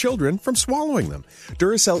discourage children from swallowing them.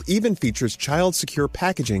 Duracell even features child-secure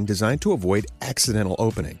packaging designed to avoid accidental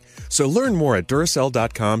opening. So learn more at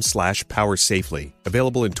Duracell.com/powersafely.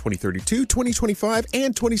 Available in 2032, 2025,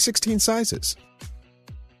 and 2016 sizes.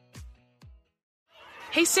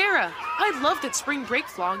 Hey Sarah, I loved that spring break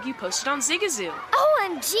vlog you posted on Zigazoo.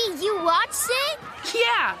 OMG, you watched it?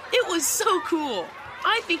 Yeah, it was so cool.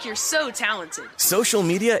 I think you're so talented. Social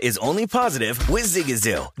media is only positive with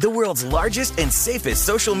Zigazoo, the world's largest and safest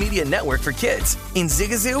social media network for kids. In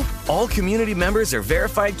Zigazoo, all community members are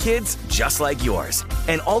verified kids just like yours,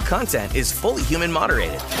 and all content is fully human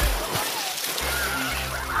moderated.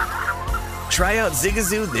 Try out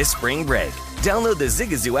Zigazoo this spring break. Download the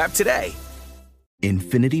Zigazoo app today.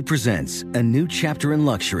 Infiniti presents a new chapter in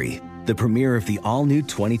luxury, the premiere of the all-new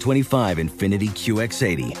 2025 Infiniti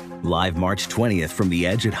QX80, live March 20th from the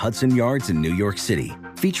Edge at Hudson Yards in New York City,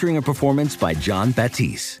 featuring a performance by John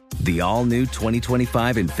Batiste. The all-new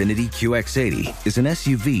 2025 Infiniti QX80 is an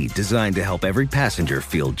SUV designed to help every passenger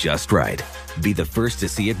feel just right. Be the first to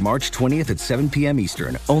see it March 20th at 7 p.m.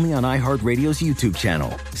 Eastern, only on iHeartRadio's YouTube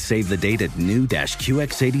channel. Save the date at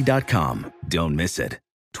new-QX80.com. Don't miss it.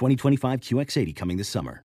 2025 QX80 coming this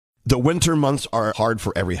summer. The winter months are hard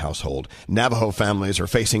for every household. Navajo families are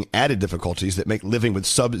facing added difficulties that make living with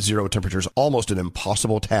sub-zero temperatures almost an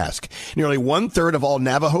impossible task. Nearly 1/3 of all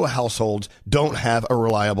Navajo households don't have a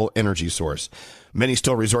reliable energy source. Many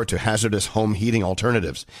still resort to hazardous home heating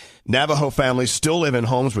alternatives. Navajo families still live in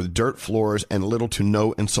homes with dirt floors and little to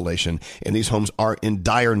no insulation, and these homes are in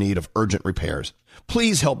dire need of urgent repairs.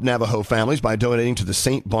 Please help Navajo families by donating to the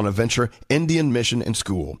St. Bonaventure Indian Mission and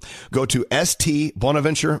School. Go to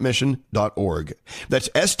stbonaventuremission.org. That's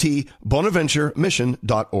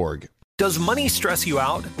stbonaventuremission.org. Does money stress you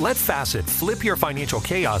out? Let Facet flip your financial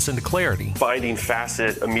chaos into clarity. Finding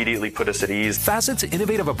Facet immediately put us at ease. Facet's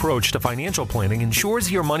innovative approach to financial planning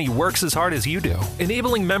ensures your money works as hard as you do,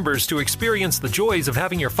 enabling members to experience the joys of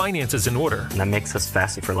having your finances in order. And that makes us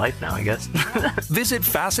Facet for life now, I guess. Visit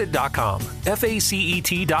Facet.com,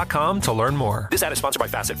 FACET.com to learn more. This ad is sponsored by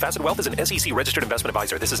Facet. Facet Wealth is an SEC registered investment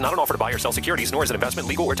advisor. This is not an offer to buy or sell securities, nor is it investment,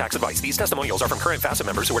 legal, or tax advice. These testimonials are from current Facet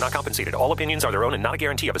members who are not compensated. All opinions are their own and not a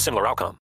guarantee of a similar outcome.